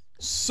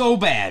 So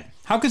bad.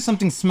 How could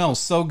something smell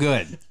so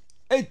good?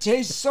 It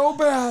tastes so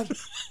bad.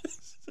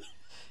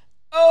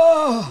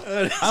 Oh,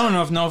 I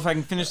don't know if I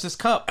can finish this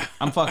cup.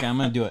 I'm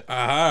gonna do it.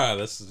 Aha,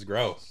 this is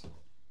gross.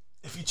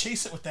 If you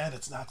chase it with that,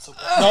 it's not so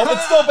bad. No,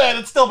 it's still bad.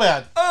 It's still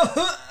bad.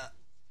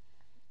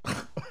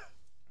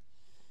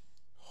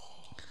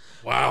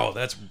 Wow,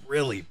 that's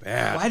really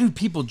bad. Why do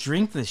people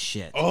drink this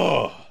shit?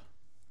 Oh,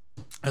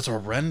 that's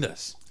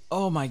horrendous.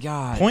 Oh my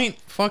god.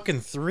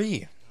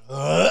 .3.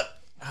 Oh,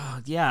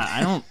 yeah,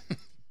 I don't.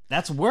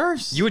 That's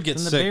worse. You would get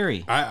than the sick.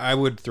 berry. I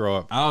would throw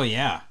up. Oh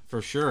yeah,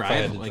 for sure. I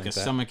had have to like a drink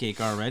that. stomach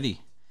ache already.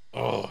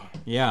 Oh,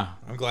 Yeah.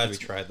 I'm glad we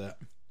tried that.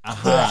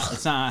 Aha.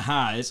 It's not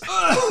aha. It's.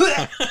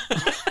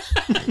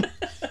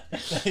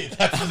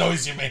 That's the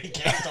noise you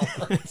make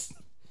afterwards.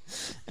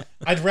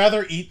 I'd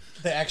rather eat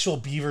the actual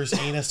beaver's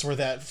anus where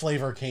that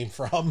flavor came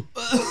from.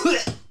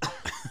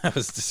 That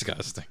was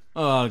disgusting.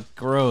 Oh,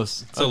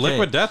 gross. So Okay.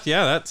 Liquid Death,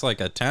 yeah, that's like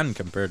a 10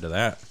 compared to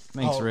that.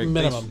 Thanks, Rick.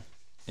 Minimum.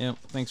 Yep.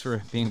 Thanks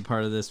for being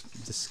part of this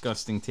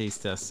disgusting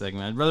taste test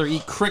segment. I'd rather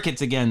eat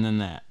crickets again than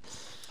that.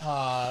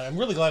 I'm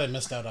really glad I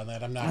missed out on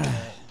that. I'm not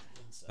gonna.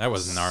 That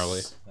was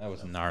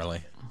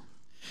gnarly.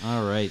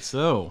 All right.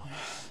 So,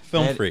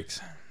 Film freaks.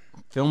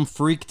 film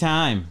freak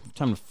time.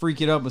 Time to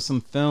freak it up with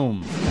some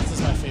film. This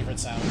is my favorite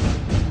sound.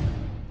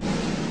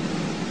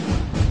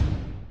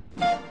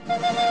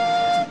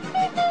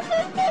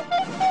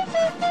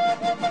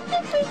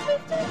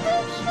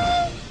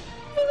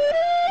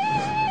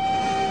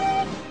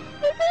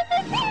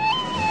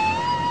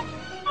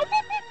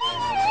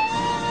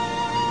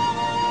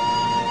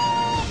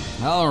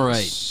 All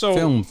right. So-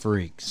 film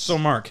freaks. So,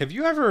 Mark, have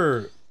you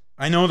ever...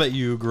 I know that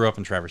you grew up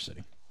in Traverse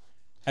City.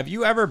 Have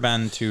you ever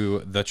been to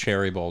the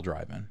Cherry Bowl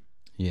Drive-In?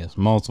 Yes,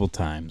 multiple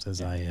times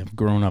as I have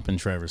grown up in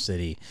Traverse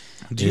City.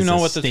 Do you know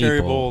what the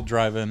Cherry Bowl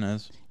Drive-In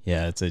is?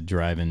 Yeah, it's a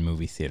drive-in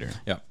movie theater.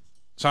 Yep.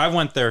 So I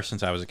went there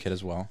since I was a kid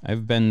as well.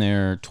 I've been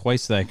there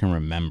twice that I can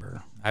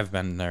remember. I've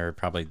been there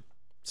probably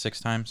 6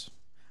 times.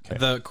 Okay.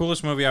 The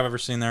coolest movie I've ever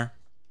seen there,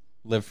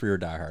 Live Free or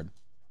Die Hard.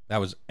 That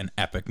was an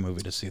epic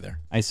movie to see there.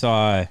 I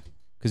saw,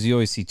 because you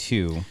always see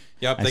two.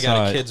 Yep, I they got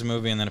saw- a kids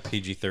movie and then a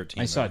PG-13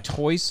 I saw movie.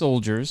 Toy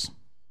Soldiers,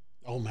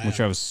 Oh man. which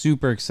I was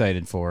super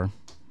excited for,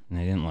 and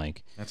I didn't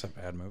like. That's a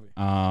bad movie.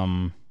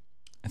 I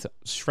thought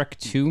Shrek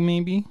 2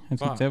 maybe. I think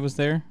Fuck. that was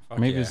there. Fuck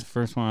Maybe it yeah. was the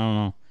first one. I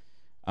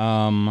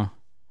don't know.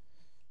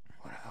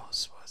 What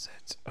else was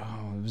it?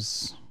 Oh, it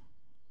was.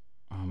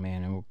 Oh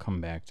man, it will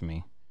come back to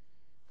me.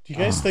 Do you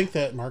guys think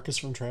that Mark is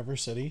from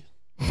Traverse City?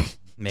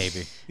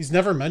 Maybe. He's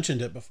never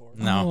mentioned it before.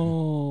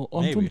 No. Oh,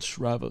 I'm Maybe. from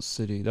Traverse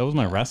City. That was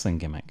my wrestling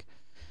gimmick.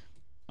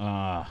 Did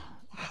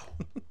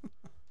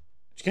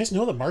you guys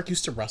know that Mark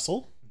used to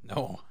wrestle?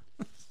 No.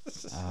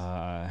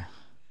 Uh,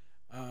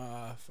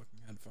 Fucking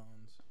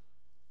headphones.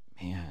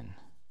 man.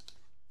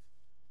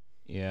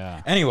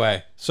 Yeah.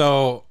 Anyway,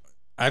 so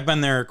I've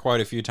been there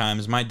quite a few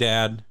times. My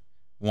dad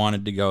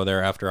wanted to go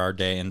there after our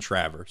day in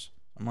Traverse.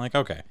 I'm like,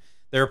 okay.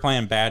 They were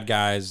playing Bad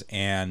Guys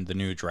and the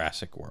new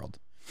Jurassic World.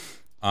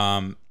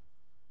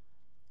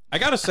 I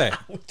gotta say,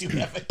 We do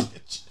have a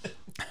kitchen.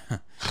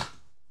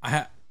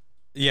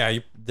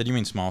 did you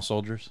mean Small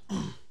Soldiers?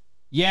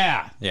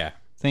 Yeah. Yeah.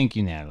 Thank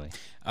you, Natalie.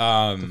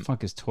 What the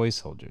fuck is Toy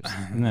Soldiers?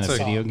 Isn't that a it's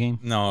a video song. game?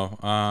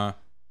 No,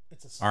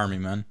 It's a song. Army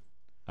Men.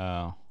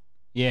 Oh.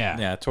 Yeah.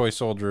 Yeah, Toy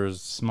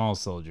Soldiers Small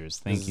Soldiers.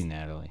 Thank Is- you,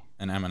 Natalie.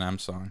 an Eminem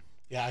song.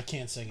 Yeah, I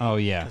can't sing it. Oh,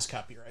 yeah. It's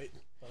copyright.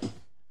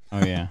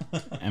 Oh, yeah.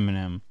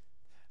 Eminem.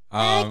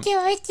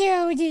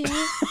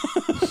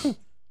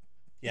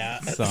 Yeah.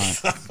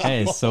 Song. That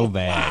is so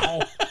bad.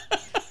 Wow.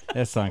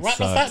 That song What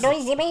was that sucks.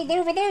 noise you made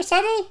over there,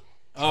 Sonny?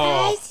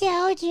 Oh,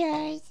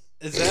 Soldiers.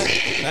 is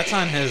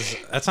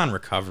that's on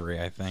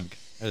Recovery, I think.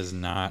 It is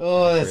not.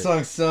 Oh, that great.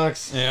 song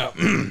sucks. Yeah.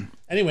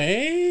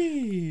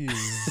 Anyways.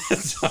 That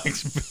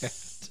song's bad.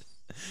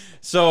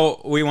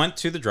 So we went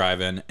to the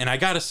drive-in, and I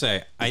gotta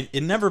say,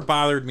 it never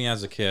bothered me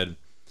as a kid.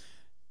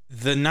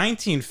 The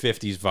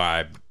 1950s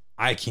vibe,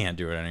 I can't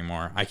do it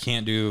anymore. I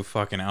can't do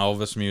fucking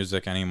Elvis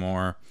music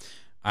anymore.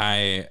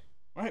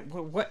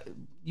 What?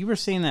 You were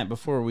saying that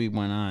before we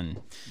went on.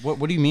 What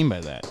do you mean by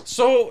that?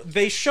 So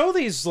they show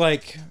these,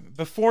 like,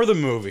 before the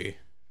movie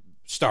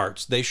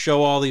starts, they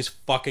show all these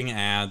fucking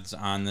ads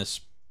on the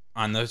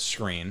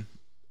screen.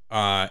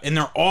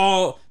 And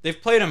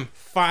they've played them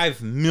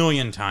 5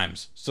 million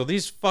times. So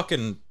these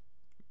fucking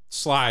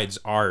slides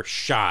are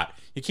shot.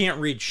 You can't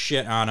read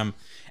shit on them.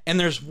 And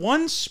there's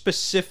one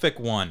specific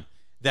one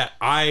that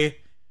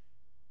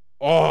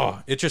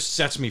it just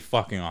sets me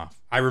fucking off.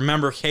 I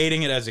remember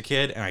hating it as a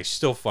kid, and I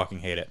still fucking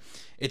hate it.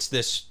 It's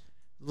this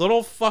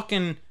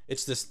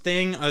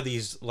thing of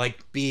these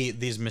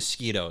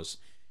mosquitoes.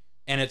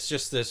 And it's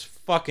just this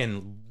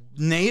fucking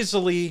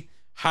nasally,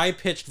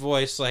 high-pitched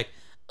voice like,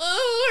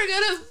 oh, we're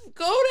gonna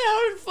go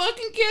down and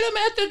fucking get him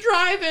at the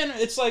drive-in.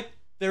 It's like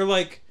they're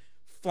like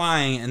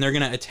flying and they're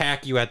gonna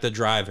attack you at the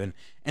drive-in.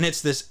 And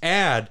it's this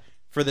ad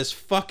for this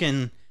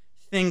fucking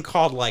thing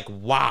called like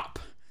WAP.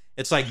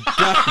 It's like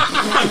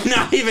I'm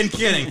not even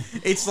kidding.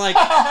 It's like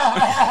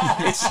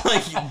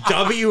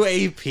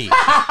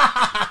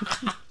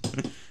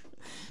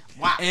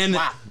WAP. And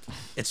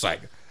it's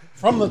like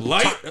From the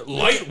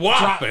light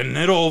WAP, and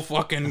it'll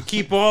fucking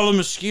keep all the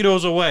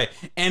mosquitoes away.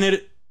 And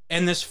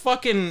this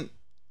fucking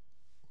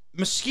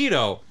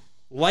mosquito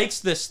lights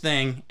this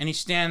thing, and he's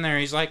standing there.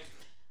 He's like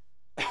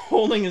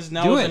holding his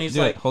nose, and he's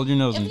like, hold your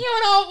nose. "If you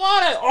don't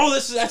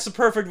want to, that's the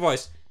perfect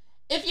voice.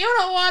 If you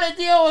don't want to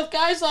deal with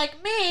guys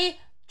like me,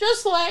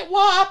 just like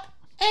WAP,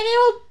 and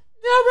you'll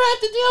never have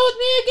to deal with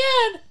me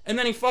again." And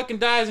then he fucking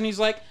dies, and he's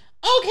like,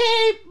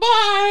 "Okay,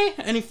 bye,"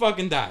 and he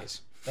fucking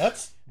dies.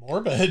 That's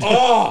morbid.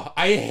 Oh,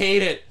 I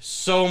hate it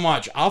so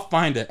much. I'll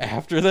find it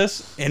after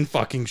this and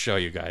fucking show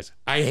you guys.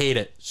 I hate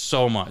it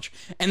so much.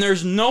 And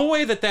there's no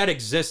way that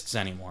exists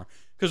anymore.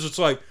 Because it's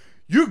like,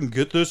 you can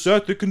get this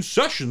at the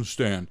concession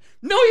stand.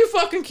 No, you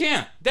fucking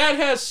can't. That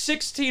has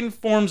 16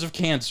 forms of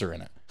cancer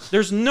in it.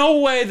 There's no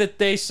way that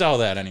they sell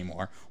that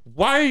anymore.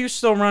 Why are you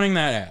still running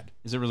that ad?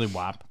 Is it really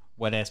WAP?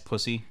 Wet ass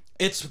pussy?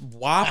 It's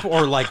WAP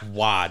or like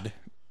WAD.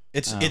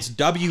 It's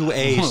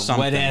WA something.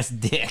 Wet ass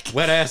dick.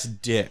 Wet ass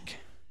dick.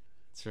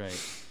 That's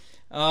right.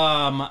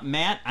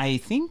 Matt, I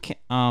think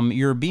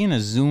you're being a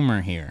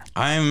zoomer here.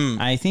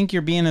 I think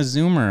you're being a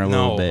zoomer a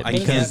little bit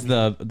because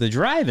the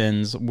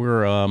drive-ins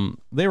were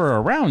they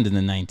were around in the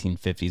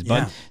 1950s,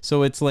 but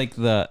so it's like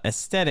the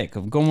aesthetic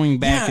of going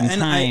back in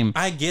time.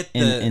 I get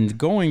and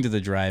going to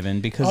the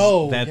drive-in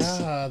because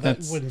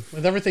that's when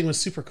everything was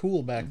super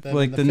cool back then.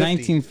 Like in the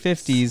 50s.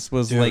 1950s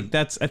was like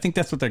I think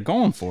that's what they're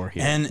going for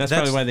here. And that's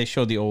probably why they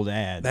showed the old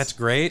ads. That's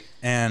great,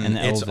 and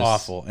it's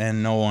awful,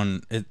 and no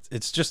one it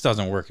just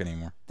doesn't work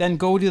anymore. Then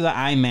go to the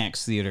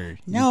IMAX theater.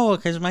 No,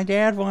 because my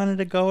dad wanted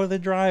to go to the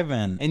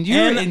drive-in. And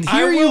here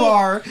you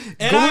are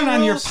going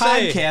on your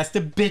podcast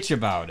to bitch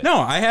about it. No,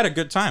 I had a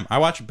good time. I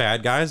watched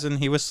Bad Guys, and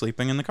he was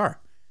sleeping in the car.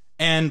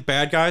 And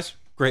Bad Guys,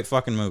 great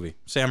fucking movie.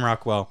 Sam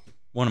Rockwell,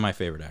 one of my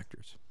favorite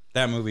actors.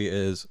 That movie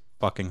is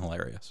fucking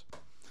hilarious.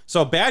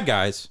 So Bad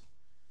Guys,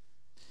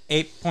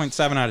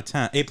 8.7 out of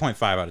 10.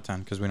 8.5 out of 10,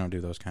 because we don't do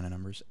those kind of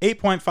numbers.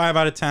 8.5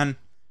 out of 10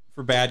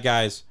 for Bad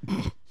Guys.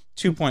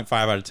 2.5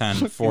 out of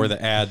 10 for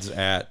the ads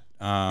at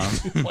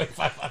 2.5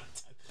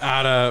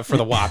 out of 10. For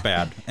the WAP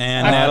ad.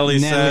 And Natalie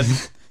said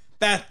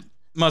that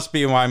must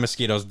be why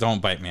mosquitoes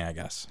don't bite me, I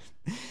guess.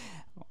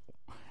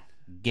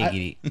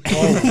 Giggity.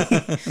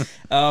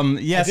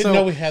 I didn't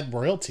know we had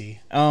royalty.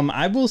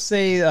 I will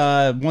say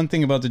one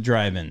thing about the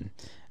drive-in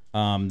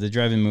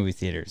movie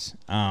theaters.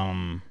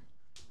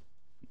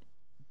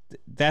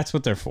 That's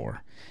what they're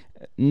for.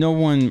 No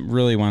one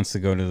really wants to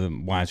go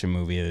to watch a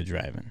movie at a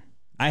drive-in.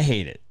 I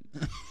hate it.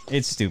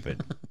 It's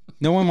stupid.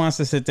 No one wants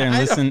to sit there and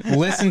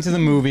listen to the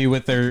movie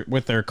with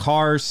their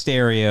car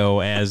stereo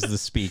as the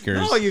speakers.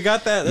 No, you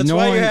got that. That's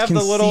why you have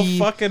the little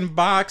fucking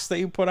box that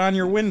you put on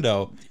your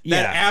window.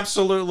 That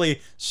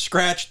absolutely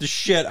scratched the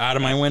shit out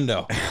of my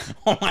window.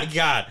 Oh my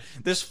god.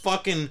 This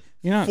fucking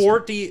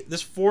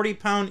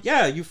 40-pound.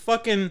 Yeah, you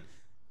fucking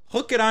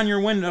hook it on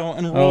your window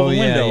and roll the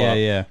window up.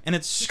 Yeah. And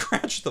it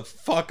scratched the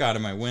fuck out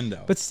of my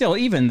window. But still,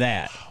 even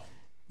that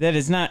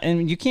is not,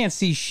 and you can't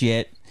see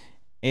shit.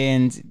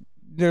 And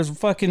there's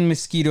fucking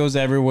mosquitoes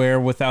everywhere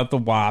without the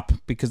WAP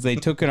because they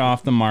took it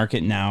off the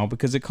market now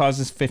because it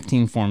causes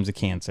 15 forms of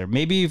cancer.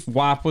 Maybe if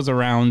WAP was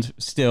around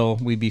still,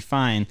 we'd be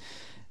fine.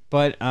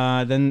 But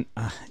I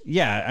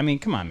mean,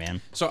 come on,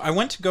 man. So I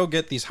went to go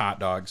get these hot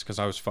dogs because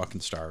I was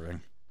fucking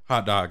starving.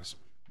 Hot dogs,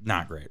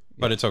 not great,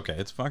 but it's okay.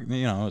 It's fucking,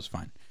 it's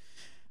fine.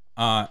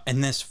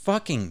 And this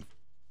fucking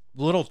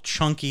little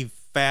chunky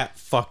fat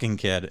fucking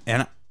kid,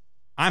 and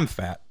I'm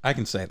fat, I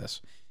can say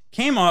this,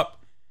 came up.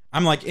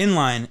 I'm like in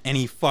line, and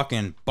he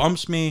fucking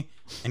bumps me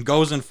and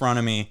goes in front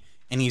of me,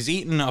 and he's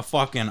eating a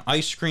fucking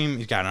ice cream.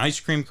 He's got an ice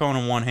cream cone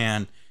in one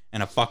hand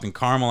and a fucking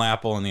caramel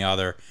apple in the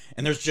other,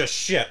 and there's just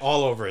shit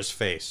all over his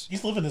face.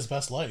 He's living his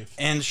best life.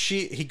 And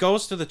he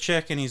goes to the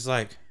chick, and he's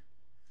like,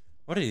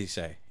 what did he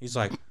say? He's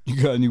like,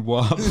 you got any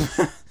WAP?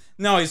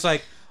 No, he's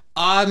like,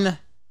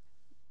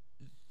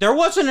 there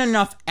wasn't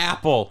enough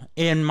apple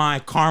in my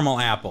caramel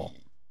apple.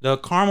 The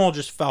caramel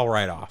just fell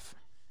right off.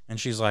 And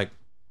she's like,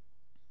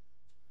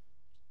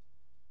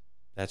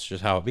 that's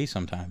just how it be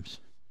sometimes.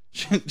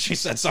 She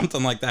said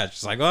something like that.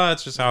 She's like, oh,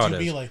 that's just how it is.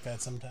 Be like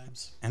that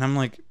sometimes. And I'm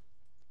like,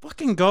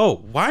 fucking go.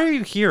 Why are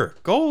you here?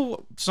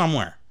 Go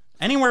somewhere.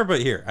 Anywhere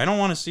but here. I don't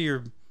want to see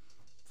your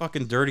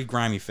fucking dirty,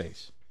 grimy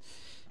face.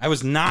 I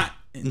was not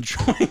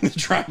enjoying the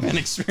drive-in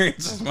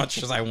experience as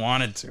much as I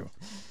wanted to.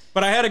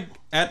 But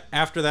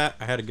after that,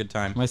 I had a good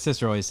time. My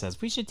sister always says,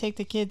 we should take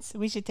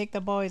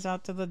the boys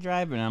out to the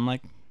drive-in. I'm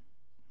like,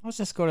 let's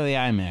just go to the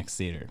IMAX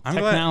theater.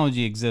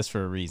 Technology exists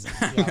for a reason.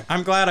 Yeah.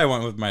 I'm glad I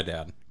went with my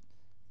dad.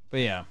 But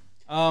yeah,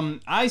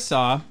 I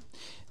saw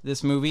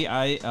this movie.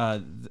 I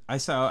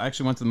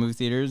actually went to the movie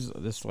theaters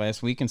this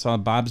last week and saw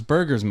Bob's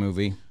Burgers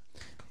movie.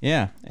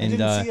 Yeah, and I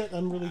didn't see it.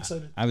 I'm really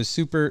excited. I was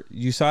super.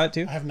 You saw it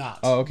too? I have not.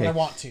 Oh, okay. But I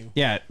want to.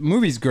 Yeah,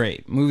 movie's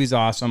great. Movie's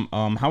awesome.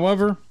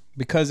 However,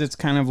 because it's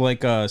kind of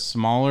like a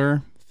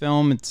smaller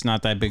film, it's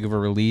not that big of a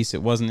release.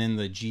 It wasn't in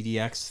the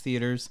GDX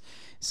theaters,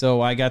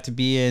 so I got to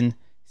be in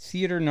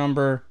theater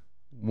number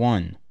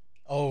 1.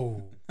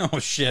 Oh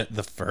shit!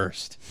 The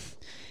first.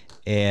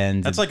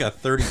 And that's like a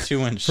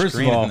 32-inch first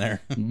screen of all, in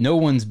there. No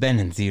one's been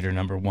in theater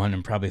number 1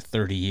 in probably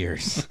 30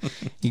 years.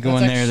 You go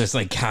in there, there's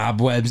like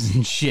cobwebs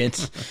and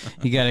shit.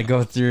 You got to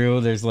go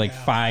through. There's like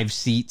 5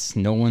 seats.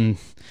 No one.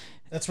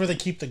 That's where they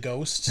keep the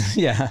ghost.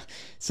 Yeah.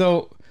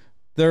 So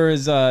there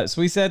is. So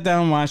we sat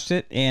down, and watched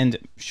it, and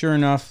sure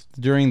enough,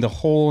 during the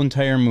whole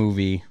entire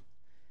movie,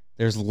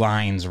 there's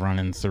lines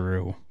running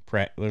through.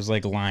 There's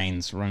like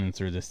lines running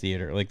through the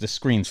theater. Like the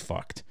screen's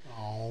fucked.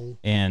 Oh.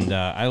 And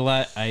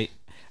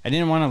I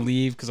didn't want to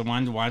leave because I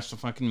wanted to watch the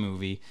fucking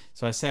movie.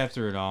 So I sat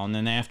through it all. And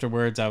then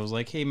afterwards, I was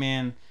like, hey,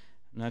 man,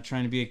 I'm not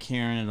trying to be a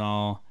Karen at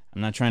all. I'm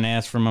not trying to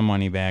ask for my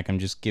money back. I'm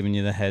just giving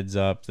you the heads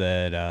up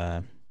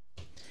that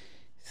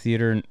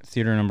Theater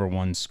number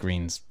one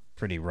screen's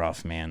pretty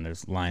rough, man.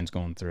 There's lines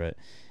going through it.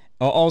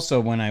 Also,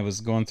 when I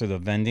was going through the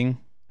vending,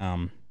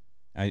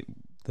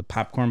 the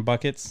popcorn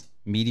buckets,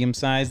 medium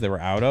size, they were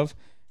out of,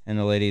 and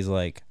the lady's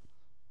like,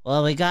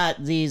 Well, we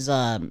got these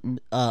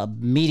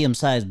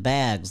medium-sized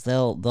bags.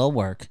 They'll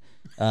work.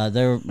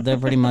 They're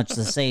pretty much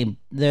the same.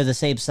 They're the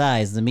same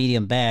size, the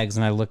medium bags.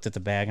 and I looked at the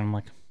bag and I'm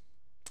like,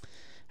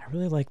 I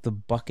really like the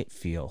bucket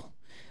feel.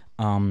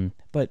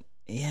 But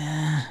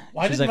yeah,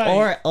 Why she's did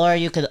like, Or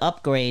you could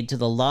upgrade to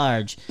the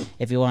large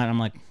if you want. I'm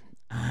like,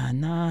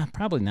 nah,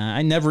 probably not.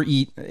 I never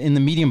eat in the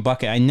medium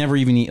bucket. I never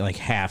even eat like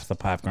half the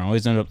popcorn. I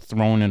always end up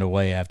throwing it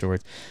away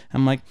afterwards.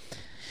 I'm like,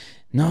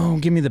 no,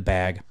 give me the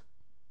bag.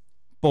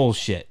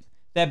 Bullshit.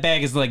 That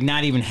bag is like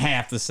not even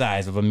half the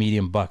size of a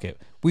medium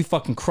bucket. We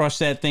fucking crushed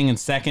that thing in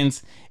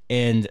seconds,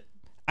 and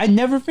I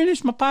never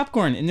finished my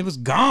popcorn, and it was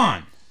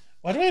gone.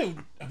 Why do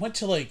I went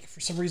to like, for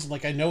some reason,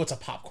 like I know it's a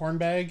popcorn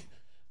bag,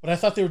 but I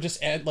thought they would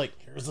just add like,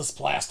 here's this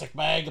plastic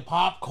bag of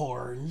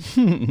popcorn.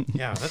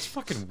 Yeah, that's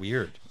fucking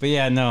weird. But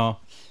yeah, no.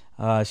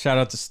 Shout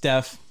out to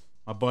Steph,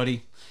 my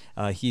buddy.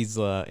 He's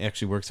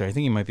actually works there. I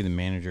think he might be the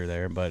manager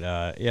there. But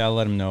yeah, I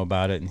let him know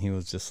about it, and he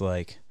was just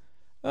like,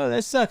 "Oh,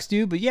 that sucks,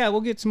 dude. But yeah,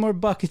 we'll get some more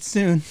buckets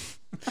soon."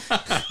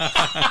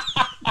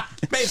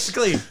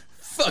 Basically,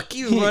 fuck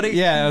you, buddy.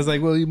 Yeah, I was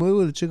like, "Well, you might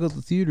want to check out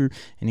the theater,"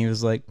 and he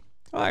was like,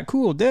 "All right,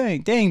 cool,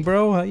 dang,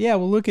 bro. Yeah,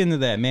 we'll look into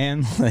that,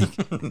 man." Like,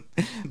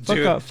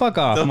 fuck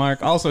off,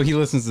 Mark. Also, he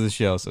listens to the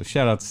show, so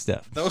shout out to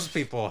Steph. Those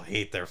people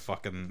hate their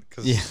fucking...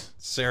 Because Yeah.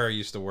 Sarah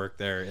used to work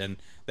there, and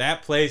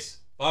that place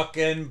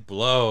fucking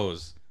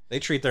blows. They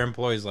treat their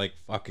employees like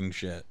fucking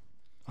shit.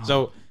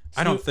 So,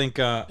 I don't think...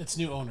 It's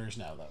new owners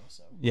now, though.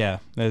 So Yeah,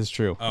 that is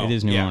true. It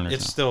is new owners.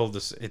 It's now. still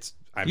this... It's...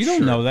 I'm You don't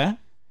sure. know that.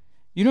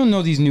 You don't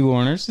know these new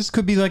owners. This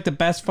could be like the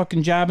best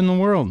fucking job in the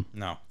world.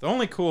 No. The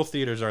only cool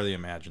theaters are the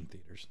Imagine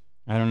theaters.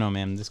 I don't know,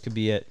 man. This could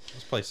be it.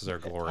 Those places are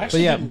I glorious.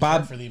 actually yeah, didn't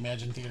Bob- care for the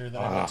Imagine Theater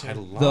that I went to. I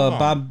love The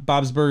them.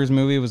 Bob's Burgers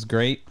movie was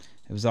great.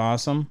 It was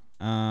awesome.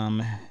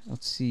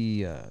 Let's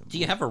see. Do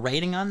you have a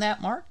rating on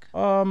that, Mark?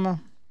 10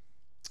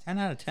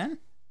 out of 10?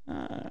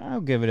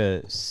 I'll give it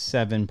a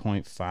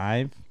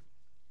 7.5.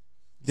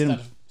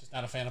 Just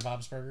not a fan of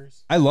Bob's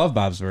Burgers. I love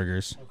Bob's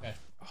Burgers. Okay.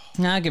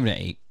 Nah, I'll give it an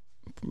 8.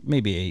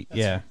 Maybe 8.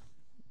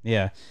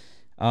 Yeah.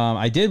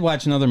 I did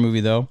watch another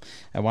movie, though.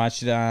 I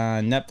watched it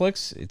on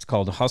Netflix. It's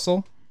called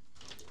Hustle.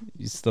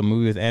 It's the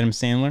movie with Adam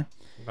Sandler,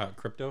 About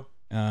crypto?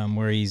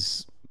 where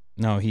it's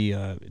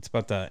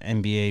about the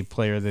NBA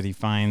player that he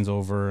finds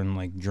over in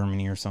like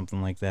Germany or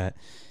something like that,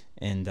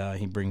 and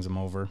he brings him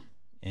over,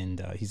 and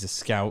he's a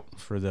scout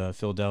for the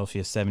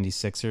Philadelphia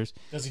 76ers.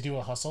 Does he do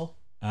a hustle?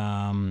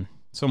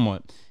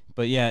 Somewhat,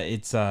 but yeah,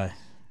 it's a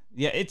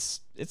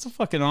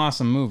fucking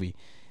awesome movie.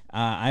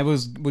 I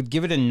would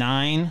give it a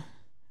 9,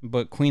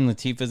 but Queen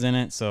Latifah's in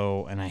it,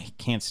 so, and I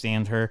can't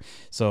stand her,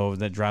 so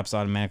that drops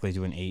automatically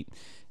to an 8.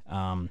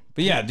 But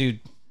yeah,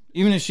 dude,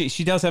 even if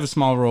she does have a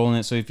small role in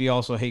it, so if you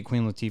also hate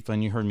Queen Latifah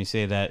and you heard me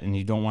say that and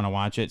you don't want to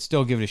watch it,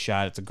 still give it a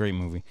shot. It's a great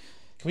movie.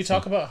 Can we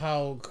talk about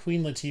how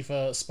Queen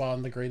Latifah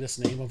spawned the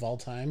greatest name of all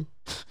time?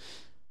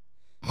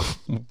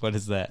 What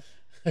is that?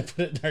 I put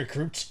it in our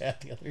group chat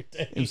the other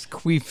day. It was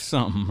Queef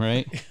something,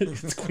 right?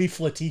 It's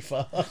Queef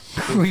Latifah.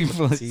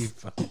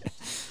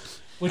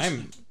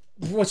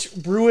 Which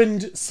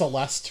ruined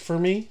Celeste for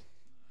me.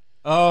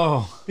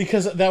 Oh,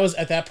 Because that was,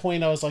 at that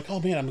point, I was like, oh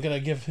man, I'm going to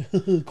give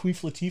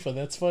Queef Latifah,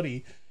 that's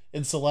funny,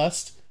 in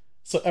Celeste.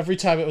 So every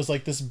time it was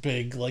like this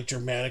big, like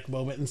dramatic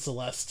moment in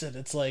Celeste, and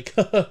it's like,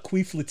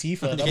 Queef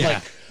Latifah. And I'm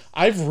like,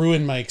 I've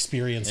ruined my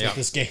experience with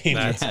this game.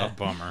 That's a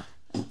bummer.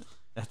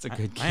 that's a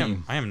good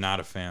game. I am not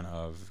a fan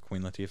of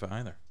Queen Latifah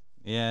either.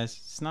 Yeah,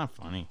 it's not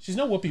funny. She's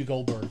no Whoopi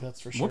Goldberg, that's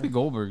for sure. Whoopi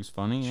Goldberg's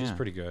funny. She's Yeah.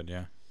 pretty good,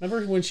 yeah.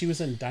 Remember when she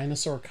was in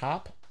Dinosaur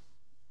Cop?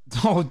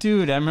 Oh,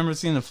 dude, I remember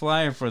seeing the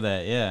flyer for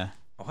that. Yeah.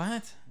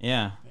 What?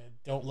 Yeah. Man,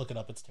 don't look it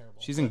up, it's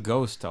terrible. She's in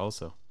Ghost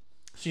also.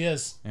 She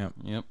is.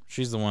 Yep.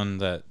 She's the one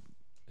that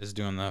is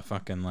doing the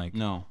fucking, like,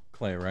 No.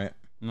 clay, right?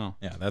 No.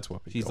 Yeah, that's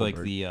what She's like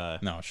the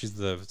No, she's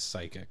the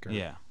psychic.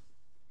 yeah.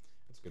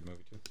 That's a good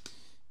movie, too.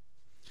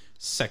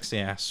 Sexy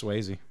ass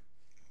Swayze.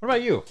 What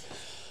about you?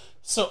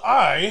 So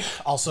I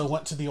also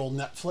went to the old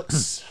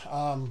Netflix,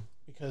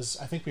 because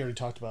I think we already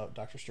talked about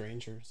Doctor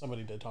Strange, or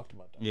somebody did talk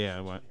about Doctor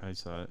Yeah, I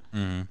saw it.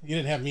 You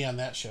didn't have me on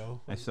that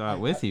show. I saw it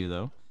with you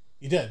though.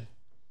 You did.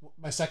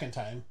 My second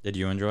time. Did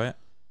you enjoy it?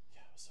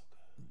 Yeah, it was so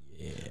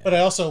good. Yeah. But I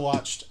also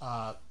watched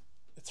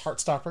it's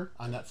Heartstopper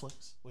on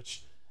Netflix,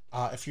 which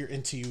if you're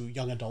into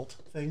young adult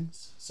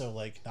things, so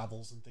like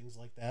novels and things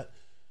like that.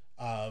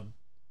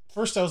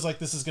 First I was like,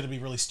 this is going to be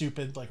really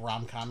stupid, like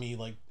rom-com-y,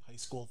 like high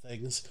school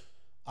things.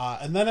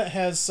 And then it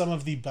has some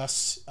of the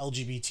best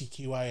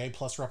LGBTQIA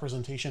plus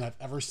representation I've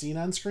ever seen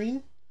on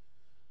screen.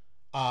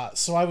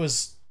 So I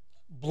was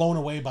blown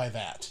away by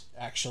that,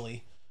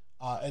 actually.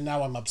 And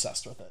now I'm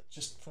obsessed with it,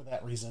 just for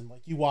that reason.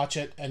 Like, you watch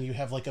it and you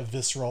have like a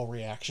visceral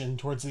reaction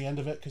towards the end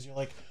of it, because you're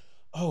like,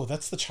 oh,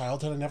 that's the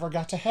childhood I never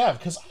got to have,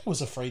 because I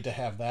was afraid to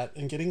have that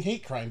and getting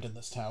hate crimed in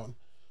this town.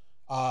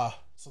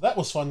 So that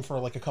was fun for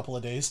like a couple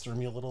of days, threw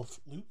me a little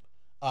loop.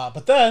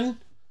 But then,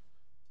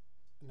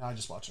 now I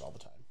just watch it all the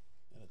time,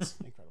 and it's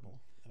incredible.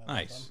 And I love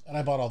Nice. them. And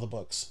I bought all the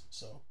books,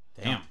 so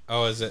Damn.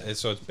 Oh, is it?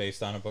 So it's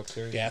based on a book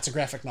series? yeah, it's a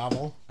graphic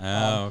novel.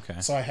 Oh, okay.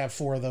 So I have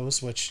 4 of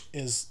those, which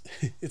is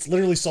it's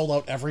literally sold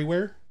out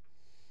everywhere.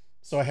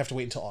 So I have to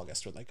wait until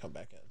August when they come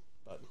back in.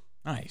 But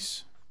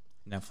Nice.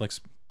 Netflix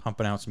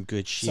pumping out some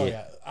good shit. so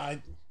yeah,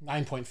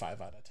 9.5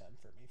 out of 10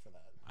 for me for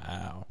that.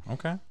 Wow.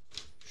 Okay.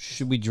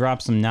 Should we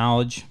drop some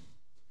knowledge?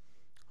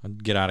 I'll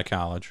get out of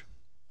college.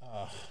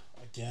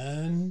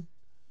 Again,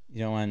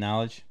 You don't want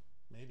knowledge?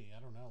 maybe I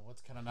don't know what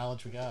kind of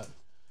knowledge we got.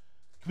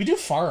 Can we do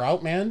Far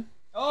Out, man?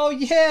 Oh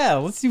yeah,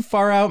 let's do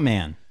Far Out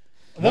Man.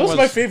 That was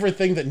my favorite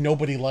thing that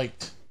nobody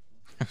liked.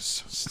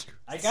 So stupid.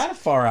 I got a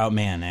Far Out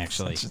Man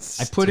actually. Such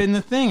a I put it in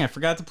the thing. I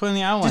forgot to put in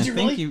the outline. Did you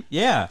Thank really? you.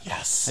 Yeah.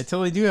 Yes. I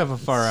totally do have a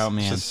Far Out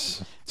Man.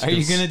 Just- Are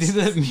you gonna do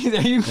that?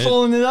 Are you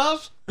pulling it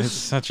up? It's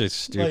such a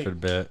stupid Like-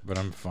 bit, but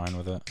I'm fine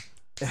with it.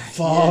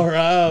 Far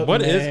Out.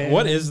 What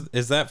man.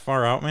 is that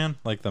Far Out Man?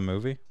 Like the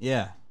movie?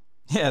 Yeah.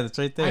 Yeah, that's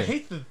right there.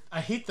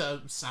 I hate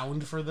the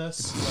sound for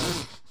this.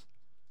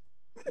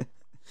 but-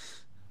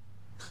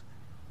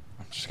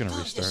 I'm just gonna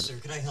restart Yes, it. sir.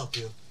 Can I help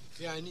you?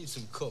 Yeah, I need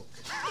some Coke.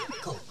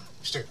 Coke,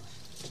 certainly.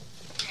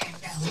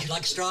 Would you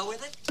like a straw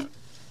with it?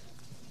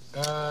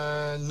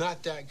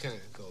 Not that kind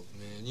of Coke,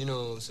 man. You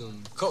know,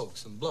 some Coke,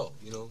 some blow,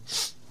 you know.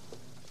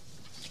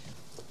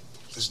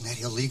 Isn't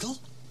that illegal?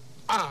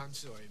 Ah, I'm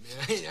sorry,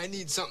 man. I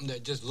need something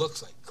that just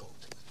looks like Coke.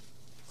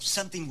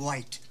 Something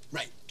white.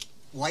 Right.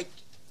 White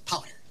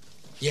powder.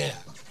 Yeah.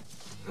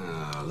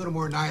 A little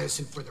more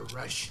niacin for the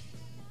rush.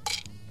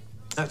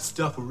 That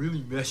stuff will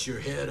really mess your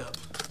head up.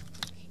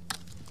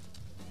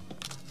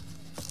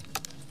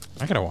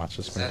 I gotta watch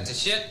this movie. That's the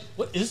shit.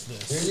 What is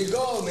this? Here you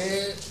go,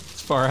 man.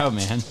 It's Far Out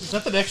Man. Is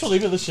that the actual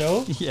name of the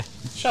show? Yeah.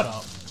 Shut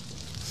up.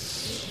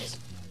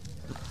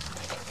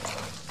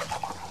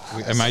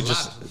 Am I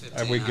just?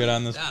 Are we good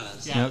on this?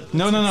 $1,500.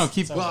 No.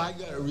 Keep. Well, I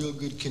got a real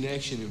good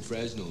connection in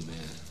Fresno, man.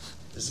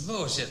 This is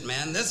bullshit,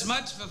 man. This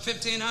much for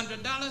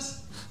 $1,500?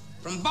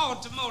 From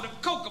Baltimore to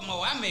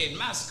Kokomo, I made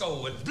my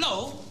score with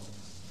blow.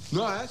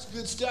 No, that's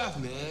good stuff,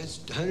 man. It's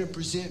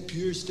 100%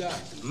 pure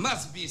stuff.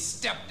 Must be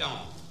stepped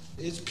on.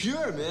 It's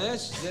pure, man.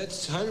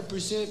 That's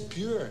 100%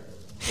 pure.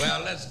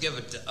 Well, let's give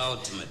it the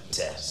ultimate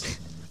test.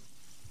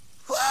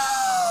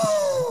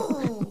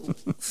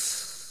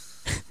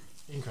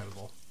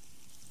 Incredible.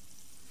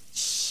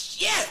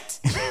 Shit!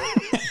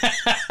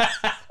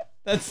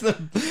 That's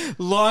the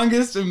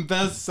longest and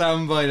best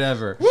soundbite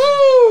ever.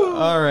 Woo!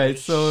 All right,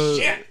 so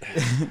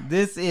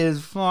this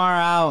is Far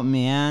Out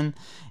Man,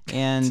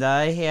 and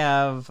I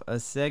have a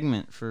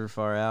segment for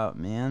Far Out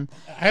Man.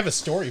 I have a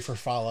story for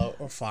Fallout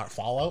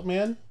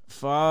Man.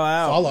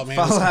 Fallout Man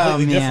is Man.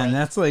 completely different.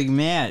 That's like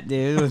Matt,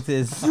 dude, with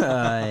his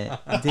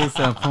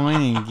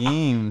disappointing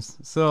games.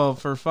 So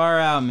for Far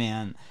Out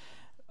Man,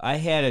 I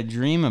had a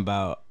dream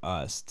about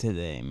us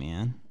today,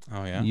 man.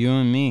 Oh yeah. You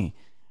and me.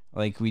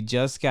 Like, we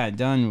just got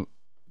done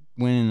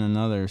winning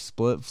another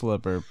split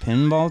flipper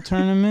pinball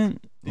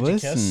tournament. Did you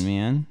kiss? Listen,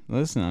 man.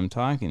 Listen, I'm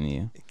talking to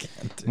you.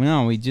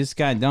 No, we just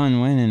got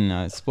done winning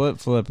a split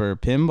flipper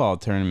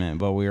pinball tournament,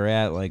 but we were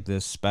at, like,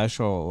 this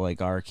special,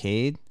 like,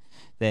 arcade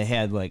that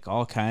had, like,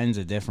 all kinds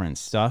of different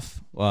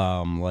stuff,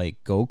 like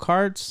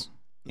go-karts.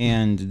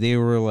 And they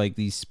were like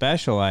these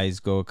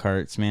specialized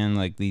go-karts, man,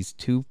 like these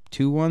two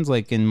ones,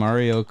 like in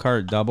Mario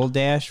Kart Double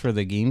Dash for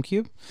the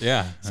GameCube.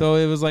 Yeah. So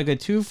it was like a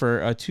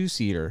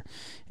two-seater,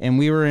 and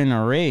we were in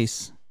a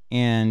race,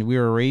 and we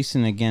were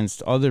racing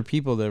against other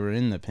people that were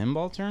in the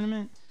pinball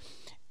tournament,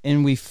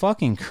 and we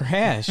fucking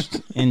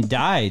crashed and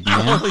died,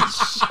 man. Holy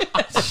shit!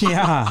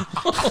 Yeah,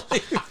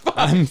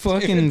 I'm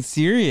fucking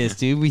serious,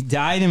 dude. We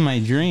died in my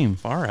dream.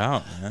 Far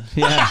Out, man.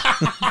 Yeah,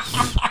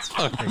 It's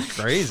fucking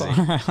crazy.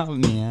 Far out,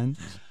 man.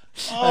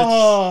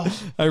 Oh,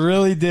 I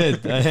really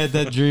did. I had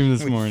that dream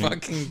this morning.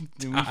 Fucking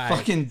We died.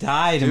 fucking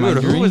died in my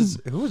Dude, dream.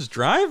 who was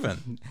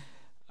driving?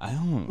 I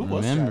don't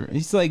was remember. driving?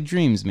 It's like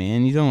dreams,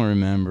 man. You don't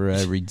remember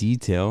every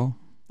detail.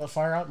 but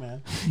Far Out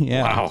Man.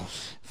 Yeah. Wow.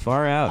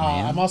 Far out,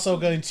 man. I'm also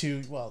going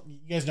to. Well, you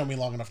guys know me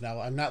long enough now.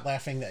 I'm not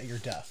laughing at your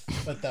death,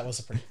 but that was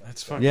a pretty.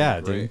 That's fucking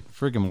yeah, great. dude.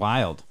 Freaking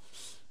wild.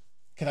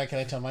 Can I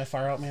tell my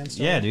Far Out Man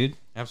story? Yeah, dude.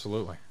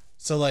 Absolutely.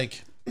 So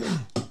like,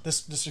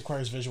 this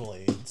requires visual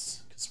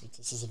aids because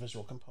this is a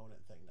visual component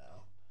thing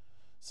now.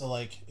 So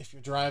like, if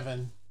you're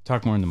driving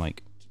Talk more in the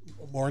mic.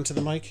 more into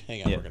the mic,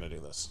 hang on, Yeah. we're gonna do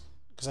this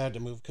because I had to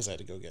move because I had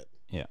to go get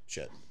Yeah.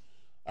 shit.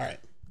 All right,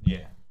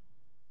 Yeah.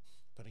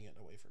 putting it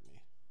away from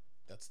me.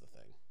 That's the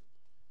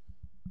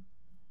thing.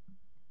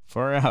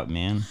 Far out,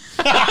 man.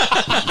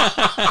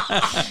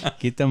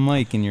 Get the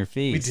mic in your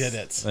face. We did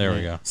it. There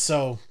we go.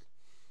 So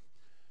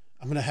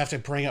I'm gonna have to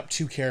bring up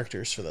 2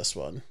 characters for this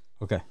one.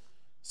 Okay.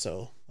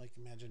 So like,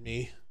 imagine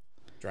me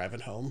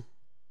driving home,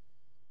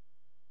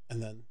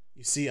 and then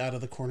you see out of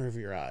the corner of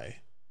your eye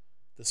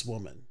this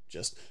woman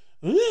just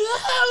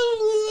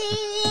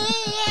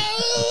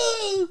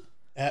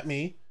at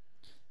me.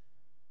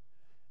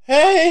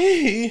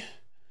 Hey,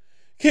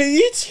 can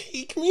you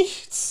take me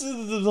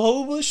to the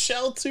homeless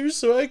shelter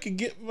so I can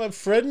get my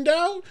friend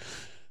out?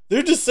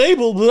 they're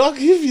disabled, but I'll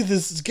give you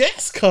this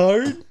gas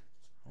card.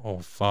 Oh,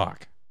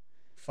 fuck.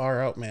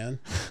 Far out, man.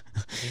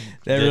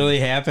 That really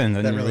happened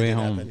on That your really way did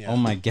home. happen, yeah. Oh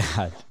my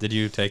god. Did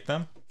you take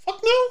them?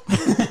 Fuck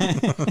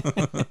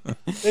no.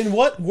 In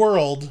what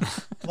world,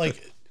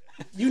 like,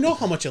 you know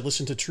how much I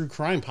listen to true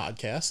crime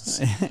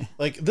podcasts.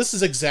 Like, this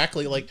is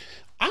exactly like,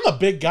 I'm a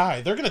big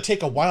guy. They're going to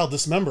take a while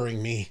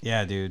dismembering me.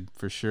 Yeah, dude,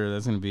 for sure.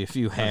 There's gonna be a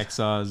few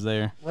hacksaws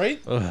there.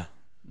 Right? Ugh.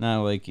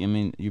 Not like, I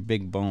mean, your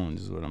big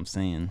bones is what I'm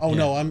saying. Oh,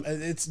 no,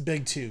 it's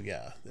big too,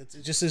 yeah. It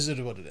just is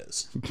what it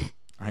is.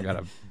 I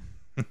gotta...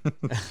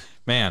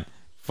 Man,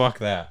 fuck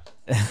that.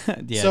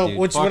 Yeah, So, dude,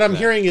 what fuck I'm that.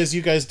 hearing is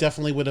you guys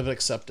definitely would have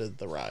accepted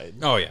the ride.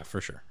 Oh, yeah,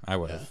 for sure. I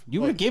would have.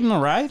 You would have given him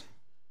a ride?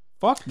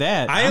 Fuck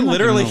that. I I'm not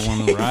literally giving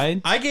no one a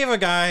ride. I gave a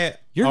guy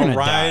You're a gonna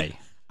ride. die.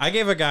 I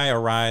gave a guy a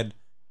ride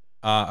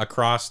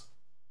across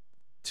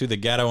to the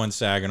ghetto in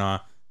Saginaw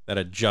that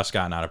had just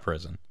gotten out of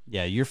prison.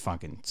 Yeah, you're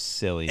fucking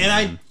silly. And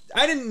man.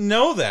 I didn't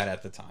know that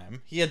at the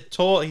time. He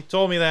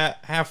told me that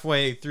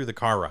halfway through the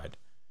car ride.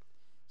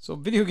 So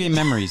video game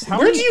memories. How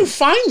Where many- do you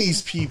find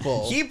these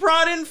people? He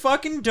brought in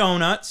fucking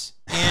donuts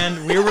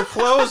and we were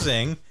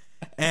closing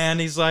and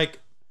he's like,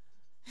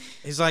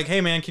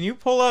 "Hey man, can you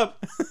pull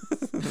up?"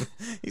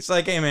 He's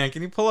like, "Hey man,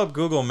 can you pull up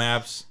Google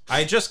Maps?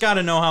 I just got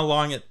to know how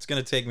long it's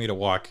going to take me to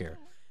walk here."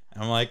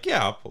 And I'm like,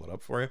 "Yeah, I'll pull it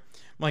up for you."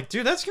 I'm like,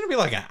 "Dude, that's going to be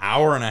like an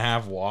hour and a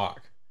half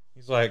walk."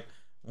 He's like,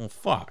 "Well,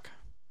 fuck.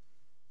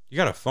 You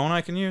got a phone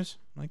I can use?"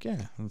 I'm like,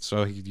 "Yeah." And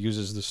so he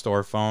uses the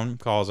store phone,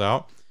 calls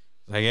out.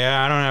 He's like,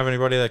 "Yeah, I don't have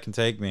anybody that can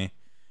take me."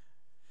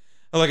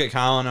 I look at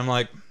Colin. I'm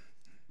like,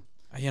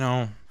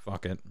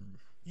 fuck it.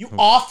 You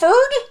offered?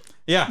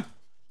 Yeah.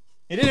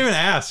 He didn't even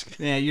ask.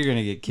 Yeah, you're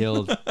gonna get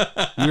killed.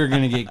 You're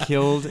gonna get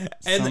killed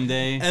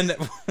someday. And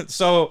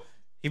so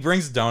he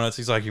brings donuts.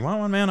 He's like, "You want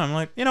one, man?" I'm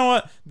like, "You know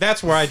what?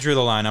 That's where I drew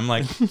the line." I'm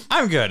like,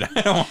 "I'm good.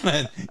 I don't want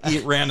to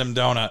eat random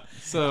donut."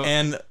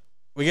 And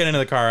we get into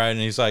the car ride, and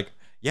he's like,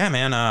 "Yeah,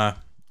 man.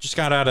 Just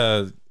got out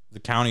of the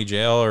county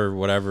jail or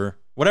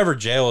whatever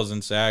jail is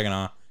in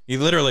Saginaw." He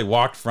literally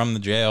walked from the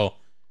jail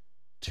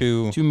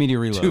to Media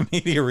Reload.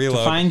 To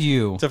find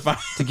you.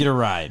 To get a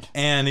ride.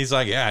 And he's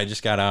like, "Yeah, I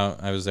just got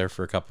out. I was there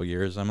for a couple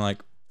years." I'm like,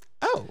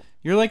 "Oh."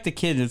 You're like the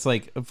kid that's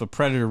like, if a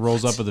predator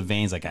rolls up with the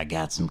veins, like, "I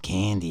got some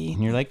candy."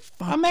 And you're like,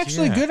 "I'm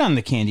actually yeah. good on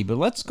the candy, but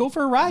let's go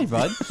for a ride,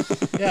 bud."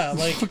 Yeah,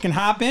 like, Fucking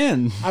hop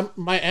in.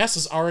 my ass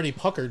is already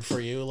puckered for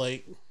you.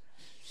 Like,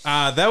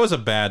 That was a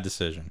bad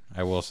decision,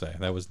 I will say.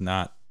 That was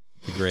not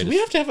the do greatest. we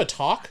have to have a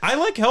talk? I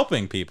like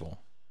helping people.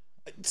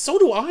 So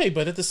do I,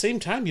 but at the same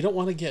time, you don't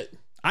want to get...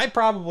 I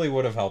probably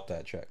would have helped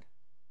that chick.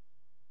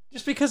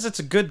 Just because it's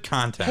a good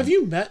content. Have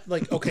you met,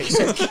 like, okay,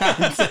 so...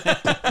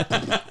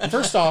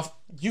 First off,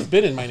 you've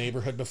been in my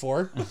neighborhood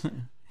before.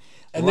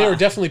 And there are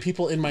definitely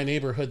people in my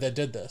neighborhood that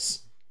did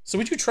this. So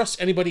would you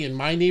trust anybody in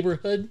my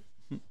neighborhood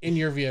in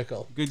your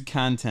vehicle? Good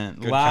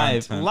content. Good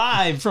live. content.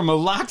 Live from a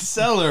locked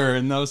cellar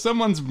in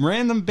someone's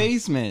random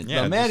basement.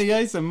 Yeah, the Matty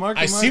Ice and Mark.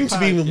 I seem to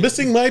be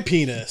missing my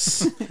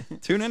penis.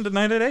 Tune in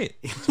tonight at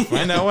 8 to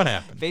find out what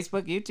happened.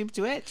 Facebook, YouTube,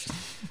 Twitch.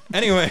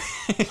 Anyway,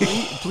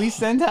 Please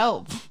send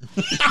help.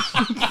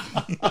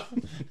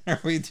 are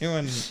we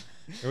doing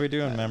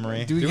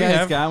memory? Do you we guys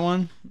have- got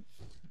one?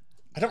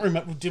 I don't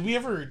remember. Did we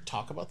ever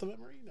talk about the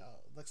memory? No.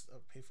 Let's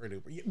pay for an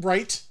Uber.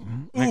 Right?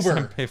 Next Uber.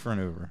 time, pay for an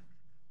Uber.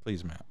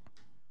 Please, Matt.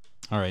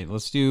 All right,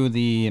 let's do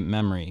the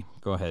memory.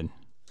 Go ahead.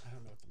 I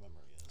don't know what the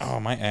memory is. Oh,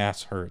 my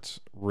ass hurts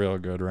real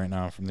good right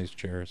now from these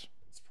chairs.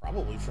 It's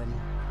probably from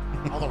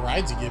all the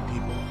rides you give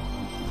people.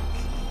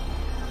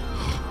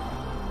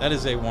 That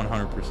is a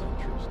 100% true story.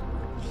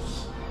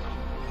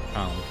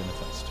 Colin can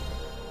attest to it.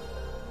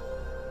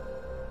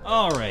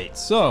 All right,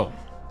 so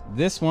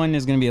this one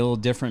is going to be a little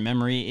different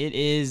memory. It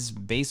is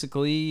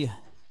basically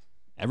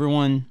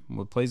everyone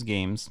who plays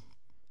games,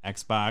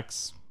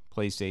 Xbox,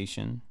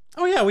 PlayStation.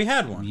 Oh, yeah, we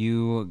had one.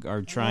 You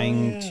are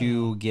trying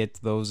to get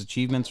those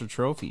achievements or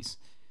trophies.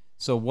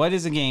 So what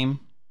is a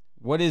game?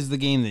 What is the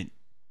game that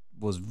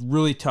was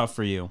really tough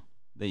for you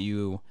that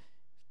you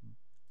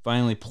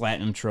finally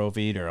platinum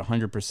trophied or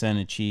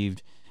 100%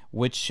 achieved?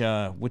 Which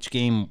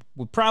game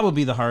would probably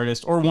be the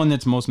hardest or one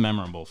that's most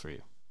memorable for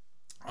you?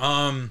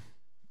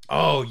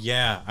 Oh,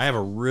 yeah, I have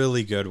a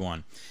really good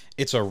one.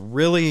 It's a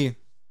really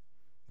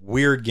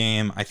weird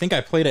game. I think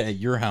I played it at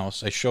your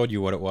house. I showed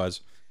you what it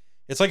was.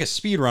 It's like a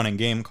speedrunning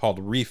game called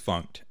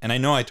Refunked, and I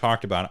know I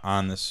talked about it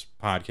on this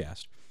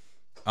podcast.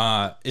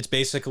 It's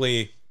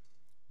basically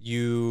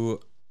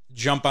you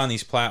jump on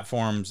these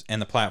platforms,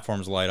 and the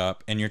platforms light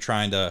up, and you're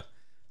trying to...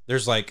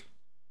 There's like,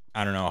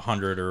 I don't know,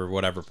 100 or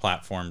whatever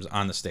platforms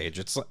on the stage.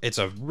 It's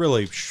a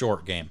really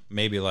short game.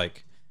 Maybe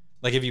like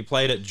if you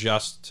played it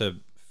just to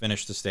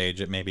finish the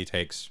stage, it maybe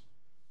takes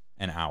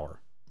an hour.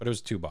 But it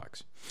was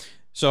 $2.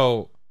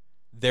 So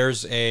there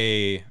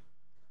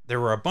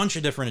were a bunch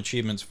of different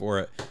achievements for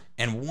it,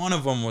 and one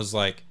of them was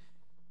like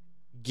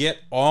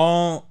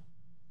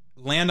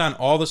land on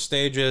all the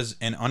stages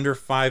in under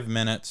 5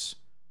 minutes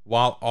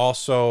while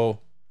also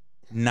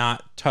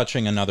not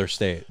touching another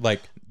stage.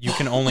 Like you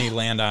can only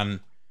land on,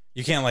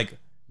 you can't like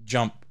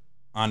jump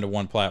onto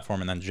one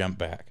platform and then jump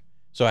back.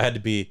 So I had to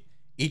be,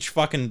 each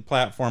fucking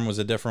platform was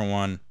a different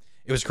one.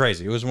 It was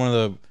crazy. It was one of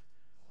the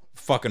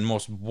fucking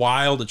most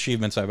wild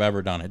achievements I've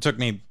ever done. It took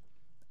me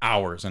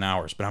hours and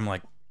hours, but I'm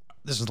like,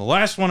 this is the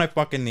last one I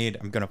fucking need.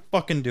 I'm gonna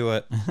fucking do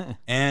it.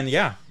 And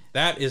yeah,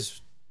 that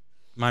is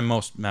my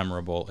most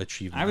memorable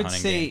achievement. I would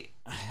hunting say game.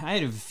 I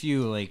had a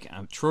few, like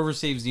Trover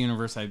Saves the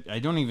Universe. I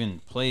don't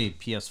even play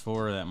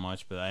PS4 that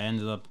much, but I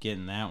ended up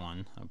getting that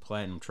one, a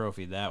platinum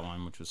trophy, that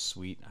one, which was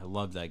sweet. I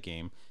loved that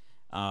game.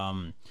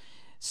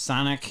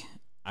 Sonic,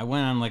 I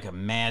went on like a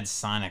mad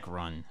Sonic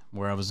run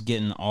where I was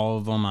getting all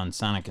of them on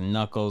Sonic and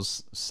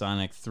Knuckles,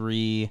 Sonic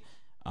 3,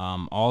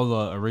 all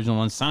the original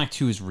ones. Sonic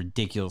 2 is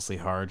ridiculously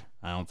hard.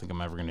 I don't think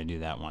I'm ever going to do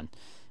that one.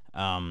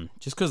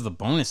 Just because the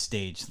bonus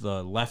stage,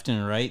 the left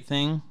and right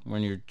thing,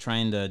 when you're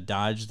trying to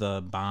dodge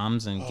the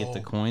bombs and get the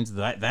coins,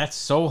 that's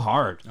so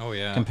hard. Oh,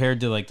 yeah. Compared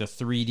to like the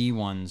 3D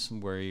ones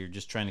where you're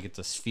just trying to get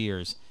the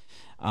spheres.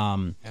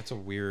 It's a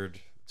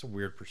weird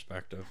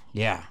perspective.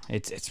 Yeah,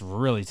 it's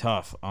really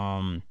tough.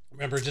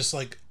 Remember just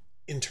like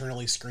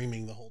internally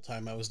screaming the whole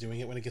time I was doing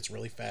it when it gets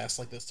really fast,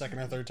 like the second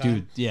or third time.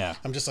 Dude, yeah.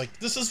 I'm just like,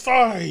 this is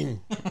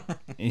fine.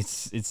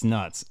 It's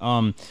nuts.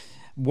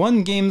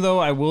 One game though,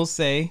 I will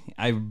say,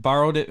 I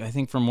borrowed it, I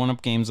think, from One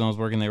Up Games when I was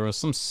working there. It was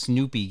some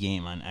Snoopy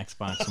game on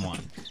Xbox One.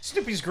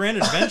 Snoopy's Grand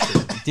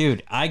Adventure.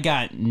 Dude, I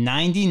got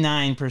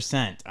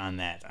 99% on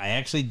that. I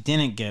actually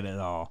didn't get it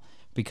all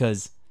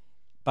because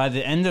by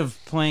the end of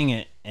playing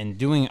it and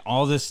doing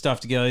all this stuff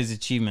to get all these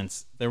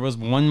achievements, there was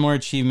one more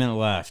achievement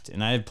left,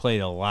 and I had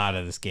played a lot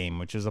of this game,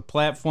 which is a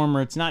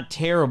platformer. It's not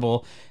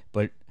terrible,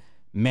 but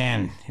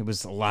man, it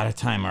was a lot of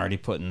time already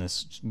put in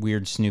this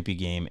weird Snoopy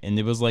game, and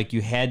it was like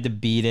you had to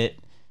beat it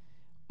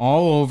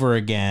all over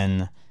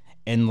again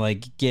and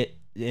like get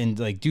and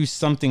like do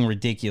something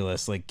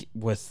ridiculous, like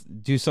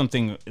do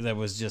something that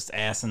was just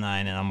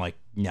asinine, and I'm like,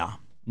 nah,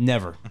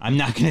 never. I'm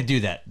not gonna do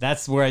that.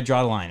 That's where I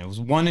draw the line. It was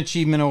one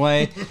achievement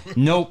away.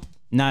 Nope,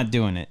 not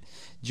doing it.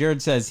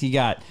 Jared says he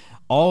got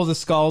all the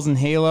skulls in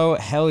Halo.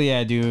 Hell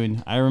yeah,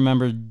 dude. I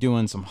remember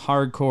doing some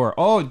hardcore.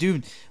 Oh,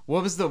 dude,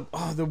 what was the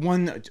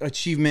one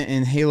achievement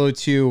in Halo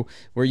 2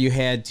 where you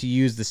had to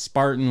use the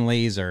Spartan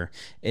laser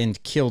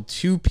and kill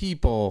 2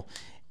 people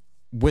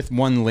with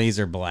one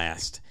laser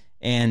blast?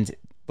 And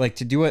like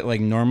to do it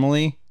like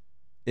normally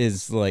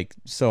is like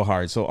so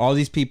hard. So all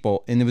these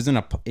people, and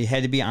it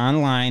had to be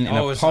online in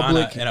a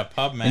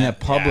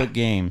public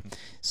game.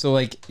 So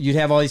like you'd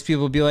have all these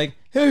people be like,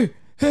 hey,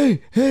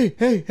 and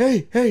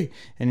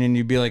then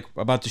you'd be like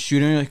about to shoot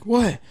him, and you're like,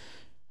 what?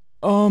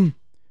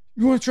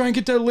 You want to try and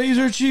get that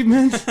laser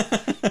achievement?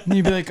 And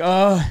you'd be like,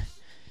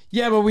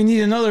 yeah, but we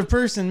need another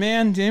person,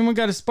 man. Anyone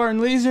got a Spartan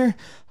laser?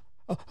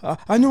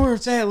 I know where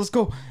it's at. Let's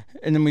go.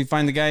 And then we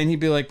find the guy, and he'd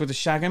be like with a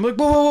shotgun, like,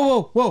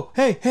 whoa,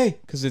 hey,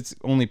 because it's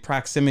only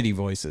proximity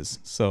voices.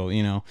 So,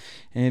 you know,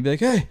 and he'd be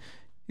like, hey,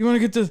 you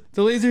want to get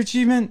the laser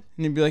achievement?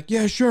 And he'd be like,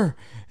 yeah, sure.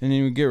 And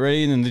then we get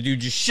ready, and then the dude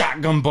just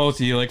shotgun both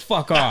of you, like,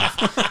 fuck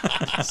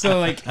off. So,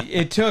 like,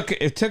 it took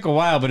a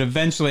while, but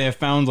eventually I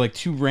found, like,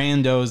 2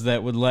 randos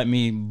that would let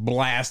me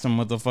blast them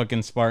with the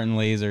fucking Spartan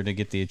laser to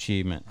get the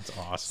achievement. That's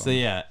awesome. So,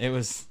 yeah,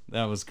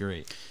 that was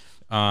great.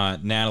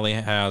 Natalie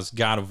has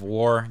God of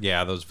War.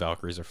 Yeah, those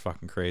Valkyries are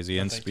fucking crazy.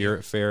 And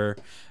Spiritfarer.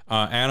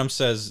 Adam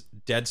says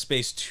Dead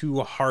Space 2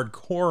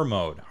 hardcore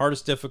mode.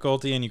 Hardest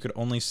difficulty, and you could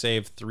only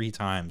save 3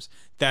 times.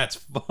 That's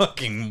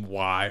fucking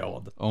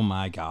wild. Oh,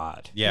 my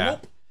God. Yeah.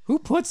 Who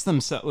puts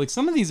themselves... Like,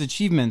 some of these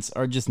achievements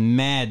are just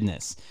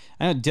madness.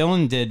 I know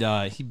Dylan did...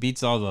 he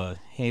beats all the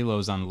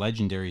Halos on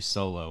Legendary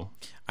Solo.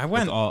 I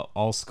went... With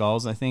all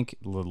skulls, I think.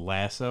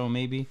 Lasso,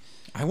 maybe.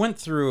 I went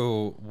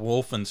through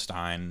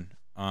Wolfenstein...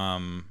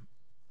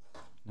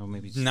 No,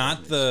 maybe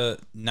not the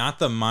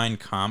Mein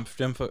Kampf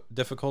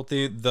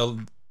difficulty.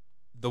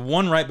 The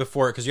one right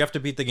before it, because you have to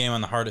beat the game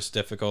on the hardest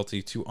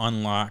difficulty to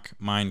unlock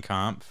Mein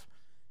Kampf,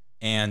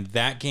 and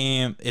that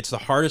game, it's the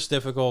hardest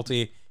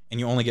difficulty, and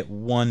you only get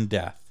 1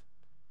 death.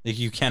 Like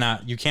you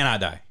cannot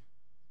die.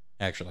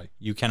 Actually,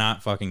 you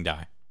cannot fucking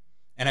die.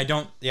 And I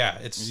don't. Yeah,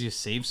 it's. Is you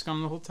save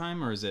scum the whole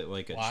time, or is it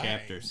like a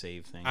chapter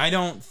save thing? I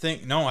don't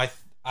think. No, I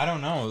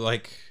don't know.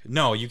 Like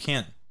no, you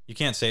can't. You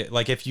can't say it.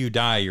 Like if you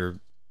die, your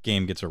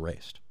game gets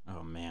erased.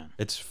 Oh man,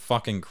 it's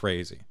fucking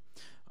crazy.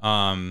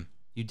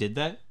 You did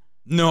that?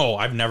 No,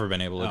 I've never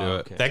been able to do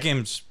okay.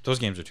 it. Those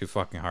games are too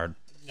fucking hard.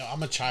 No,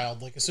 I'm a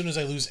child. Like as soon as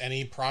I lose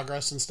any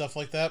progress and stuff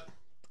like that,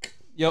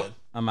 yep, good.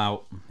 I'm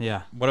out.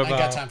 Yeah. What about? I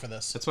got time for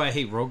this. That's why I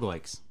hate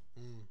roguelikes.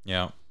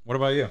 Yeah. What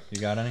about you?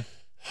 You got any?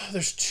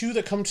 There's 2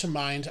 that come to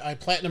mind. I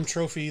platinum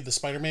trophy the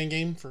Spider-Man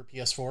game for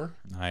PS4.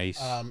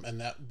 Nice. And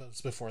that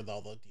was before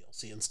all the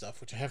DLC and stuff,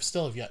 which I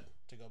still have yet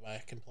to go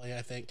back and play.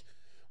 I think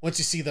once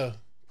you see the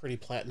pretty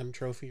platinum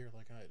trophy, you're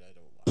like, I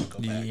don't want to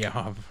go back.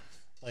 Yeah.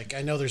 Like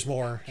I know there's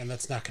more, and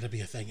that's not going to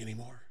be a thing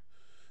anymore.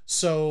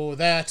 So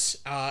that,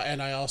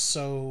 and I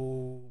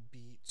also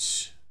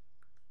beat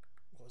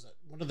what was it?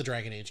 One of the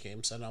Dragon Age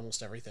games and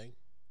almost everything.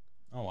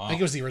 Oh wow. I think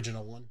it was the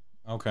original one.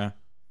 Okay.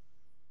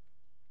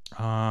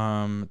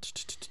 When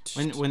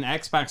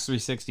Xbox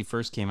 360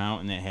 first came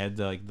out and it had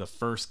the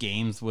first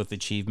games with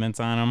achievements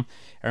on them,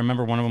 I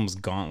remember one of them was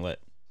Gauntlet.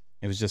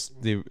 It was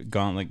just the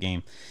Gauntlet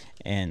game,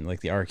 and like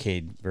the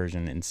arcade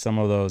version. And some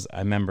of those, I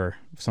remember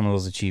some of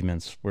those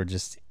achievements were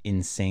just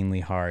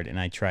insanely hard, and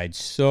I tried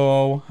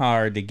so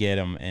hard to get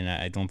them, and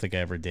I don't think I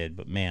ever did.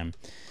 But man,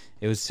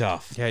 it was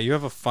tough. Yeah, you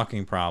have a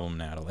fucking problem,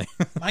 Natalie.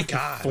 My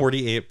God.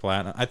 48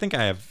 platinum. I think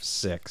I have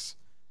 6.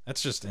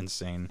 That's just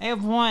insane. I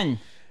have 1.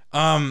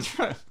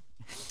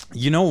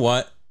 You know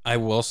what I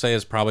will say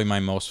is probably my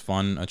most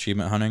fun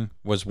achievement hunting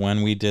was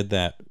when we did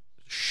that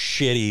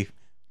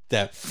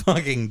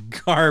fucking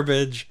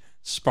garbage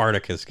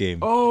Spartacus game.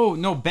 Oh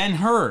no,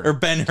 Ben-Hur. Or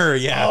Ben-Hur,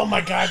 yeah. Oh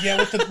my God, yeah,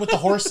 with the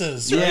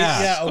horses, right?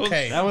 Yeah.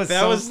 Okay. That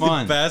was the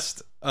fun.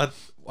 best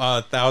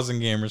 1,000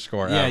 gamer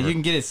score Yeah, ever. you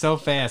can get it so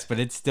fast, but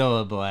it's still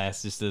a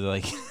blast. Just to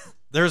like,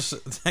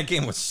 That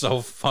game was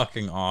so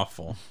fucking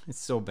awful. it's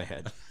so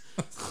bad.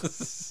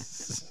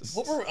 Because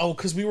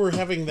we were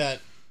having that.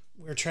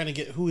 We were trying to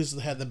get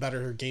had the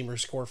better gamer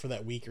score for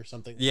that week or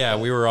something. Yeah,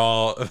 we were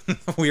all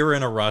we were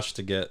in a rush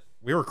to get.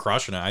 We were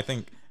crushing it. I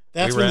think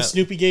that's when the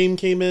Snoopy game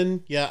came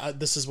in. Yeah,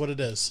 this is what it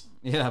is.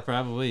 Yeah,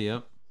 probably.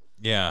 Yep.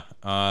 Yeah,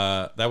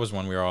 that was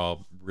when we were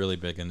all really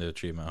big into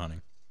achievement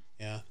hunting.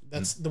 Yeah,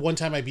 that's the one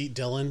time I beat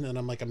Dylan, and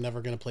I'm like, I'm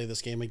never gonna play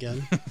this game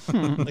again.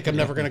 Like, I'm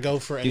never gonna go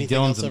for anything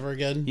else ever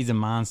again. He's a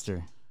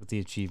monster with the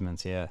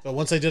achievements. Yeah. But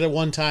once I did it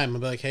one time,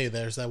 I'm like, hey,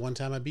 there's that one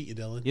time I beat you,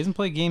 Dylan. He doesn't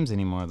play games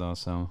anymore though,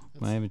 so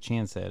I have a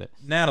chance at it.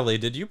 Natalie,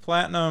 did you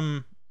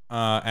platinum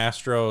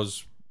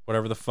Astro's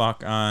whatever the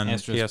fuck on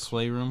Astro's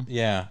Playroom?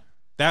 Yeah,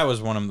 that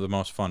was one of the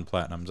most fun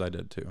platinums I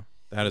did too.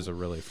 That is a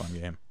really fun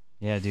game.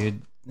 Yeah,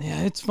 dude.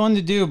 Yeah, it's fun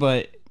to do,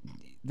 but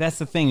that's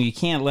the thing. You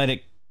can't let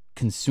it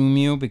consume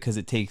you because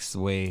it takes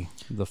away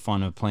the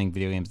fun of playing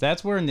video games.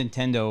 That's where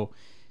Nintendo,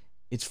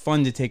 it's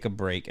fun to take a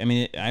break. I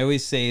mean, I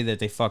always say that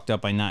they fucked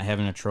up by not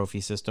having a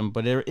trophy system,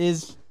 but there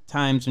is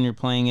times when you're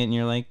playing it and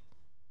you're like,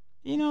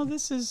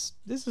 this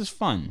is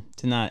fun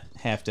to not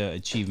have to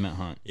achievement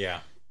hunt.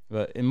 Yeah.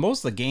 But in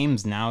most of the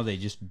games now, they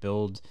just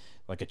build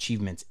like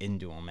achievements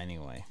into them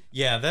anyway.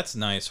 Yeah, that's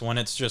nice when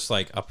it's just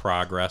like a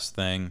progress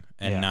thing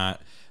and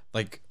not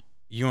like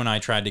you and I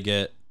tried to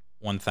get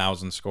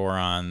 1,000 score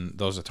on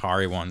those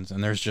Atari ones,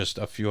 and there's just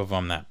a few of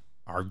them that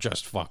are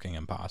just fucking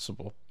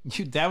impossible.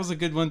 Dude, that was a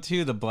good one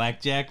too, the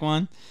blackjack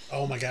one.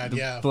 Oh my God,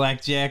 yeah.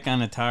 Blackjack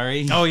on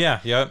Atari. Oh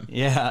yeah, yep.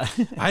 Yeah.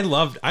 I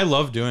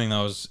love doing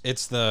those.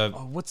 It's the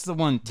what's the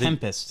one?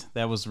 Tempest.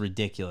 That was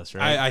ridiculous,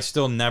 right? I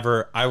still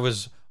never.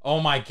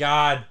 Oh my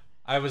God,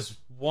 I was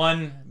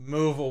one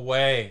move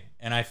away,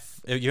 and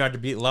you had to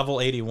beat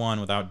level 81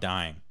 without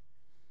dying.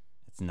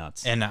 It's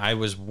nuts. And I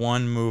was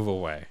one move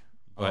away,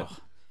 but.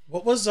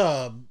 What was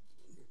oh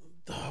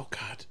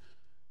God,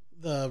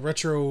 the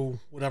retro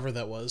whatever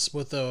that was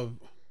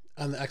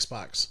on the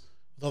Xbox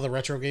with all the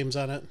retro games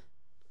on it,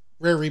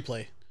 Rare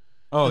Replay.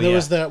 Oh, and there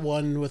was that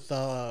one with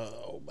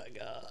oh my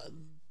God,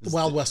 the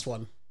Wild West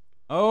one.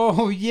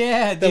 Oh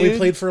yeah, dude. That we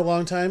played for a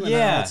long time. And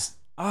yeah.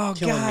 Oh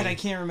God, I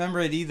can't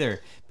remember it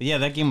either. But yeah,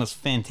 that game was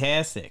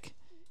fantastic.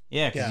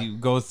 Yeah, because you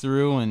go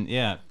through and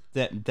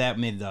that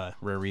made the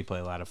Rare Replay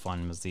a lot of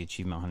fun. Was the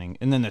achievement hunting,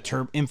 and then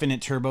the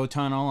Infinite Turbo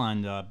Tunnel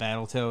on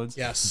Battletoads.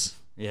 Yes.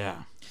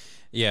 Yeah.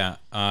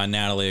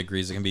 Natalie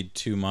agrees it can be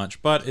too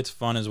much, but it's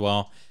fun as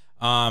well.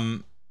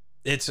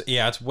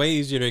 It's way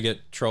easier to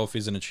get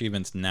trophies and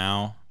achievements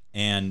now,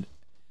 and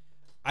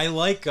I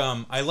like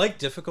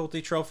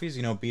difficulty trophies.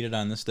 Beat it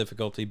on this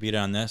difficulty, beat it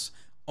on this.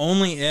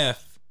 Only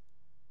if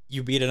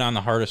you beat it on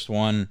the hardest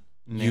one,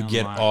 you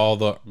get all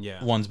the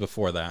ones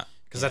before that.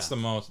 Because that's the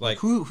most like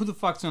who the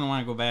fuck's gonna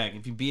want to go back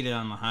if you beat it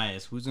on the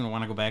highest? Who's gonna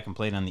want to go back and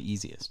play it on the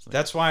easiest?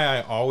 That's why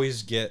I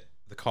always get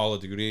the Call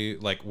of Duty,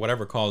 like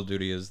whatever Call of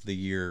Duty is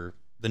the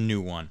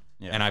new one,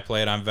 and I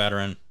play it on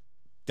veteran.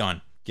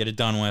 Done. Get it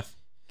done with.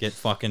 Get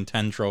fucking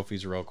 10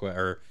 trophies real quick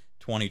or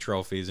 20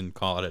 trophies and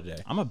call it a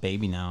day. I'm a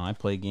baby now. I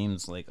play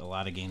games like a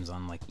lot of games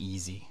on like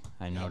easy.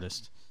 I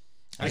noticed.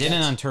 I did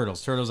it on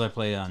Turtles. Turtles I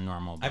play on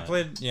normal. I'm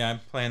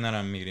playing that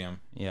on medium.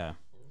 Yeah.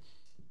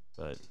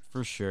 But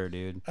for sure,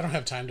 dude. I don't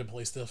have time to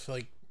play stuff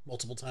like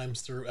multiple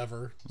times through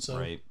ever. So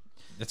right.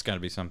 It's got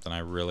to be something I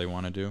really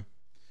want to do.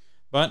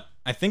 But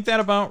I think that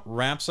about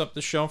wraps up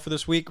the show for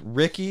this week.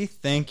 Ricky,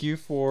 thank you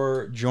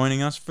for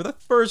joining us for the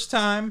first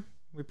time.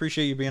 We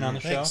appreciate you being on the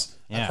show.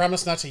 I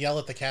promise not to yell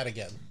at the cat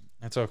again.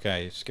 That's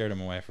okay. You scared him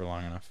away for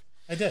long enough.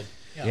 I did.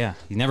 Yeah,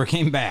 he never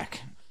came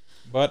back.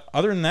 But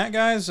other than that,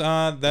 guys,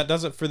 that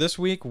does it for this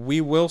week. We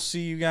will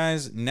see you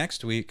guys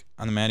next week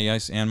on the Matty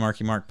Ice and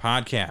Marky Mark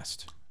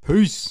podcast.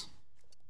 Peace.